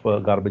principle of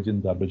garbage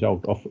in, garbage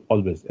out of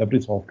always. Every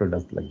software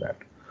does like that.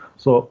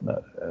 So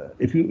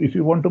if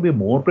you want to be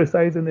more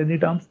precise in any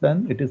terms,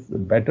 then it is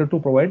better to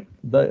provide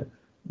the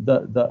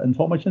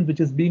information which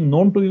is being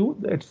known to you.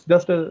 It's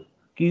just a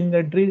keying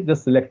entry,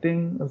 just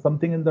selecting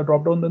something in the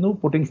drop down menu,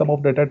 putting some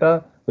of the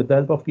data with the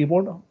help of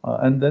keyboard,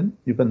 and then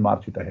you can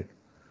march it ahead.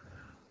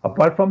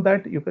 Apart from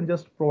that, you can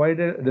just provide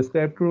a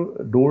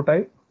descriptive door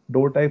type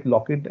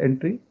lock-in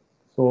entry.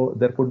 So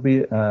there could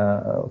be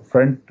a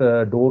front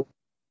door,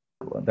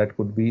 that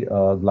could be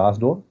a glass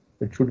door.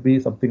 It should be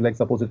something like,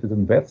 suppose it is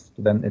in west,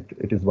 then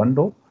it is one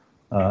door.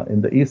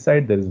 In the east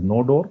side, there is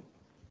no door.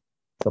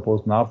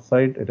 Suppose north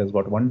side, it has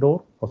got one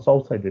door, or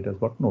south side, it has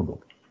got no door.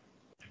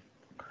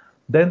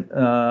 Then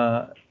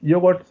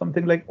you got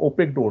something like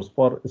opaque doors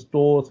for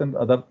stores and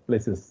other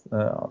places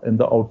in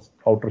the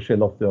outer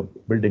shell of the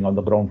building on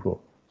the ground floor.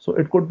 So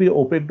it could be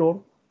opaque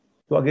door.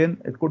 So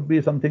again, it could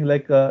be something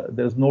like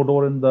there's no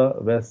door in the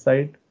west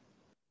side,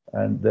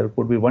 and there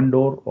could be one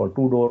door or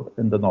two door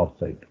in the north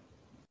side,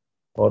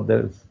 or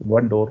there's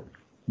one door,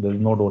 there's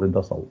no door in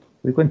the south.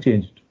 You can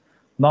change it.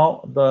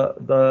 Now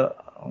the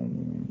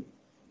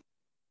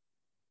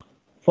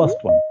first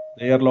one,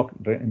 the airlock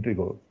entry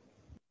door.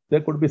 There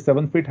could be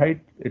 7 feet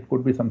height. It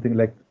could be something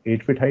like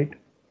 8 feet height,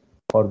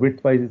 or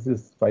width wise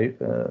is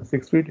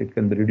 6 feet. It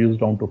can be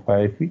reduced down to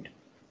 5 feet.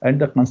 And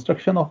the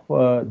construction of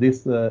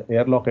this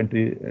airlock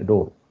entry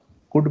door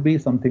could be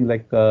something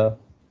like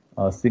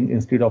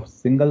instead of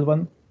single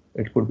one,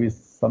 it could be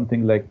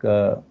something like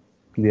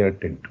clear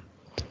tint.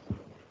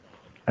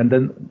 And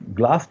then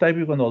glass type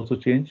you can also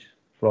change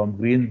from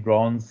green,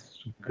 bronze,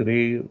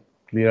 gray,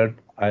 clear,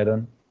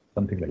 iron,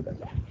 something like that.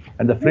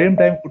 And the frame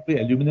type could be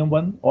aluminum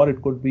one, or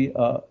it could be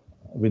a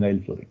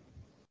vinyl flooring.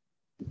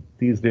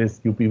 These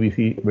days,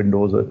 UPVC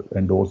windows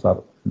and doors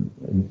are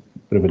in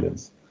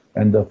prevalence.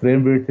 And the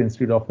frame width,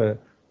 instead of a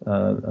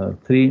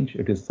 3-inch,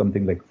 it is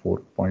something like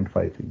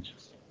 4.5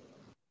 inches.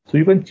 So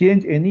you can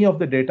change any of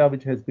the data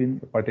which has been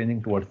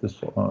pertaining towards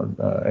this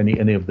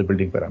any of the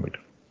building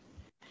parameter.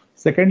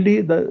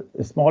 Secondly, the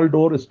small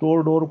door,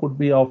 store door, could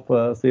be of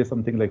say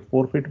something like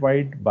 4 feet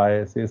wide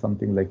by say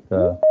something like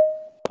 4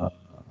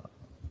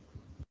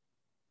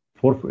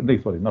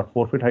 feet. Sorry, not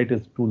 4 feet height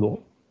is too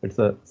low. It's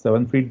a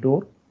 7 feet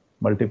door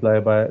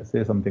multiplied by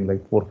say something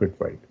like 4 feet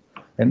wide.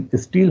 And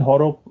steel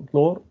hollow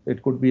floor,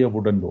 it could be a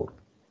wooden door.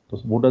 So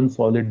wooden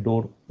solid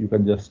door, you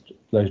can just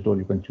flush door,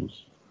 you can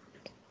choose.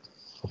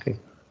 Okay.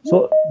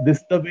 So this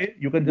is the way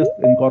you can just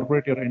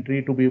incorporate your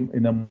entry to be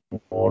in a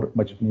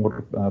much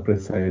more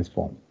precise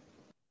form.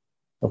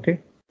 Okay.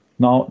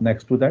 Now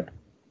next to that,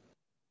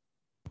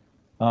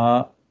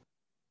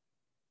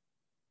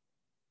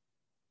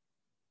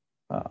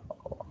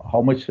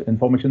 how much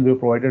information we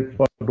provided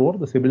for door,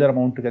 the similar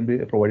amount can be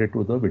provided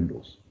to the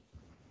windows.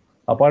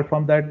 Apart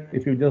from that,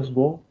 if you just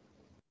go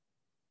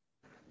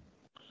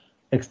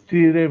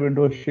exterior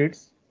window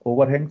shades,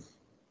 overhangs,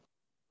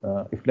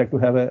 if you like to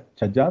have a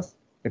chajjas,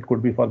 it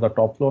could be for the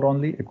top floor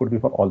only, it could be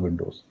for all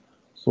windows.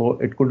 So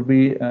it could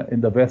be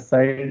in the west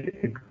side,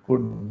 it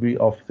could be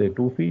of say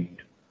 2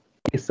 feet,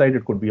 east side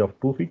it could be of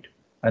 2 feet,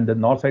 and the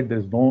north side there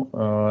is no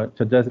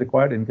chajja is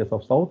required. In case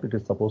of south, it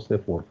is supposed to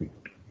say 4 feet.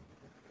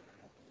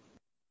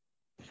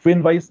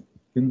 Fin wise,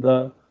 in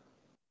the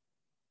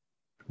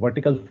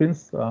vertical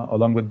fins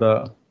along with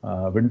the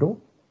window,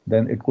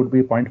 then it could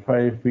be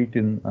 0.5 feet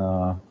in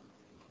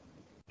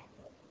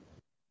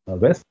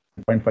west,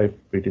 0.5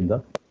 feet in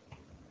the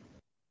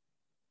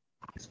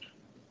east.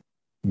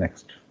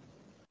 Next.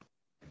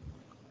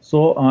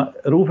 So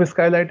roof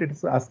skylight, it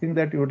is asking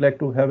that you would like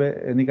to have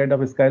any kind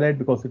of a skylight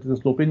because it is a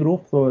sloping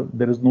roof, so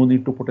there is no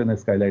need to put in a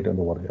skylight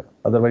over here.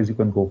 Otherwise, you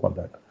can go for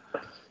that.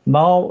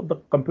 Now the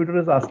computer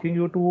is asking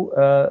you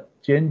to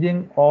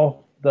changing of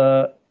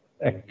the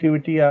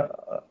activity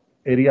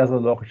areas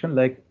of location,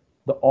 like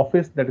the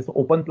office, that is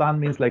open plan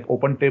means like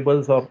open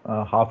tables or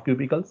half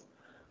cubicles.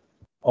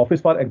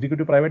 Office for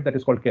executive private, that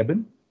is called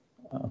cabin.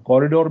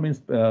 Corridor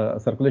means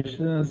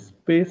circulation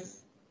space.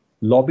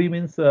 Lobby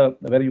means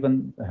where you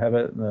can have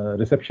a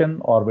reception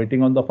or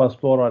waiting on the first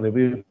floor or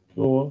every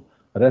floor.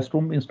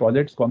 Restroom means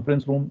toilets.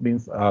 Conference room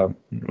means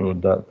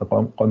the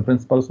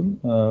conference person,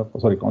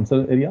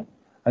 console area.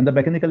 And the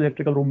mechanical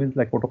electrical room is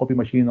like photocopy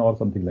machine or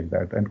something like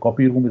that. And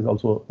copy room is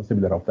also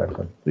similar of that.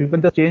 So you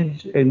can just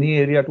change any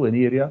area to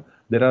any area.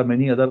 There are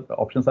many other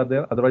options are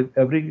there. Otherwise,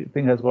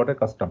 everything has got a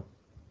custom.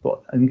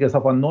 So in case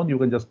of unknown, you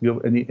can just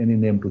give any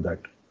name to that.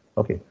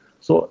 Okay.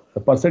 So the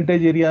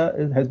percentage area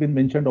has been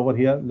mentioned over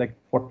here, like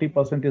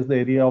 40% is the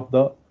area of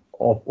the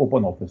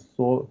open office.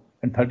 So,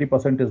 and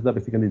 30% is the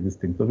basically this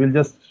thing. So we'll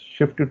just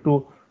shift it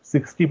to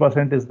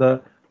 60% is the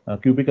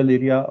cubicle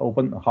area,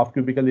 open half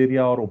cubicle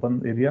area or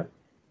open area.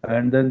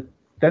 And then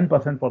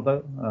 10% for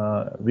the,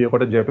 we have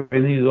got a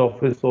Japanese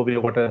office. So we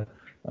have got a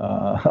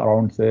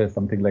around say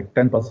something like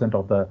 10%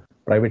 of the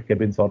private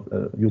cabins or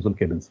usual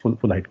cabins, full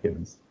height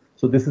cabins.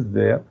 So this is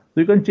there. So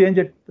you can change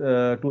it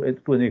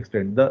to any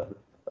extent. The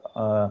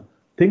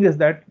thing is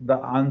that the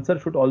answer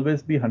should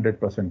always be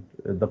 100%.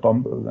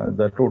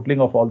 The totaling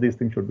of all these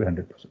things should be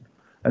 100%.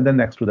 And then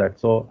next to that,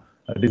 so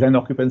design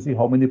occupancy,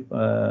 how many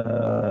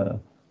a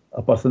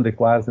person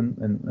requires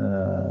in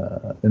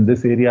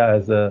this area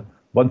as a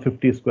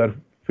 150 square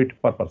feet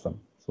per person.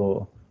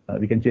 So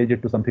we can change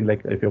it to something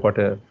like if you've got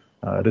a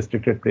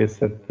restricted place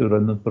set to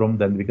room,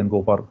 then we can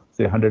go for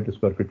say 100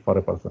 square feet for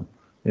a person.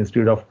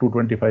 Instead of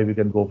 225, we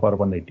can go for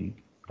 180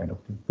 kind of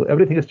thing. So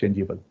everything is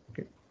changeable.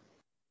 Okay.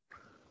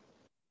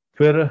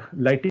 Where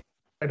lighting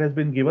that has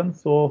been given,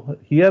 so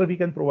here we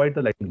can provide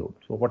the lighting load.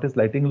 So what is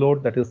lighting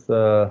load? That is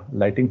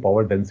lighting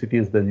power density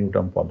is the new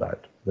term for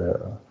that.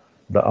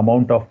 The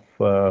amount of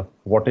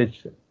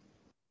wattage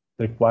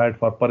required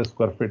for per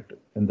square feet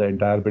in the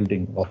entire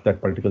building of that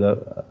particular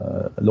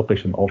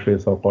location,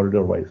 office or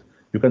corridor wise.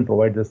 You can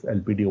provide this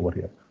LPD over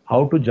here.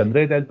 How to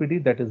generate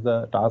LPD? That is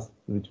the task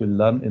which we'll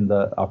learn in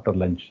the after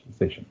lunch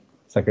session,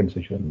 second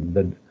session,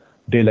 the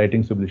day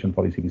lighting simulation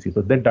for ECBC.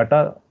 So that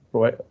data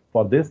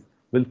for this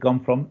will come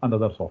from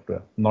another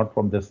software, not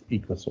from this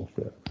Equus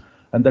software.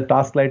 And the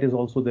task light is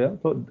also there.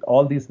 So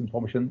all these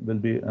information will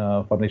be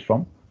furnished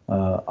from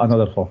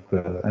another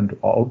software, and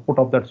output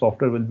of that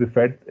software will be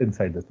fed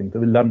inside this thing. So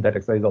we'll learn that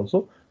exercise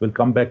also. We'll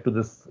come back to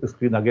this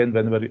screen again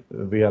whenever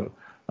we are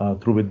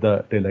through with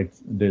the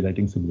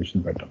daylighting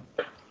simulation pattern.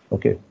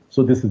 Okay,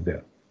 so this is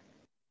there.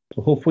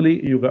 So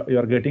hopefully you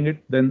are getting it.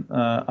 Then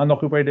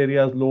unoccupied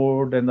areas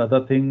load and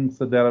other things.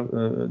 So there are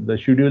the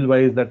schedule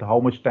wise that how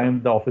much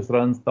time the office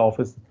runs. The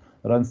office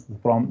runs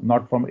from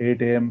not from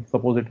 8 a.m.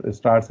 Suppose it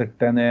starts at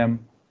 10 a.m.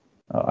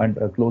 And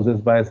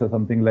closes by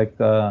something like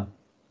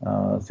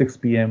 6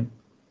 p.m.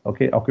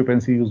 Okay,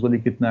 occupancy usually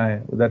kitna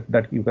hai,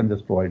 that you can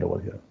just provide over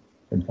here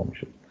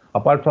information.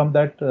 Apart from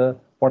that,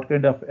 what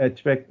kind of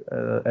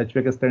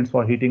HVAC stands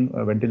for heating,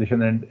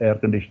 ventilation, and air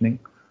conditioning.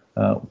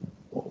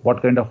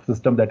 What kind of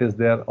system that is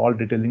there, all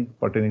detailing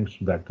pertaining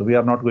to that. So we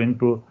are not going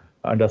to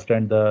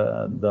understand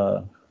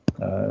the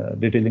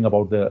detailing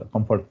about the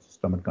comfort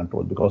system and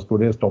control, because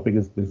today's topic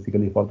is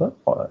basically for the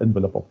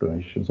envelope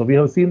optimization. So we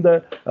have seen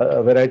the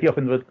variety of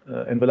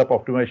envelope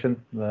optimization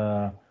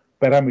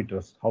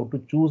parameters, how to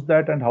choose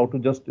that and how to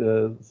just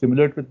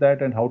simulate with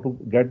that and how to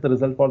get the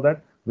result for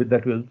that. With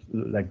that, we'll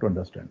like to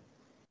understand.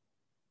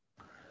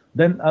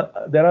 Then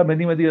there are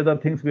many other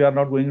things. We are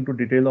not going into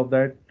detail of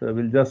that.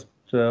 We'll just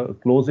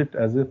close it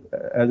as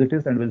it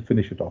is, and we'll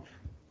finish it off.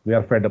 We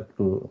are fed up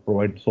to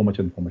provide so much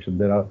information.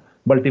 There are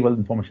multiple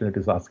information it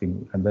is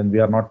asking, and then we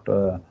are not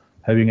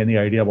having any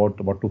idea about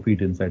what to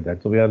feed inside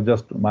that. So we are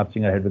just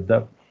marching ahead with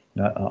the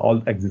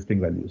all existing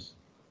values.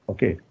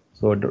 Okay.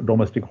 So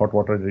domestic hot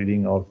water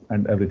reading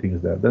and everything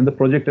is there. Then the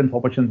project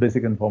information,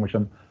 basic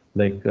information,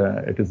 like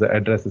it is the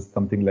address is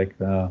something like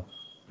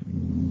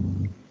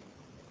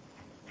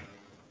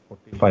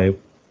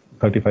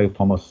 35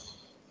 Thomas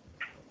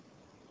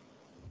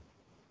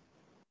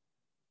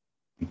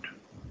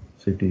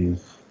city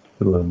is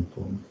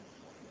Thiruvananthapuram.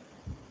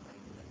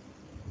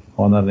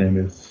 Honor name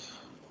is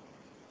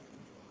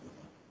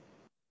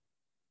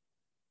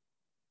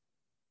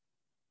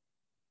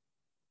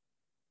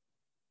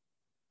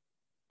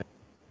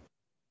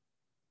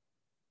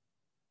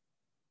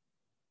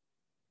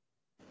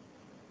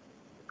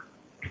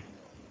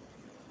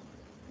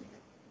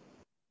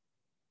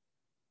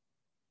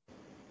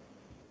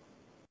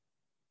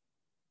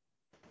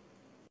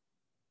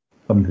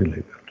something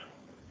like that,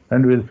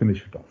 and we'll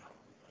finish it off.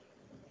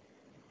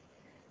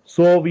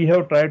 So we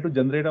have tried to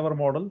generate our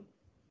model.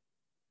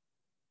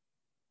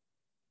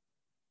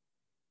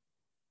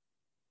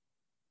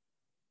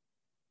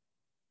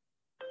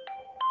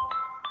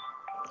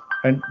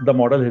 And the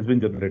model has been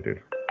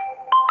generated.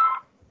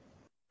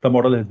 The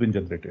model has been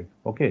generated.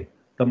 Okay.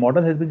 The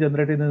model has been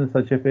generated in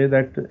such a way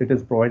that it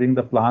is providing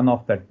the plan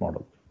of that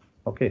model.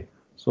 Okay.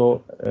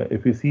 So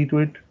if you see to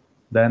it,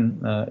 then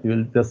you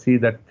will just see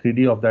that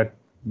 3D of that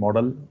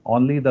model,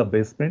 only the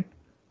basement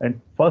and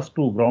first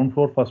two ground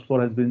floor, first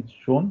floor has been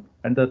shown,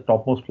 and the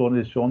topmost floor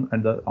is shown,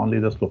 and only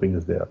the sloping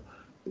is there.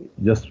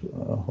 Just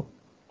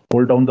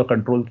hold down the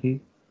control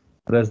key,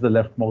 press the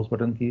left mouse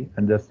button key,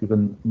 and just you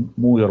can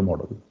move your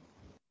model.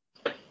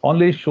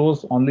 Only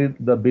shows only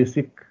the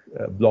basic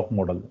block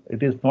model.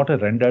 It is not a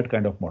rendered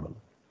kind of model,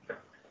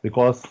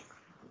 because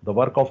the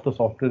work of the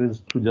software is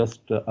to just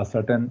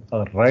ascertain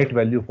a right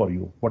value for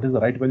you. What is the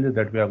right value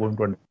that we are going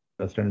to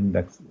understand in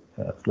next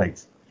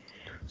slides.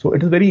 So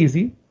it is very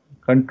easy.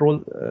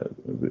 Control,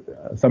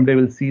 someday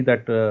we'll see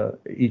that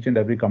each and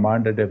every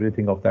command and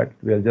everything of that.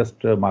 We are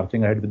just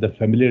marching ahead with the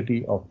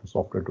familiarity of the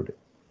software today.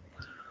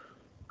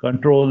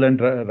 Control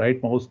and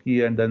right mouse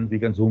key, and then we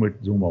can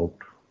zoom out.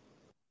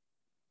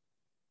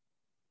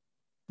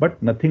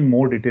 But nothing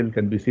more detail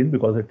can be seen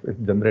because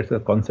it generates a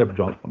concept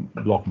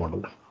block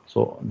model.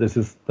 So this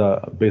is the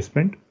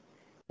basement,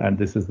 and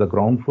this is the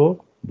ground floor.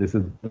 This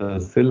is the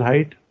sill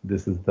height.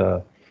 This is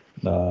the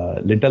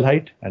lintel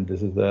height, and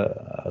this is the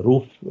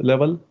roof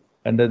level.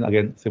 And then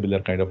again, similar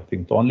kind of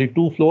thing. So only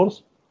 2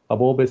 floors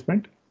above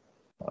basement,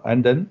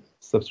 and then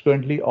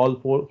subsequently all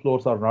 4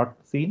 floors are not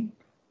seen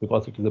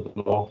because it is a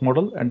block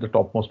model, and the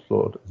topmost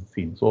floor is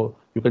seen. So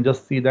you can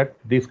just see that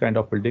this kind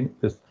of building,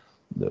 this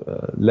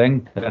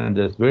length and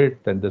this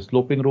width and the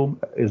sloping room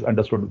is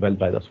understood well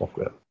by the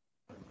software.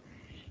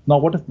 Now,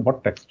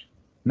 what next?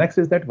 Next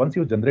is that once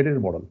you generated a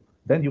model,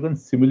 then you can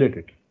simulate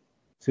it.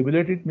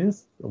 Simulate it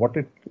means what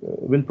it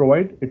will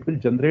provide. It will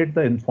generate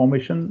the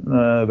information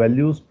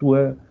values to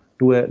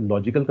a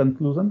logical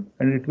conclusion,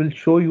 and it will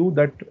show you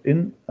that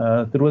in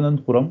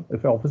Thiruvananthapuram,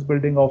 if an office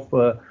building of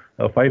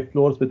 5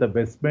 floors with a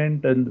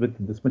basement and with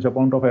this much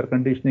amount of air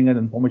conditioning and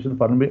information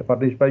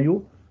furnished by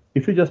you,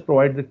 if you just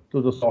provide it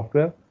to the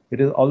software, it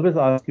is always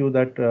ask you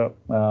that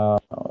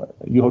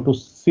you have to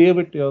save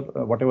it your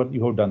whatever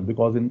you have done,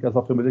 because in case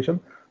of simulation,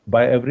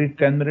 by every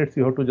 10 minutes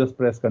you have to just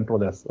press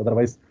Ctrl S.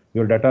 Otherwise,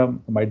 your data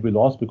might be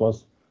lost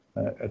because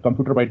a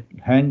computer might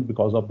hang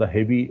because of the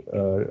heavy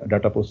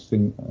data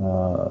processing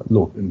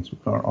load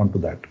onto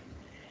that.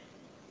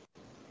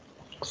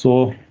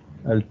 So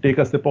I'll take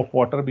a sip of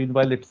water.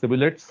 Meanwhile, it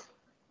simulates.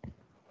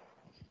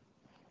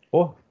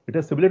 Oh, it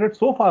has simulated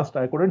so fast.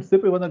 I couldn't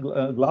sip even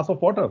a glass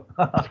of water.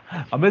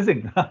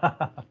 Amazing.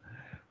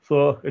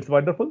 So it's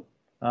wonderful.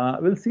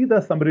 We'll see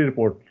the summary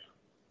report.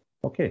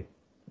 Okay,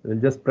 we'll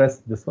just press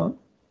this one.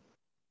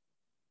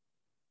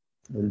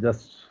 We'll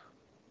just,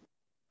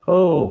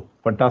 oh,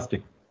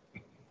 fantastic.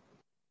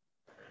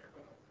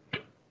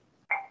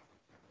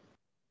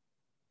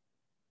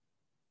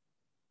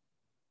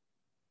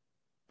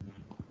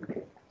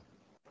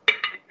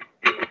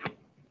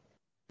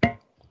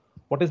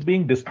 What is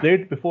being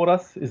displayed before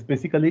us is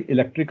basically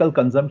electrical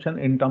consumption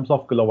in terms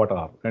of kilowatt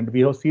hour. And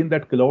we have seen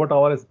that kilowatt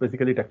hour is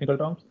basically technical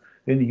terms.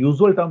 In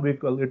usual term, we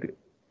call it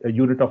a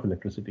unit of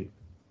electricity.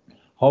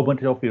 How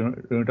much of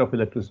unit of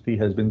electricity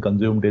has been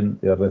consumed in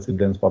your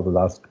residence for the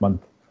last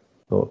month?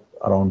 So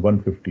around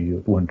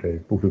 150,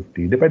 200,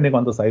 250, depending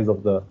on the size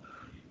of the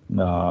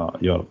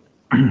your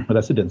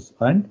residence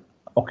and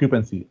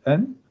occupancy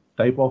and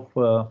type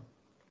of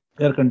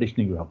air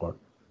conditioning you have got,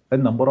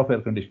 and number of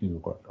air conditioning you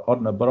got, or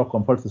number of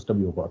comfort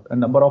system you got, and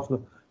number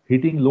of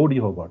heating load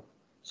you have got.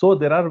 So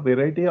there are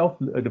variety of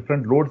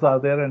different loads are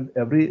there, and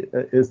every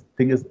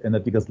thing is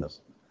energy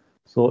guzzlers.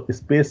 So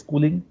space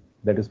cooling,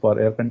 that is for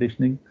air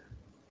conditioning.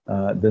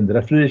 Then the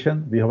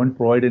refrigeration, we haven't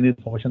provided any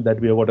information that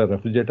we have got a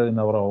refrigerator in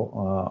our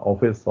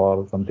office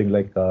or something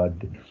like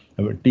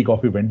tea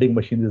coffee vending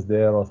machine is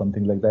there or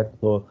something like that.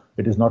 So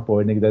it is not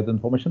providing that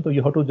information. So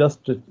you have to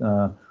just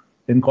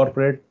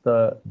incorporate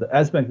the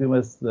as maximum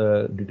as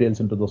details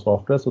into the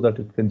software so that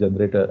it can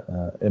generate an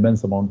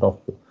immense amount of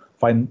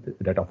fine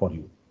data for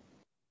you.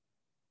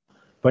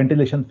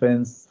 Ventilation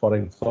fans for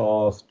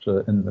exhaust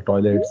in the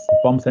toilets,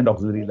 pumps and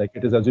auxiliary, like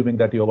it is assuming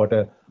that you have got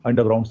a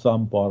underground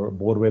sump or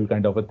borewell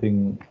kind of a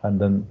thing, and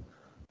then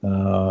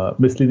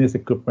miscellaneous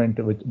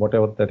equipment, which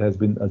whatever that has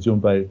been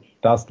assumed by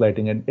task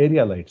lighting and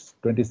area lights,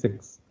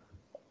 26.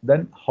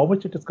 Then how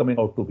much it is coming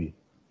out to be?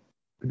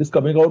 It is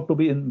coming out to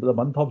be in the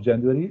month of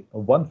January,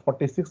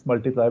 146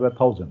 multiplied by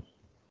 1000.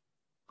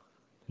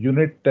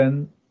 Unit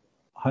 10,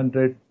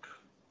 100,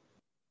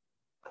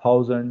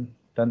 1000,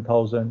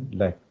 10,000,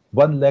 lakh.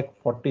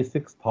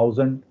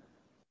 1,46,000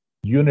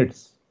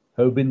 units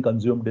have been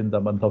consumed in the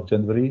month of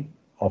January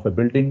of a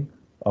building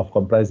of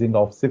comprising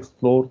of 6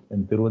 floors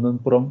in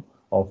Thiruvananthapuram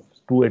of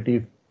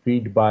 280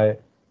 feet by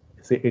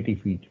say 80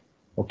 feet.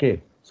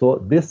 Okay,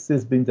 so this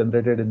is being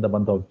generated in the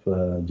month of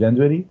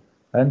January,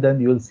 and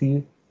then you will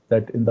see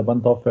that in the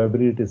month of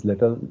February it is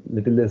little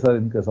lesser,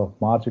 in case of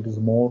March it is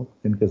more,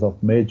 in case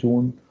of May,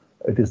 June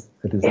it is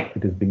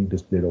being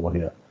displayed over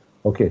here.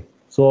 Okay,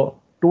 so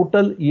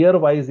total year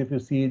wise, if you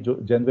see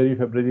January,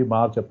 February,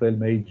 March, April,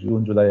 May,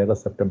 June, July,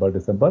 August, September,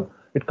 December,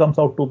 it comes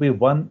out to be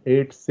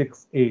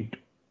 1868.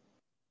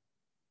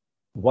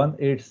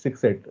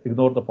 1868,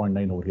 ignore the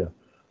 0.9 over here.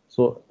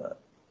 So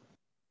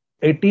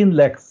 18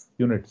 lakhs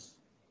units.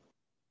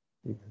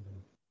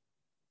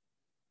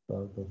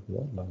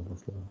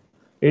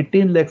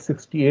 18 lakh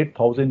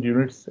 68,000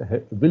 units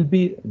will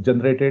be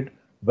generated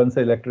once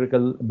the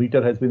electrical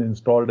meter has been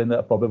installed in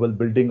a probable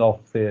building of,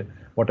 say,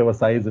 whatever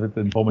size, with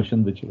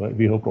information which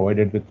we have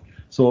provided with.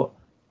 So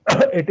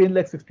 18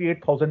 lakh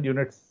 68,000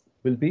 units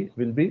will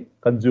be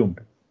consumed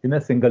in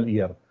a single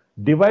year,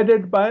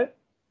 divided by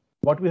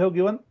what we have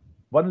given,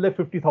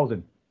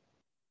 1,50,000.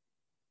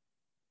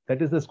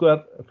 That is the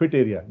square feet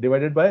area,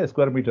 divided by a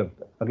square meter,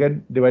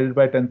 again divided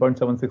by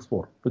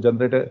 10.764 to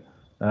generate a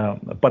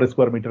per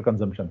square meter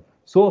consumption.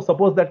 So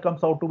suppose that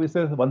comes out to be,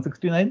 say,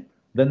 169,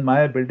 then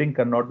my building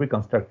cannot be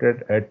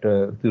constructed at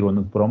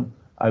Thiruvananthapuram.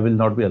 I will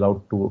not be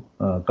allowed to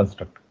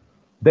construct.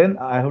 Then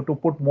I have to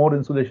put more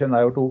insulation, I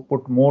have to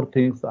put more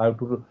things, I have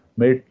to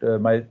make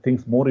my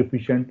things more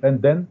efficient,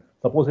 and then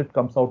suppose it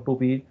comes out to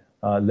be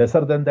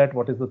lesser than that,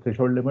 what is the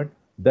threshold limit,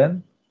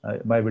 then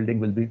my building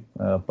will be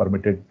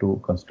permitted to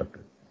construct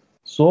it.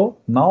 So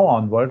now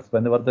onwards,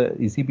 whenever the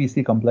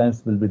ECBC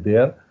compliance will be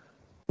there,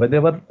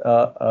 whenever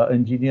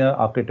engineer,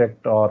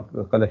 architect, or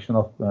collection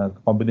of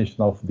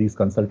combination of these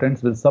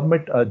consultants will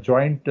submit a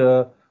joint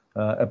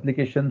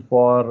application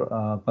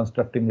for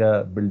constructing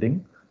a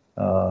building,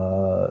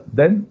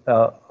 then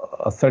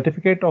a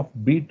certificate of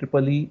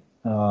BEEE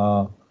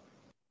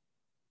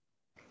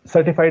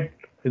certified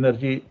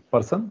energy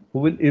person who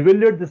will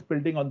evaluate this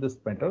building on this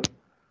matter.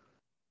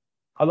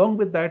 Along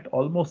with that,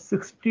 almost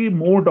 60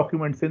 more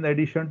documents in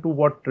addition to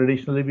what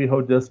traditionally we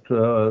have just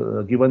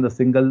given a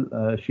single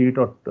sheet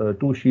or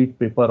two sheet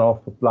paper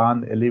of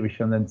plan,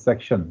 elevation, and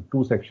section,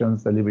 2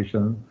 sections,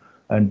 elevation,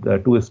 and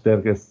 2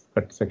 staircase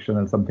cut section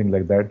and something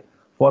like that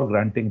for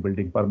granting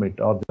building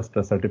permit, or just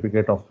a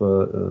certificate of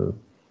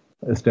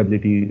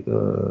stability,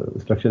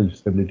 structural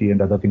stability,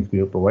 and other things we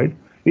have provided.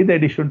 In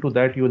addition to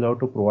that, you will have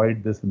to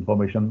provide this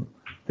information,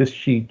 this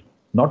sheet,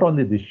 not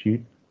only this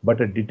sheet, but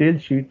a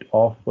detailed sheet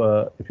of,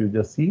 if you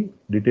just see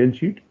detailed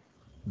sheet,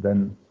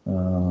 then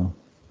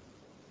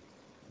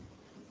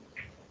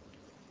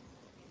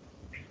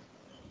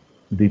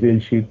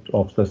detailed sheet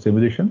of the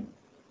simulation.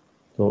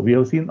 So we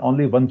have seen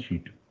only one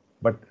sheet,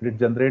 but it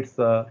generates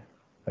a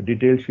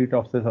detailed sheet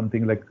of, say,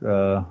 something like,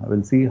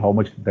 we'll see how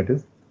much that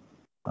is.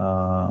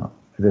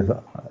 It is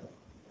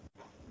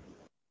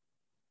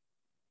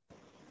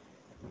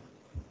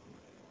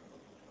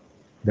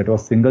that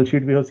was single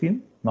sheet we have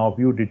seen. Now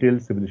view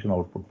detailed simulation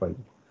output file.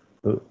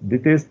 The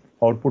detailed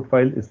output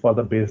file is for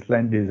the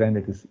baseline design.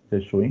 It is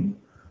just showing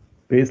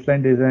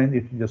baseline design.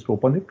 If you just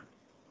open it,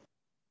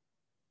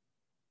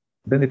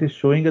 then it is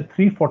showing a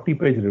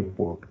 340-page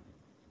report,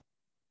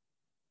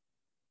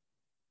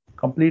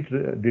 complete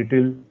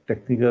detailed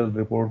technical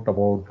report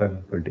about the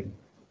building.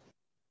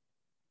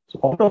 So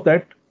out of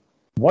that,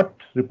 what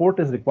report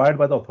is required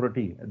by the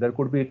authority? There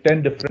could be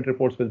 10 different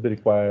reports will be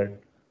required.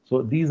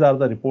 So these are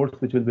the reports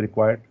which will be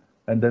required.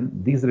 And then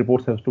these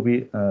reports have to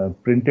be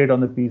printed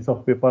on a piece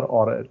of paper,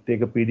 or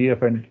take a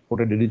PDF and put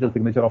a digital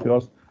signature of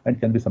yours and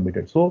can be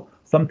submitted. So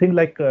something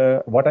like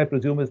what I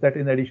presume is that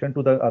in addition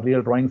to the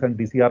earlier drawings and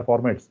DCR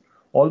formats,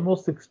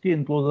 almost 60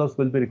 enclosures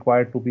will be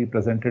required to be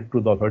presented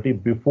to the authority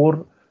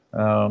before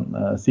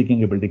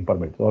seeking a building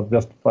permit, or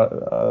just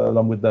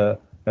along with the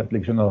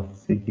application of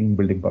seeking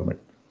building permit.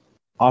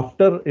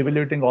 After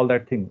evaluating all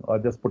that thing, or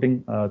just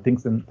putting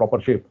things in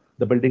proper shape,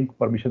 the building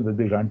permission will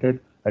be granted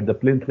at the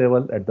plinth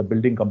level, at the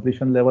building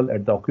completion level,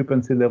 at the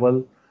occupancy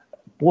level,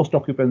 post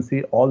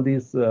occupancy. All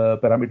these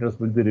parameters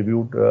will be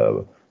reviewed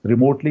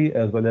remotely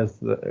as well as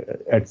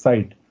at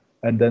site,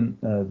 and then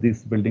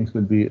these buildings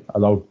will be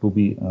allowed to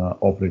be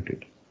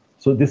operated.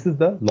 So this is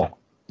the law.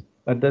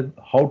 And then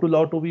how to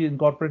law to be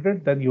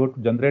incorporated? Then you have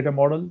to generate a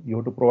model. You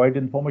have to provide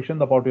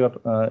information about your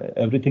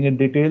everything in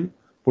detail,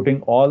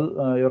 putting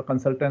all your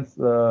consultants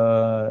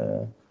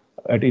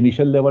at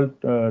initial level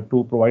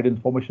to provide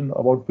information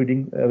about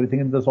feeding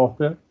everything in the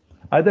software.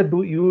 Either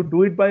you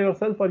do it by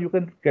yourself, or you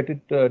can get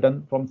it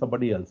done from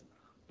somebody else.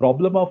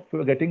 Problem of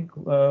getting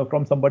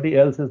from somebody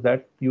else is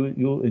that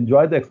you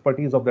enjoy the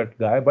expertise of that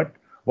guy, but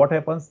what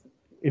happens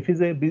if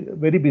he's a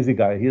very busy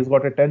guy? He has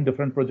got a 10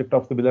 different project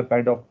of similar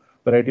kind of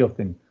variety of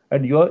things,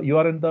 and you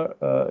are in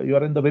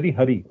the very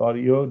hurry, or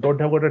you don't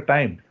have got a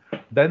time.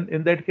 Then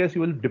in that case,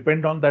 you will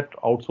depend on that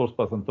outsourced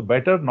person. So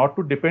better not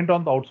to depend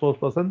on the outsourced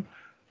person.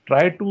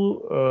 Try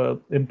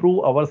to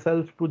improve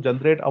ourselves to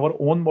generate our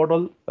own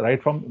model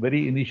right from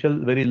very initial,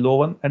 very low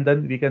one, and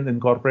then we can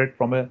incorporate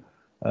from a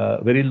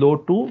very low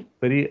to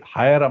very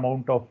higher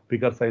amount of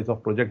bigger size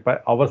of project by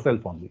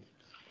ourselves only.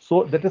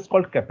 So that is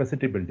called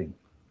capacity building.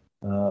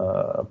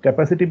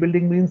 Capacity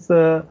building means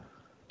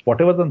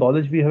whatever the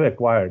knowledge we have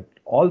acquired,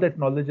 all that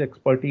knowledge,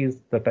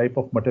 expertise, the type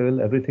of material,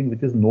 everything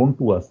which is known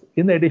to us.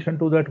 In addition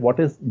to that, what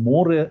is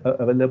more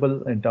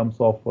available in terms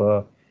of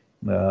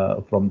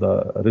from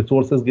the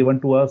resources given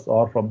to us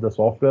or from the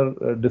software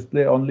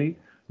display only,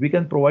 we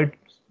can provide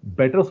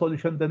better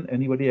solution than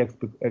anybody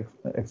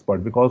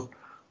expert, because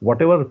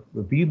whatever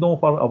we know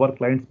for our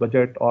client's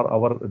budget or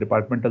our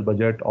departmental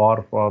budget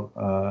or for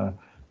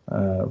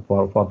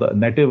the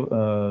native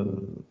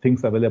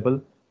things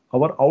available,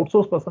 our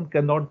outsourced person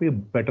cannot be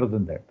better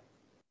than that.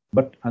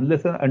 But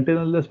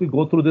unless we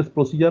go through this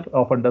procedure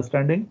of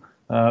understanding,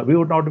 we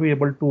would not be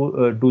able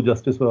to do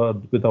justice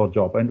with our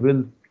job, and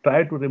we'll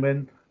try to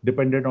remain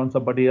dependent on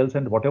somebody else,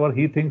 and whatever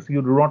he thinks,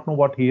 you do not know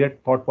what he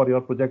had thought for your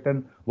project,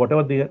 and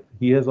whatever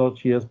he has or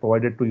she has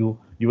provided to you,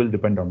 you will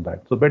depend on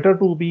that. So better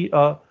to be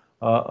a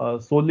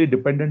solely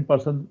dependent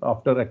person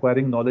after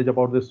acquiring knowledge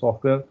about this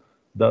software,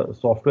 the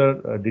software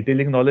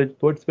detailing knowledge.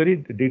 So it's very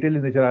detailed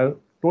in nature. I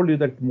told you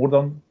that more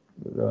than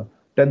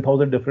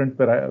 10,000 different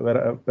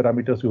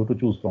parameters you have to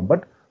choose from,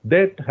 but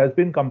that has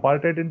been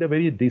comparted in a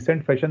very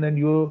decent fashion, and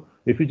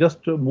if you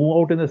just move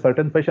out in a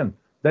certain fashion,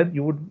 then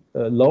you would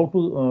love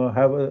to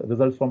have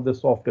results from this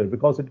software,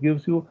 because it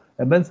gives you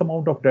immense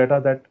amount of data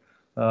that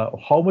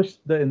how much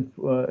the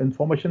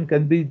information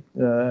can be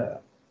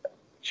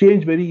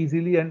changed very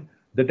easily, and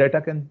the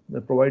data can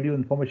provide you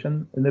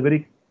information in a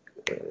very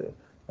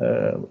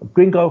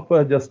quick of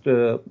just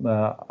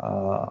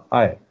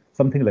eye,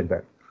 something like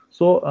that.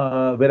 So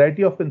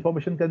variety of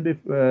information can be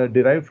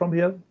derived from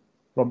here,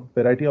 from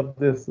variety of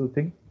this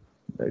thing.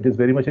 It is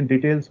very much in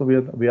detail, so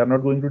we are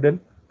not going to delve.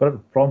 But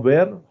from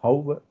where,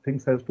 how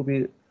things has to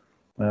be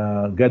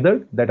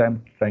gathered, that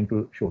I'm trying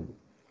to show you.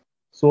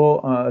 So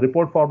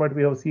report format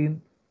we have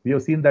seen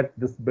that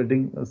this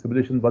building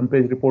simulation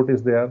one-page report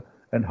is there,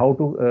 and how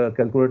to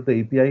calculate the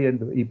EPI, and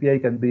the EPI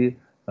can be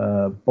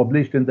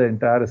published in the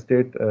entire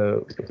state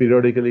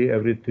periodically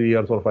every 3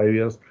 years or 5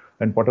 years,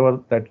 and whatever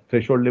that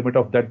threshold limit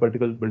of that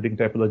particular building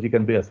typology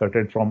can be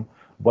asserted from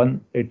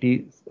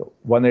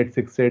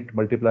 1868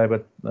 multiplied by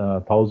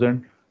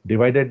 1000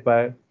 divided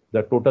by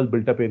the total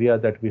built-up area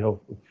that we have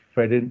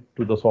fed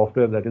into the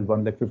software, that is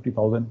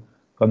 1,50,000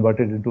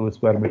 converted into a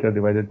square meter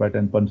divided by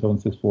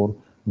 10.764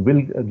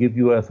 will give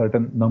you a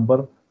certain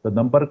number. The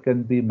number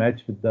can be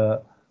matched with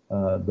the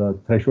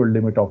threshold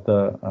limit of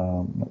the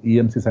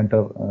EMC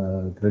center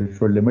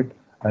threshold limit,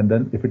 and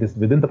then if it is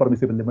within the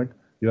permissible limit,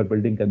 your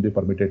building can be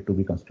permitted to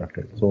be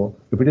constructed. So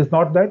if it is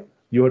not that,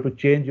 you have to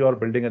change your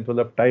building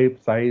envelope type,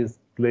 size,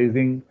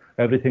 glazing,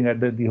 everything, and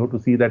then you have to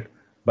see that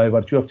by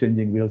virtue of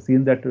changing. We have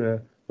seen that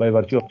by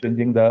virtue of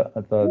changing the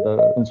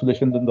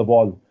insulations in the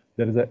wall,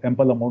 there is an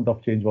ample amount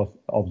of change was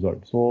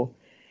observed. So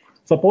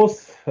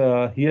suppose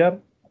here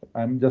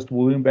I'm just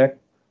moving back,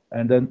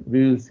 and then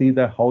we will see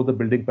how the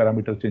building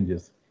parameter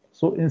changes.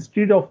 So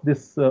instead of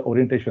this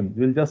orientation,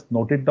 we'll just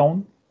note it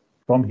down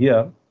from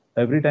here.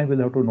 Every time we'll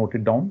have to note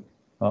it down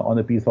on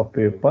a piece of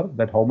paper,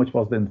 that how much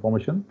was the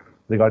information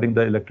regarding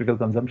the electrical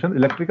consumption.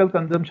 Electrical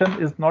consumption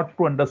is not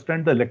to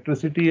understand the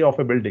electricity of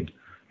a building.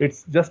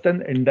 It's just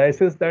an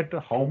indices that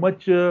how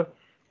much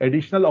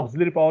additional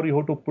auxiliary power you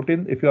have to put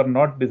in if you are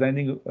not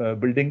designing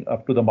building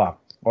up to the mark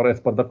or as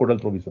per the codal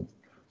provisions.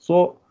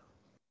 So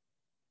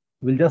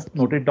we'll just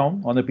note it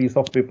down on a piece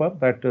of paper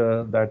that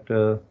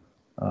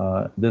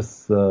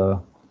this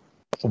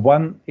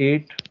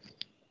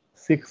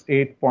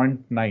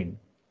 1868.9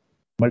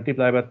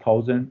 multiplied by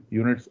 1000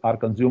 units are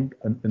consumed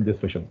in this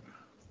fashion.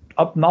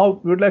 Up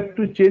now, we would like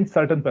to change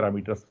certain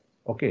parameters.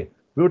 Okay,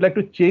 we would like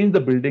to change the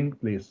building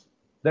place.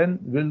 Then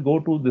we'll go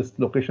to this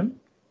location,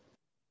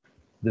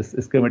 this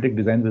schematic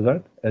design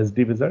wizard,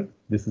 SD wizard.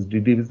 This is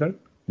DD wizard.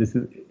 This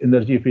is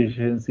energy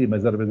efficiency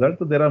measure wizard.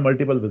 So there are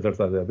multiple wizards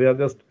are there. We are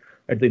just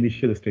at the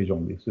initial stage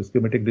only. So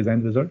schematic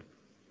design wizard,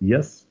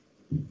 yes.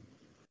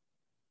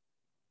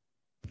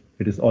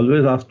 It is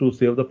always asked to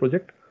save the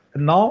project.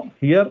 And now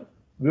here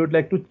we would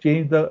like to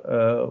change the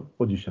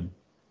position.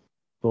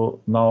 So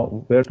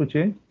now where to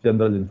change?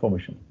 General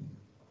information.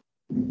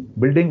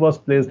 Building was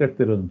placed at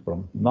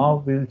Tirunelveli.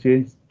 Now we will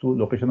change to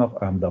location of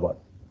Ahmedabad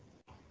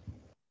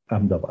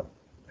and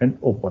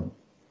open.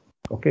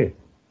 Okay.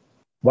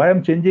 Why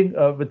I'm changing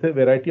with a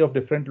variety of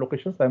different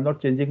locations? I'm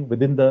not changing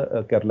within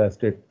the Kerala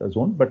state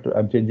zone, but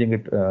I'm changing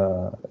it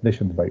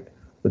nationwide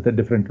with a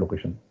different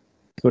location.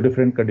 So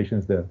different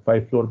conditions there.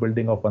 5-floor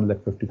building of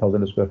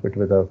 1,50,000 square feet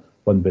with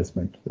one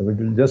basement. So we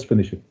will just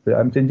finish it.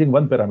 I'm changing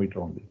one parameter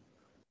only,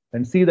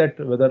 and see that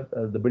whether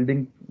the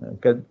building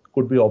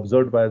could be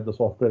observed by the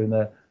software in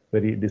a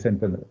very decent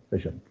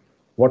fashion.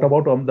 What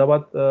about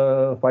Ahmedabad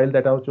file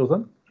that I have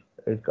chosen?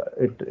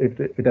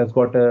 It has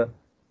got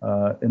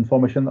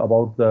information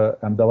about the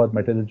Ahmedabad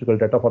metallurgical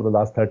data for the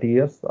last 30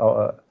 years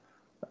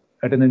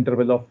at an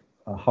interval of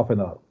half an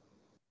hour.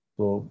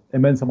 So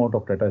immense amount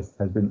of data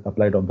has been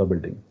applied on the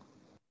building.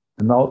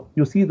 And now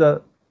you see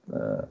the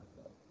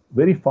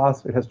very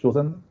fast it has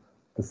chosen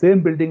the same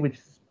building which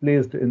is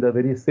placed in the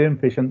very same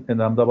fashion in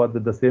Ahmedabad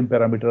with the same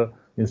parameter.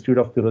 Instead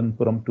of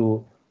Tirunelveli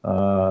to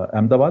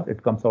Ahmedabad,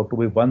 it comes out to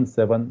be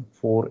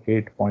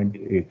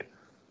 1748.8.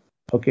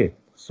 Okay,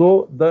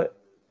 so the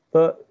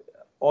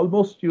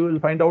almost you will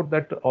find out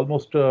that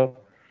almost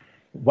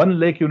 1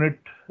 lakh unit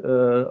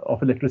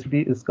of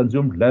electricity is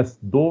consumed less,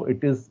 though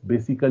it is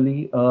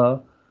basically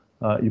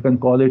you can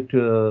call it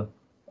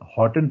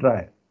hot and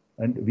dry,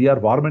 and we are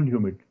warm and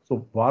humid.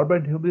 So warm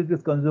and humid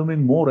is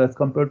consuming more as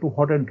compared to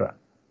hot and dry.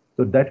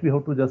 So that we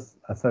have to just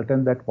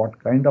ascertain that what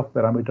kind of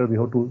parameter we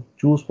have to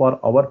choose for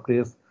our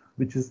place,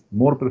 which is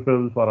more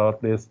preferable for our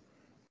place,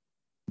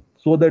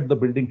 so that the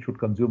building should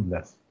consume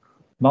less.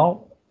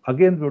 Now,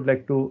 again, we would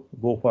like to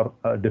go for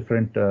a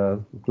different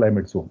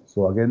climate zone.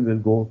 So again, we'll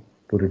go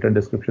to written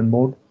description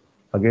mode.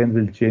 Again,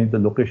 we'll change the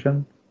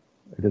location.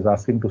 It is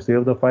asking to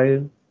save the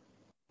file.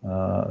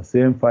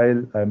 Same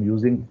file I'm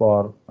using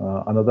for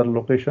another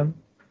location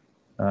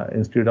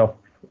instead of,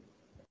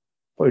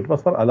 oh, it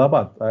was for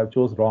Allahabad. I have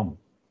chose wrong.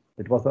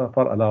 It was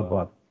for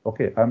Allahabad.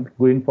 Okay, I'm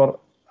going for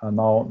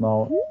now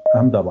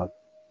Ahmedabad.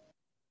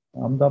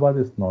 Ahmedabad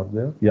is not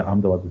there. Yeah,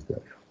 Ahmedabad is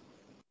there.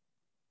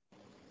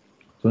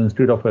 So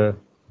instead of a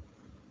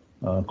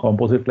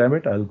composite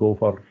climate, I'll go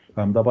for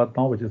Ahmedabad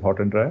now, which is hot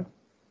and dry.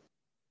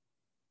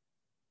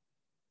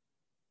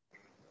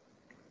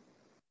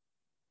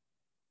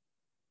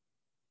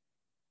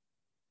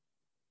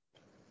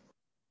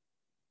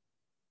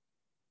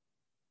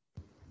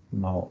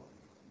 Now,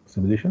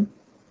 simulation.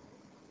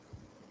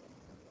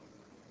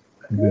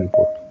 And we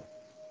report.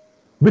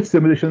 Which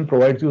simulation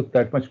provides you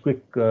that much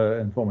quick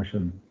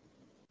information?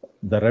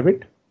 The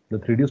Revit, the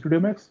 3D Studio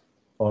Max,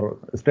 or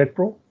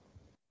StatPro,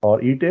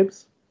 or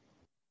ETABS?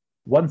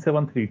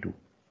 1732.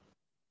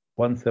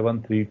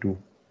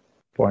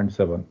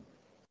 1732.7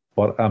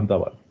 for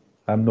Ahmedabad.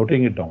 I'm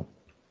noting it down.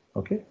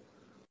 Okay.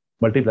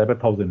 Multiply by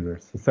 1,000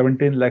 units.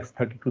 17 lakhs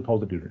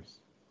 32,000 units.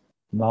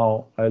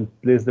 Now I'll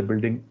place the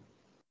building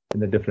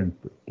in a different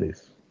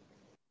place.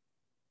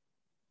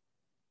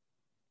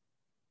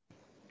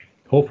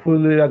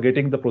 Hopefully, you are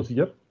getting the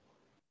procedure.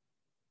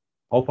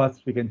 How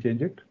fast we can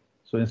change it.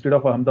 So instead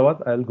of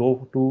Ahmedabad, I'll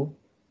go to,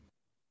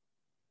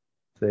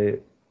 say,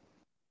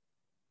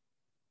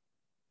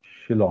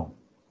 Shillong,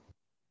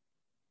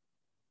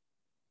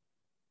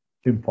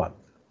 Imphal,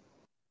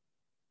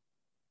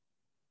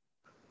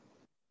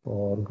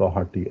 or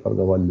Guwahati, or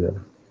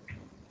Gwalior,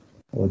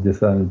 or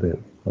Jaisalmer,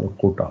 or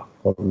Kota,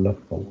 or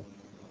Lucknow,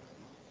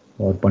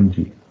 or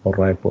Panji, or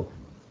Raipur,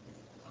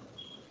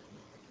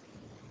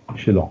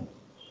 Shillong.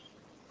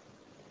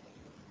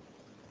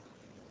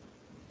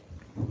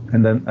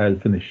 And then I'll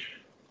finish.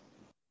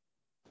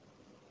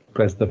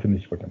 Press the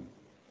finish button.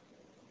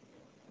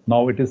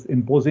 Now it is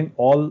imposing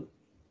all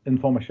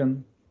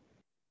information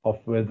of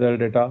weather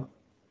data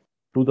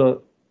to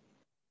the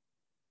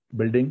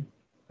building,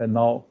 and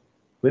now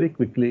very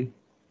quickly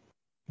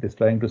it is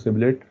trying to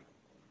simulate,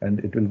 and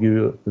it will give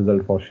you a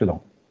result for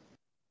Shillong.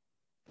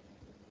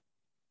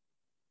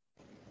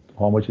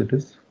 How much it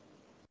is?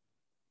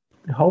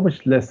 How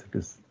much less it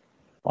is?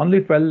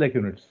 Only 12 lakh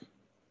units.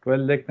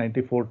 12 lakh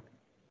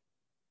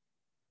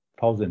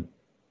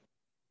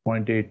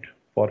 94,000.8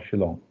 for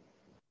Shillong.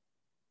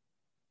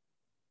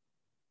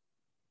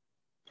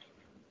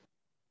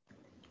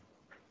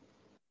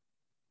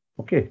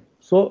 Okay,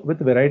 so with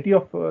variety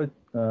of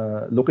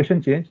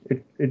location change,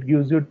 it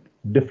gives you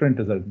different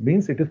result.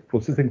 Means it is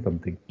processing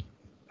something,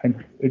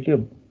 and it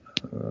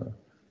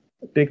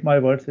take my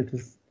words, it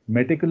is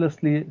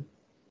meticulously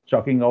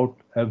chalking out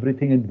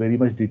everything in very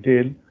much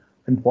detail,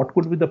 and what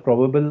could be the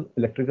probable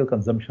electrical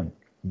consumption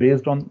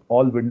based on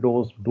all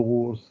windows,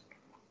 doors,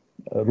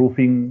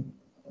 roofing,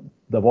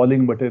 the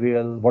walling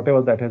material,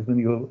 whatever that has been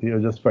you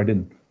just fed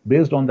in,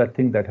 based on that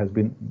thing that has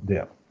been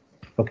there.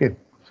 Okay,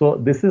 so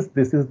this is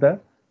the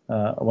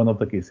one of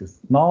the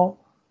cases. Now,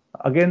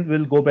 again,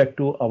 we'll go back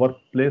to our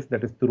place,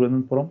 that is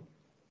Thiruvananthapuram,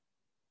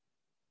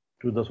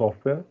 to the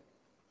software.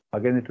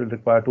 Again, it will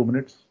require 2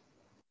 minutes.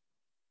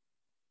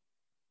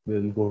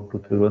 We'll go to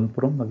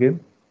Thiruvananthapuram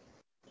again.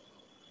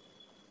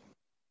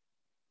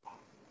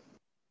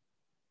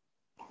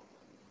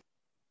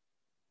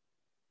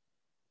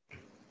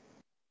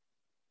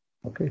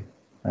 Okay,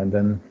 and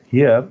then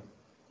here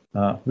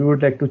we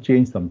would like to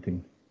change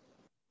something.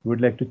 We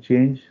would like to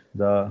change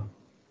the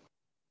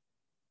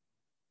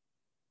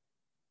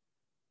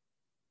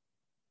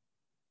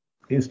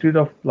instead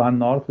of plan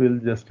north, we'll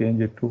just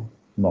change it to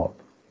north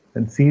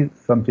and see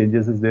some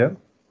changes is there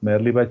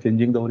merely by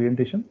changing the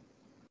orientation.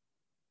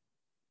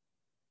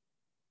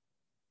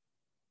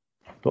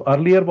 So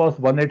earlier was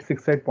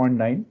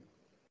 1868.9.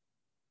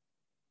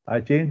 I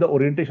changed the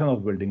orientation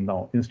of building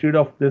now. Instead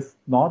of this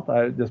north,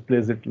 I just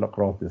place it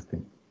across this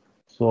thing.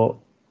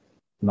 So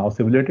now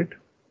simulate it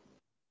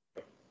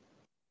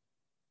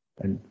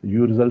and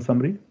view result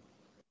summary.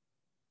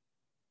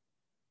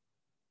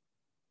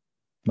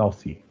 Now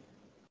see.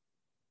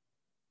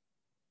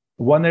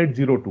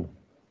 1802.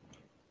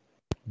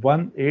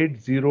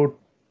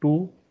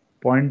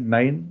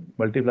 1802.9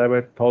 multiplied by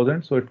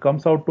 1,000. So it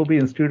comes out to be,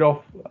 instead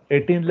of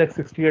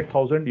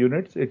 18,68,000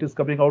 units, it is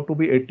coming out to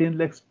be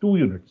 18,02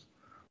 units.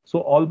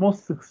 So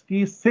almost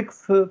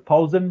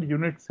 66,000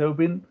 units have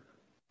been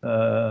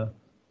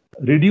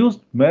reduced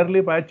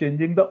merely by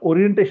changing the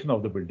orientation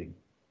of the building.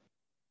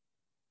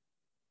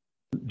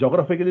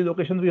 Geographically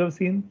location we have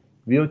seen.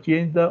 We have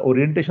changed the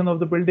orientation of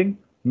the building.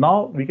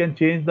 Now we can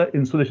change the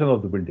insulation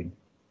of the building.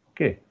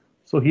 Okay.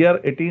 So here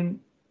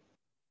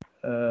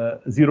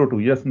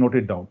 1802, just note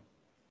it down.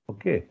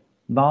 Okay.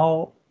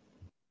 Now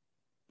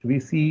we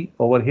see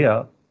over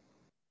here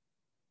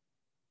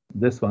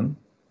this one.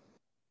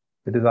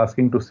 It is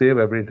asking to save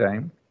every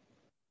time.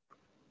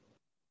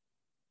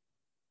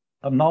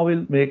 Now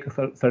we'll make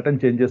certain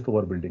changes to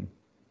our building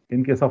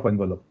in case of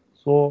envelope.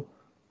 So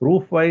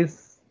roof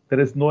wise, there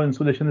is no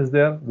insulation is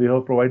there. We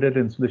have provided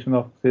insulation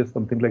of say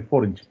something like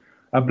 4 inch.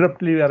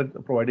 Abruptly we are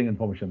providing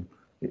information.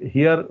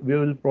 Here we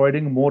will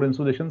providing more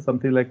insulation,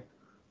 something like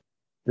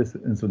this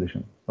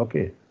insulation.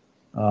 Okay.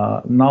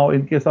 Now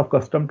in case of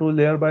custom to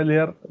layer by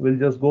layer, we'll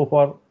just go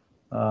for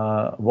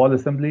wall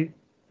assembly,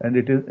 and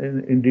it is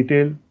in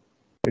detail.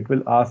 It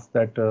will ask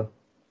that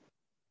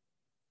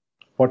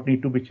what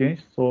need to be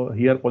changed. So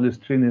here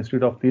polystyrene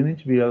instead of 3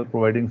 inch, we are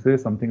providing say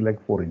something like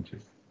 4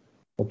 inches.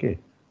 Okay,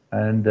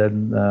 and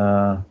then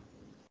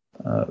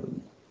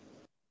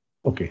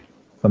okay,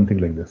 something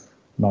like this.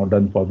 Now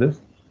done for this,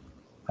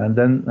 and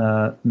then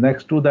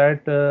next to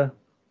that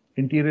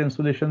interior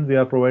insulation, we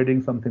are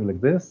providing something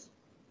like this,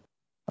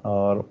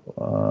 or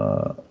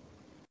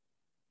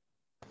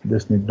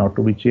this need not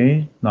to be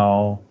changed.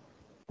 Now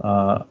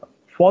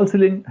fall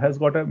ceiling has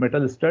got a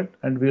metal stud,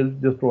 and we'll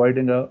just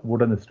providing a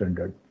wooden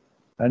standard.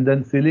 And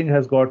then ceiling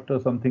has got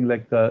something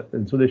like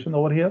insulation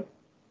over here.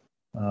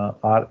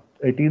 Our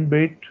 18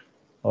 bait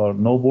or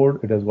no board,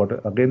 it has got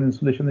again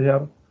insulation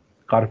here.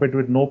 Carpet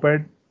with no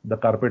pad, the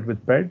carpet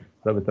with pad,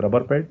 with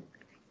rubber pad.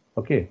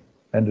 Okay,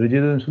 and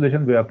rigid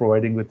insulation we are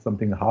providing with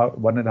something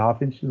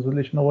 1.5 inch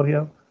insulation over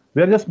here.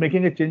 We are just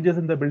making a changes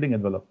in the building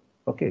envelope.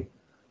 Okay,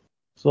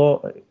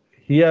 so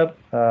here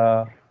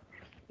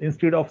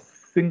instead of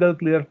single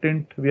clear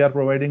tint, we are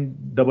providing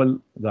double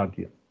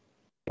Garcia.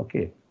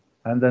 Okay,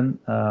 and then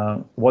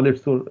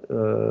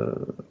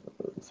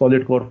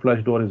solid core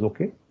flush door is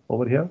okay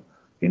over here.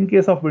 In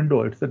case of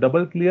window, it's a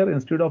double clear.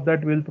 Instead of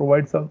that, we'll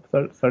provide some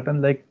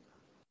certain like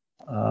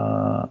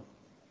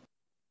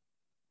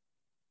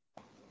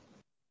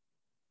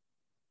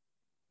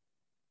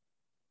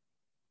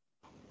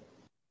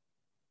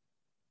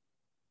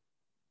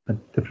a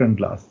different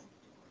glass.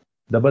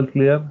 Double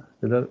clear,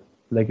 either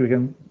like we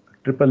can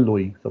triple low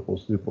E,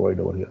 suppose we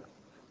provide over here.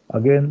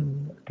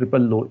 Again,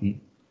 triple low E.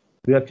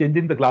 We are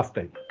changing the glass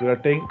type. We are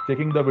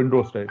checking the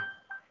windows type.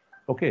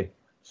 Okay.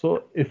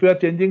 So if we are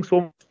changing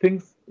so much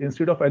things,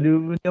 instead of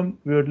aluminum,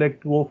 we would like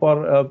to go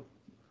for a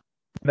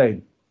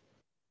vinyl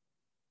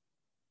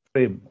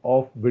frame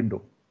of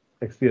window,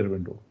 exterior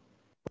window.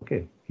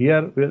 Okay.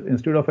 Here,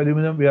 instead of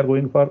aluminum, we are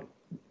going for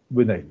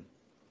vinyl.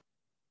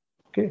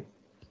 Okay.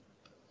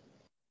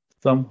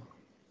 Some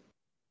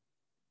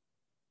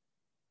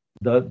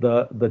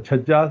the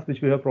chhajjas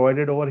which we have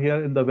provided over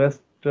here in the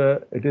west,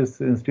 it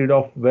is instead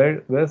of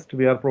west,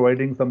 we are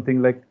providing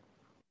something like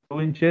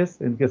 2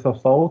 inches. In case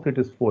of south, it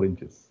is 4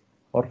 inches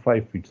or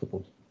 5 feet,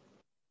 suppose.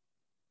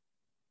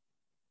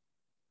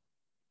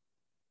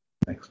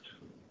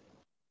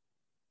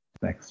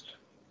 Next.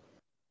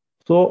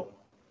 So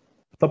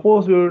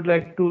suppose we would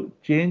like to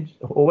change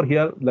over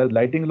here the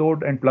lighting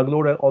load and plug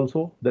load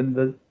also, then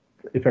the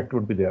effect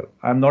would be there.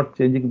 I'm not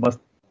changing much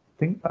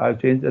thing. I've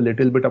changed a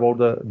little bit about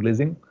the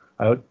glazing.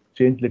 I have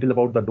changed little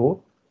about the door.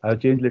 I have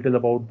changed little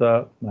about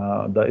the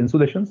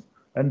insulations,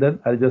 and then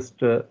I'll just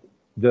do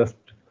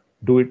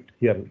it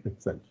here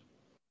itself.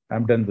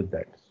 I'm done with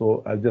that.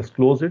 So I'll just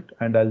close it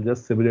and I'll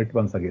just simulate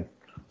once again.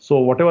 So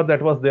whatever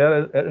that was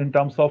there in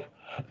terms of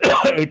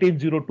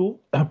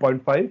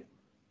 1802.5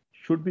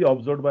 should be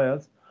observed by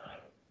us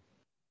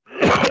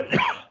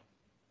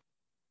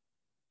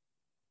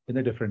in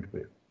a different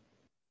way.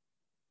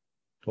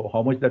 So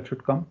how much that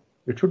should come?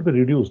 It should be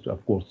reduced,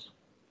 of course.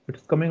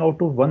 It's coming out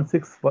to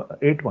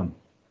 1681.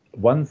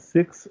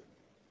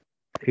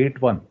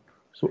 1681.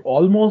 So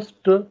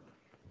almost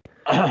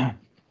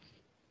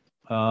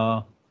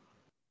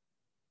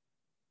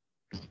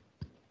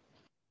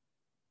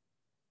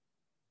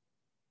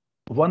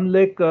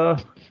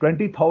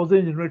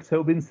units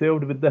have been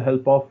saved with the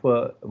help of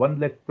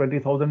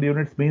 1,20,000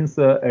 units means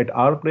at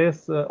our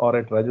place or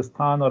at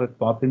Rajasthan or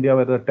at North India,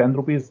 where the 10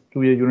 rupees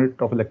to a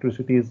unit of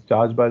electricity is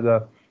charged by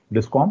the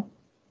DISCOM,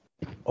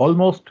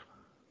 almost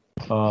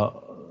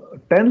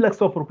 10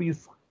 lakhs of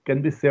rupees can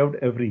be saved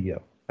every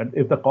year. And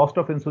if the cost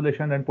of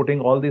insulation and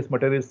putting all these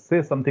materials,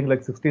 say something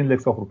like 16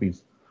 lakhs of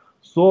rupees,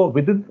 so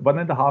within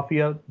 1.5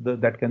 years,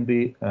 that can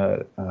be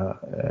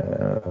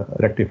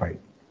rectified.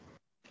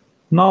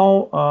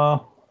 Now,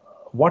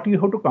 what you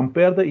have to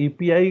compare the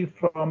EPI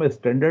from a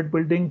standard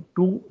building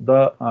to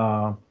the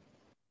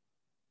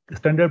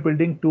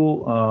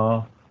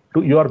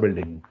to your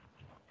building.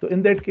 So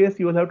in that case,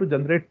 you will have to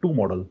generate two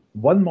models.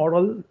 One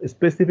model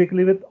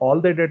specifically with all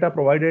the data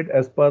provided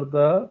as per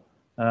the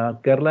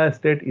Kerala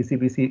State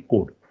ECBC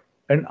code,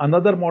 and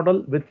another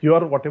model with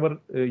your whatever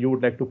you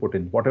would like to put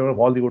in, whatever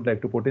wall you would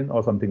like to put in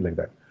or something like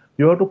that.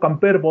 You have to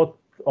compare both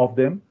of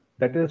them.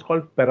 That is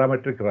called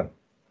parametric run.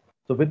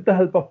 So with the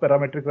help of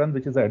parametric run,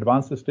 which is the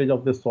advanced stage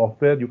of this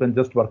software, you can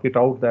just work it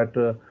out that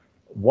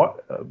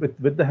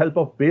with the help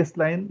of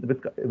baseline,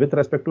 with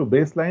respect to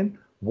baseline,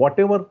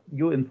 whatever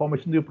you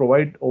information you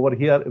provide over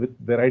here with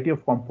variety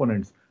of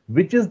components,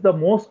 which is the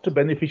most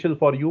beneficial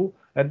for you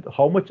and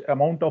how much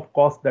amount of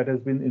cost that has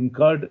been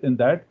incurred in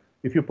that.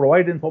 If you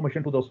provide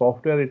information to the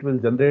software, it will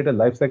generate a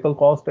life cycle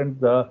cost and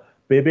the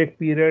payback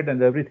period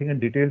and everything in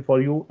detail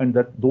for you, and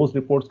that those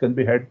reports can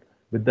be had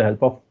with the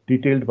help of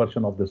detailed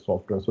version of this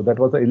software. So that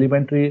was an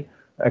elementary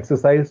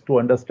exercise to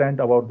understand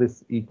about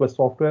this eQuest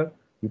software.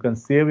 You can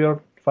save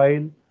your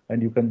file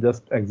and you can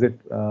just exit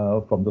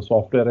from the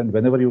software, and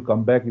whenever you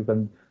come back, you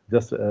can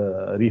just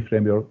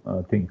reframe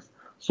your things.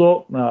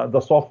 So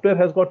the software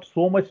has got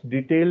so much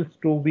details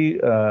to be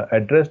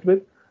addressed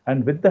with,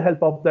 and with the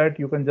help of that,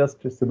 you can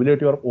just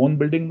simulate your own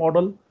building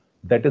model.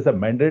 That is a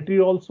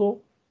mandatory also,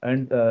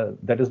 and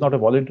that is not a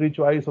voluntary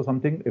choice or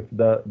something. If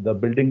the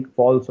building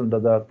falls under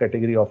the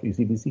category of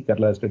ECBC,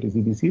 Kerala State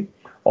ECBC,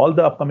 all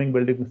the upcoming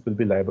buildings will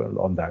be liable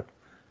on that.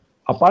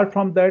 Apart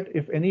from that,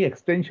 if any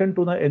extension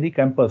to any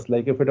campus,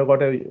 like if it has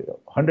got a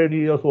 100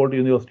 years old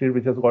university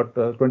which has got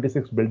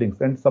 26 buildings,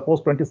 and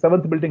suppose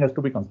 27th building has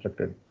to be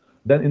constructed,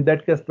 then in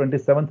that case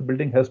 27th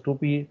building has to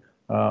be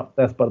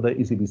as per the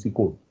ECBC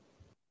code.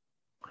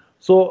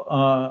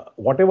 So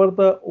whatever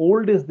the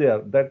old is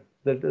there, that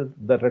is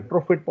the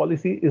retrofit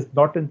policy is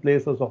not in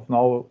place as of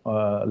now,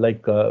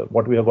 like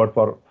what we have got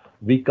for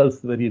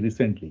vehicles very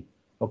recently.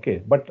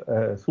 Okay, but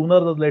sooner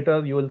or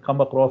later you will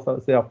come across,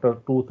 say after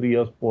 2, 3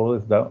 years, 4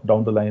 years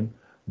down the line,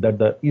 that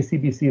the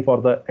ECBC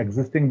for the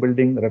existing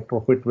building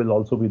retrofit will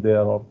also be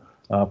there, or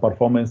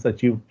performance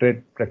achieved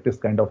trade practice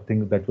kind of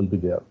thing that will be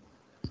there.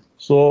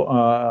 So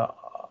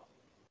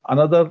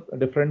another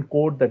different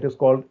code that is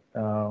called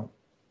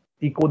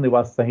Eco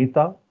Nivas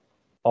Sanhita,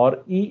 or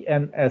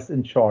ENS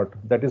in short,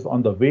 that is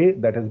on the way,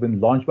 that has been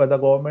launched by the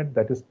government.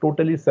 That is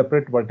totally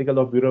separate vertical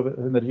of Bureau of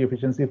Energy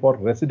Efficiency for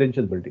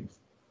residential buildings.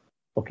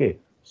 Okay,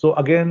 so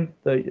again,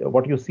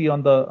 what you see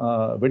on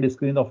the windscreen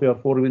screen of your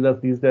four-wheelers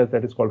these days,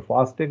 that is called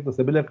FASTEC. The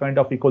similar kind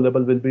of eco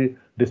label will be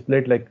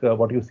displayed like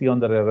what you see on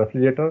the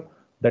refrigerator.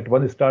 That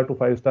 1-star to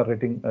 5-star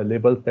rating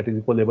labels, that is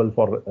eco label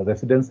for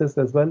residences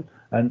as well.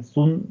 And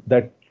soon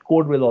that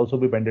code will also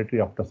be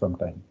mandatory after some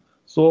time.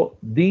 So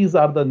these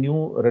are the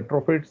new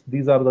retrofits.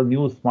 These are the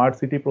new smart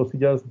city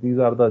procedures. These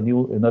are the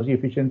new energy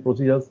efficient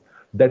procedures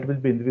that will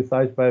be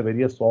envisaged by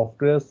various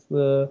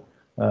softwares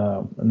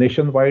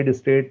nationwide,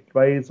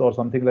 state-wise, or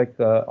something like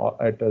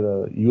at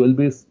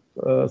ULB's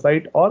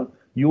site, or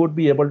you would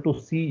be able to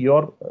see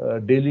your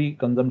daily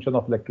consumption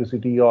of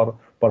electricity or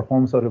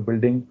performance of a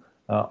building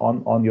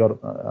on your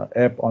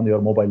app on your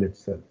mobile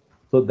itself.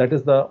 So that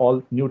is the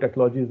all new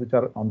technologies which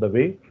are on the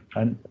way,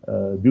 and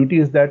beauty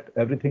is that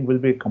everything will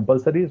be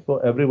compulsory, so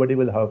everybody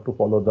will have to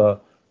follow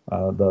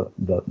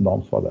the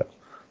norms for that.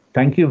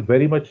 Thank you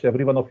very much,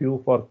 every one of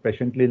you, for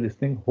patiently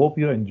listening. Hope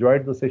you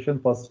enjoyed the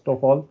session. First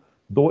of all,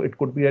 though it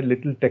could be a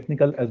little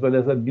technical as well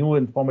as a new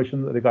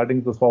information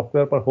regarding the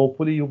software, but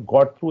hopefully you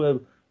got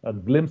through a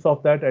glimpse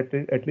of that,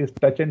 at least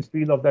touch and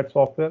feel of that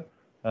software.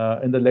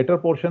 In the later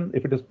portion,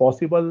 if it is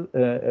possible,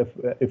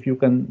 if you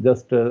can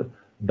just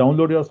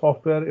download your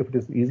software, if it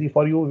is easy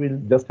for you,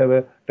 we'll just have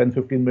a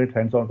 10-15 minute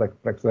hands-on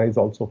exercise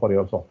also for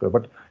your software.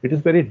 But it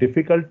is very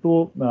difficult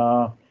to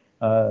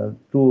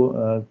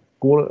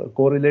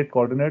correlate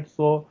coordinates.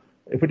 So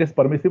if it is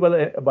permissible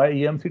by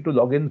EMC to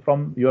log in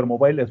from your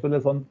mobile as well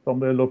as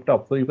from your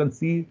laptop, so you can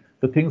see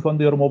the things on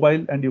your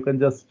mobile and you can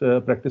just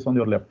practice on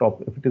your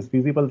laptop. If it is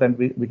feasible, then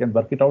we can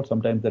work it out.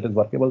 Sometimes that is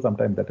workable,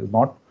 sometimes that is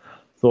not.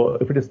 So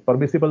if it is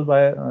permissible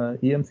by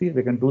EMC,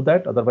 we can do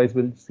that. Otherwise,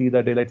 we'll see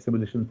the daylight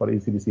simulation for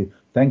ECBC.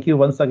 Thank you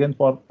once again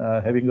for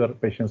having your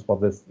patience for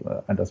this,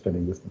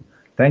 understanding this thing.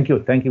 Thank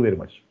you. Thank you very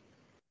much.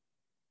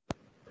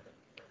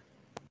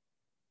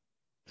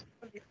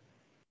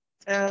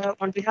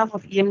 On behalf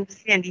of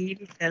EMC and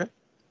EED cell,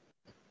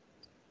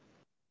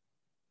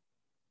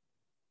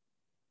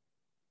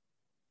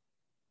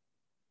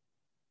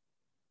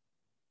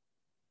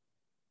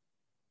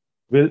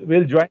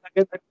 We'll join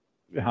again.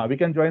 We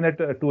can join at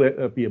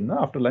 2 p.m.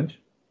 After lunch.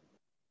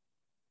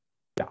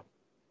 Yeah.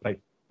 Right.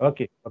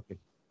 Okay. Okay.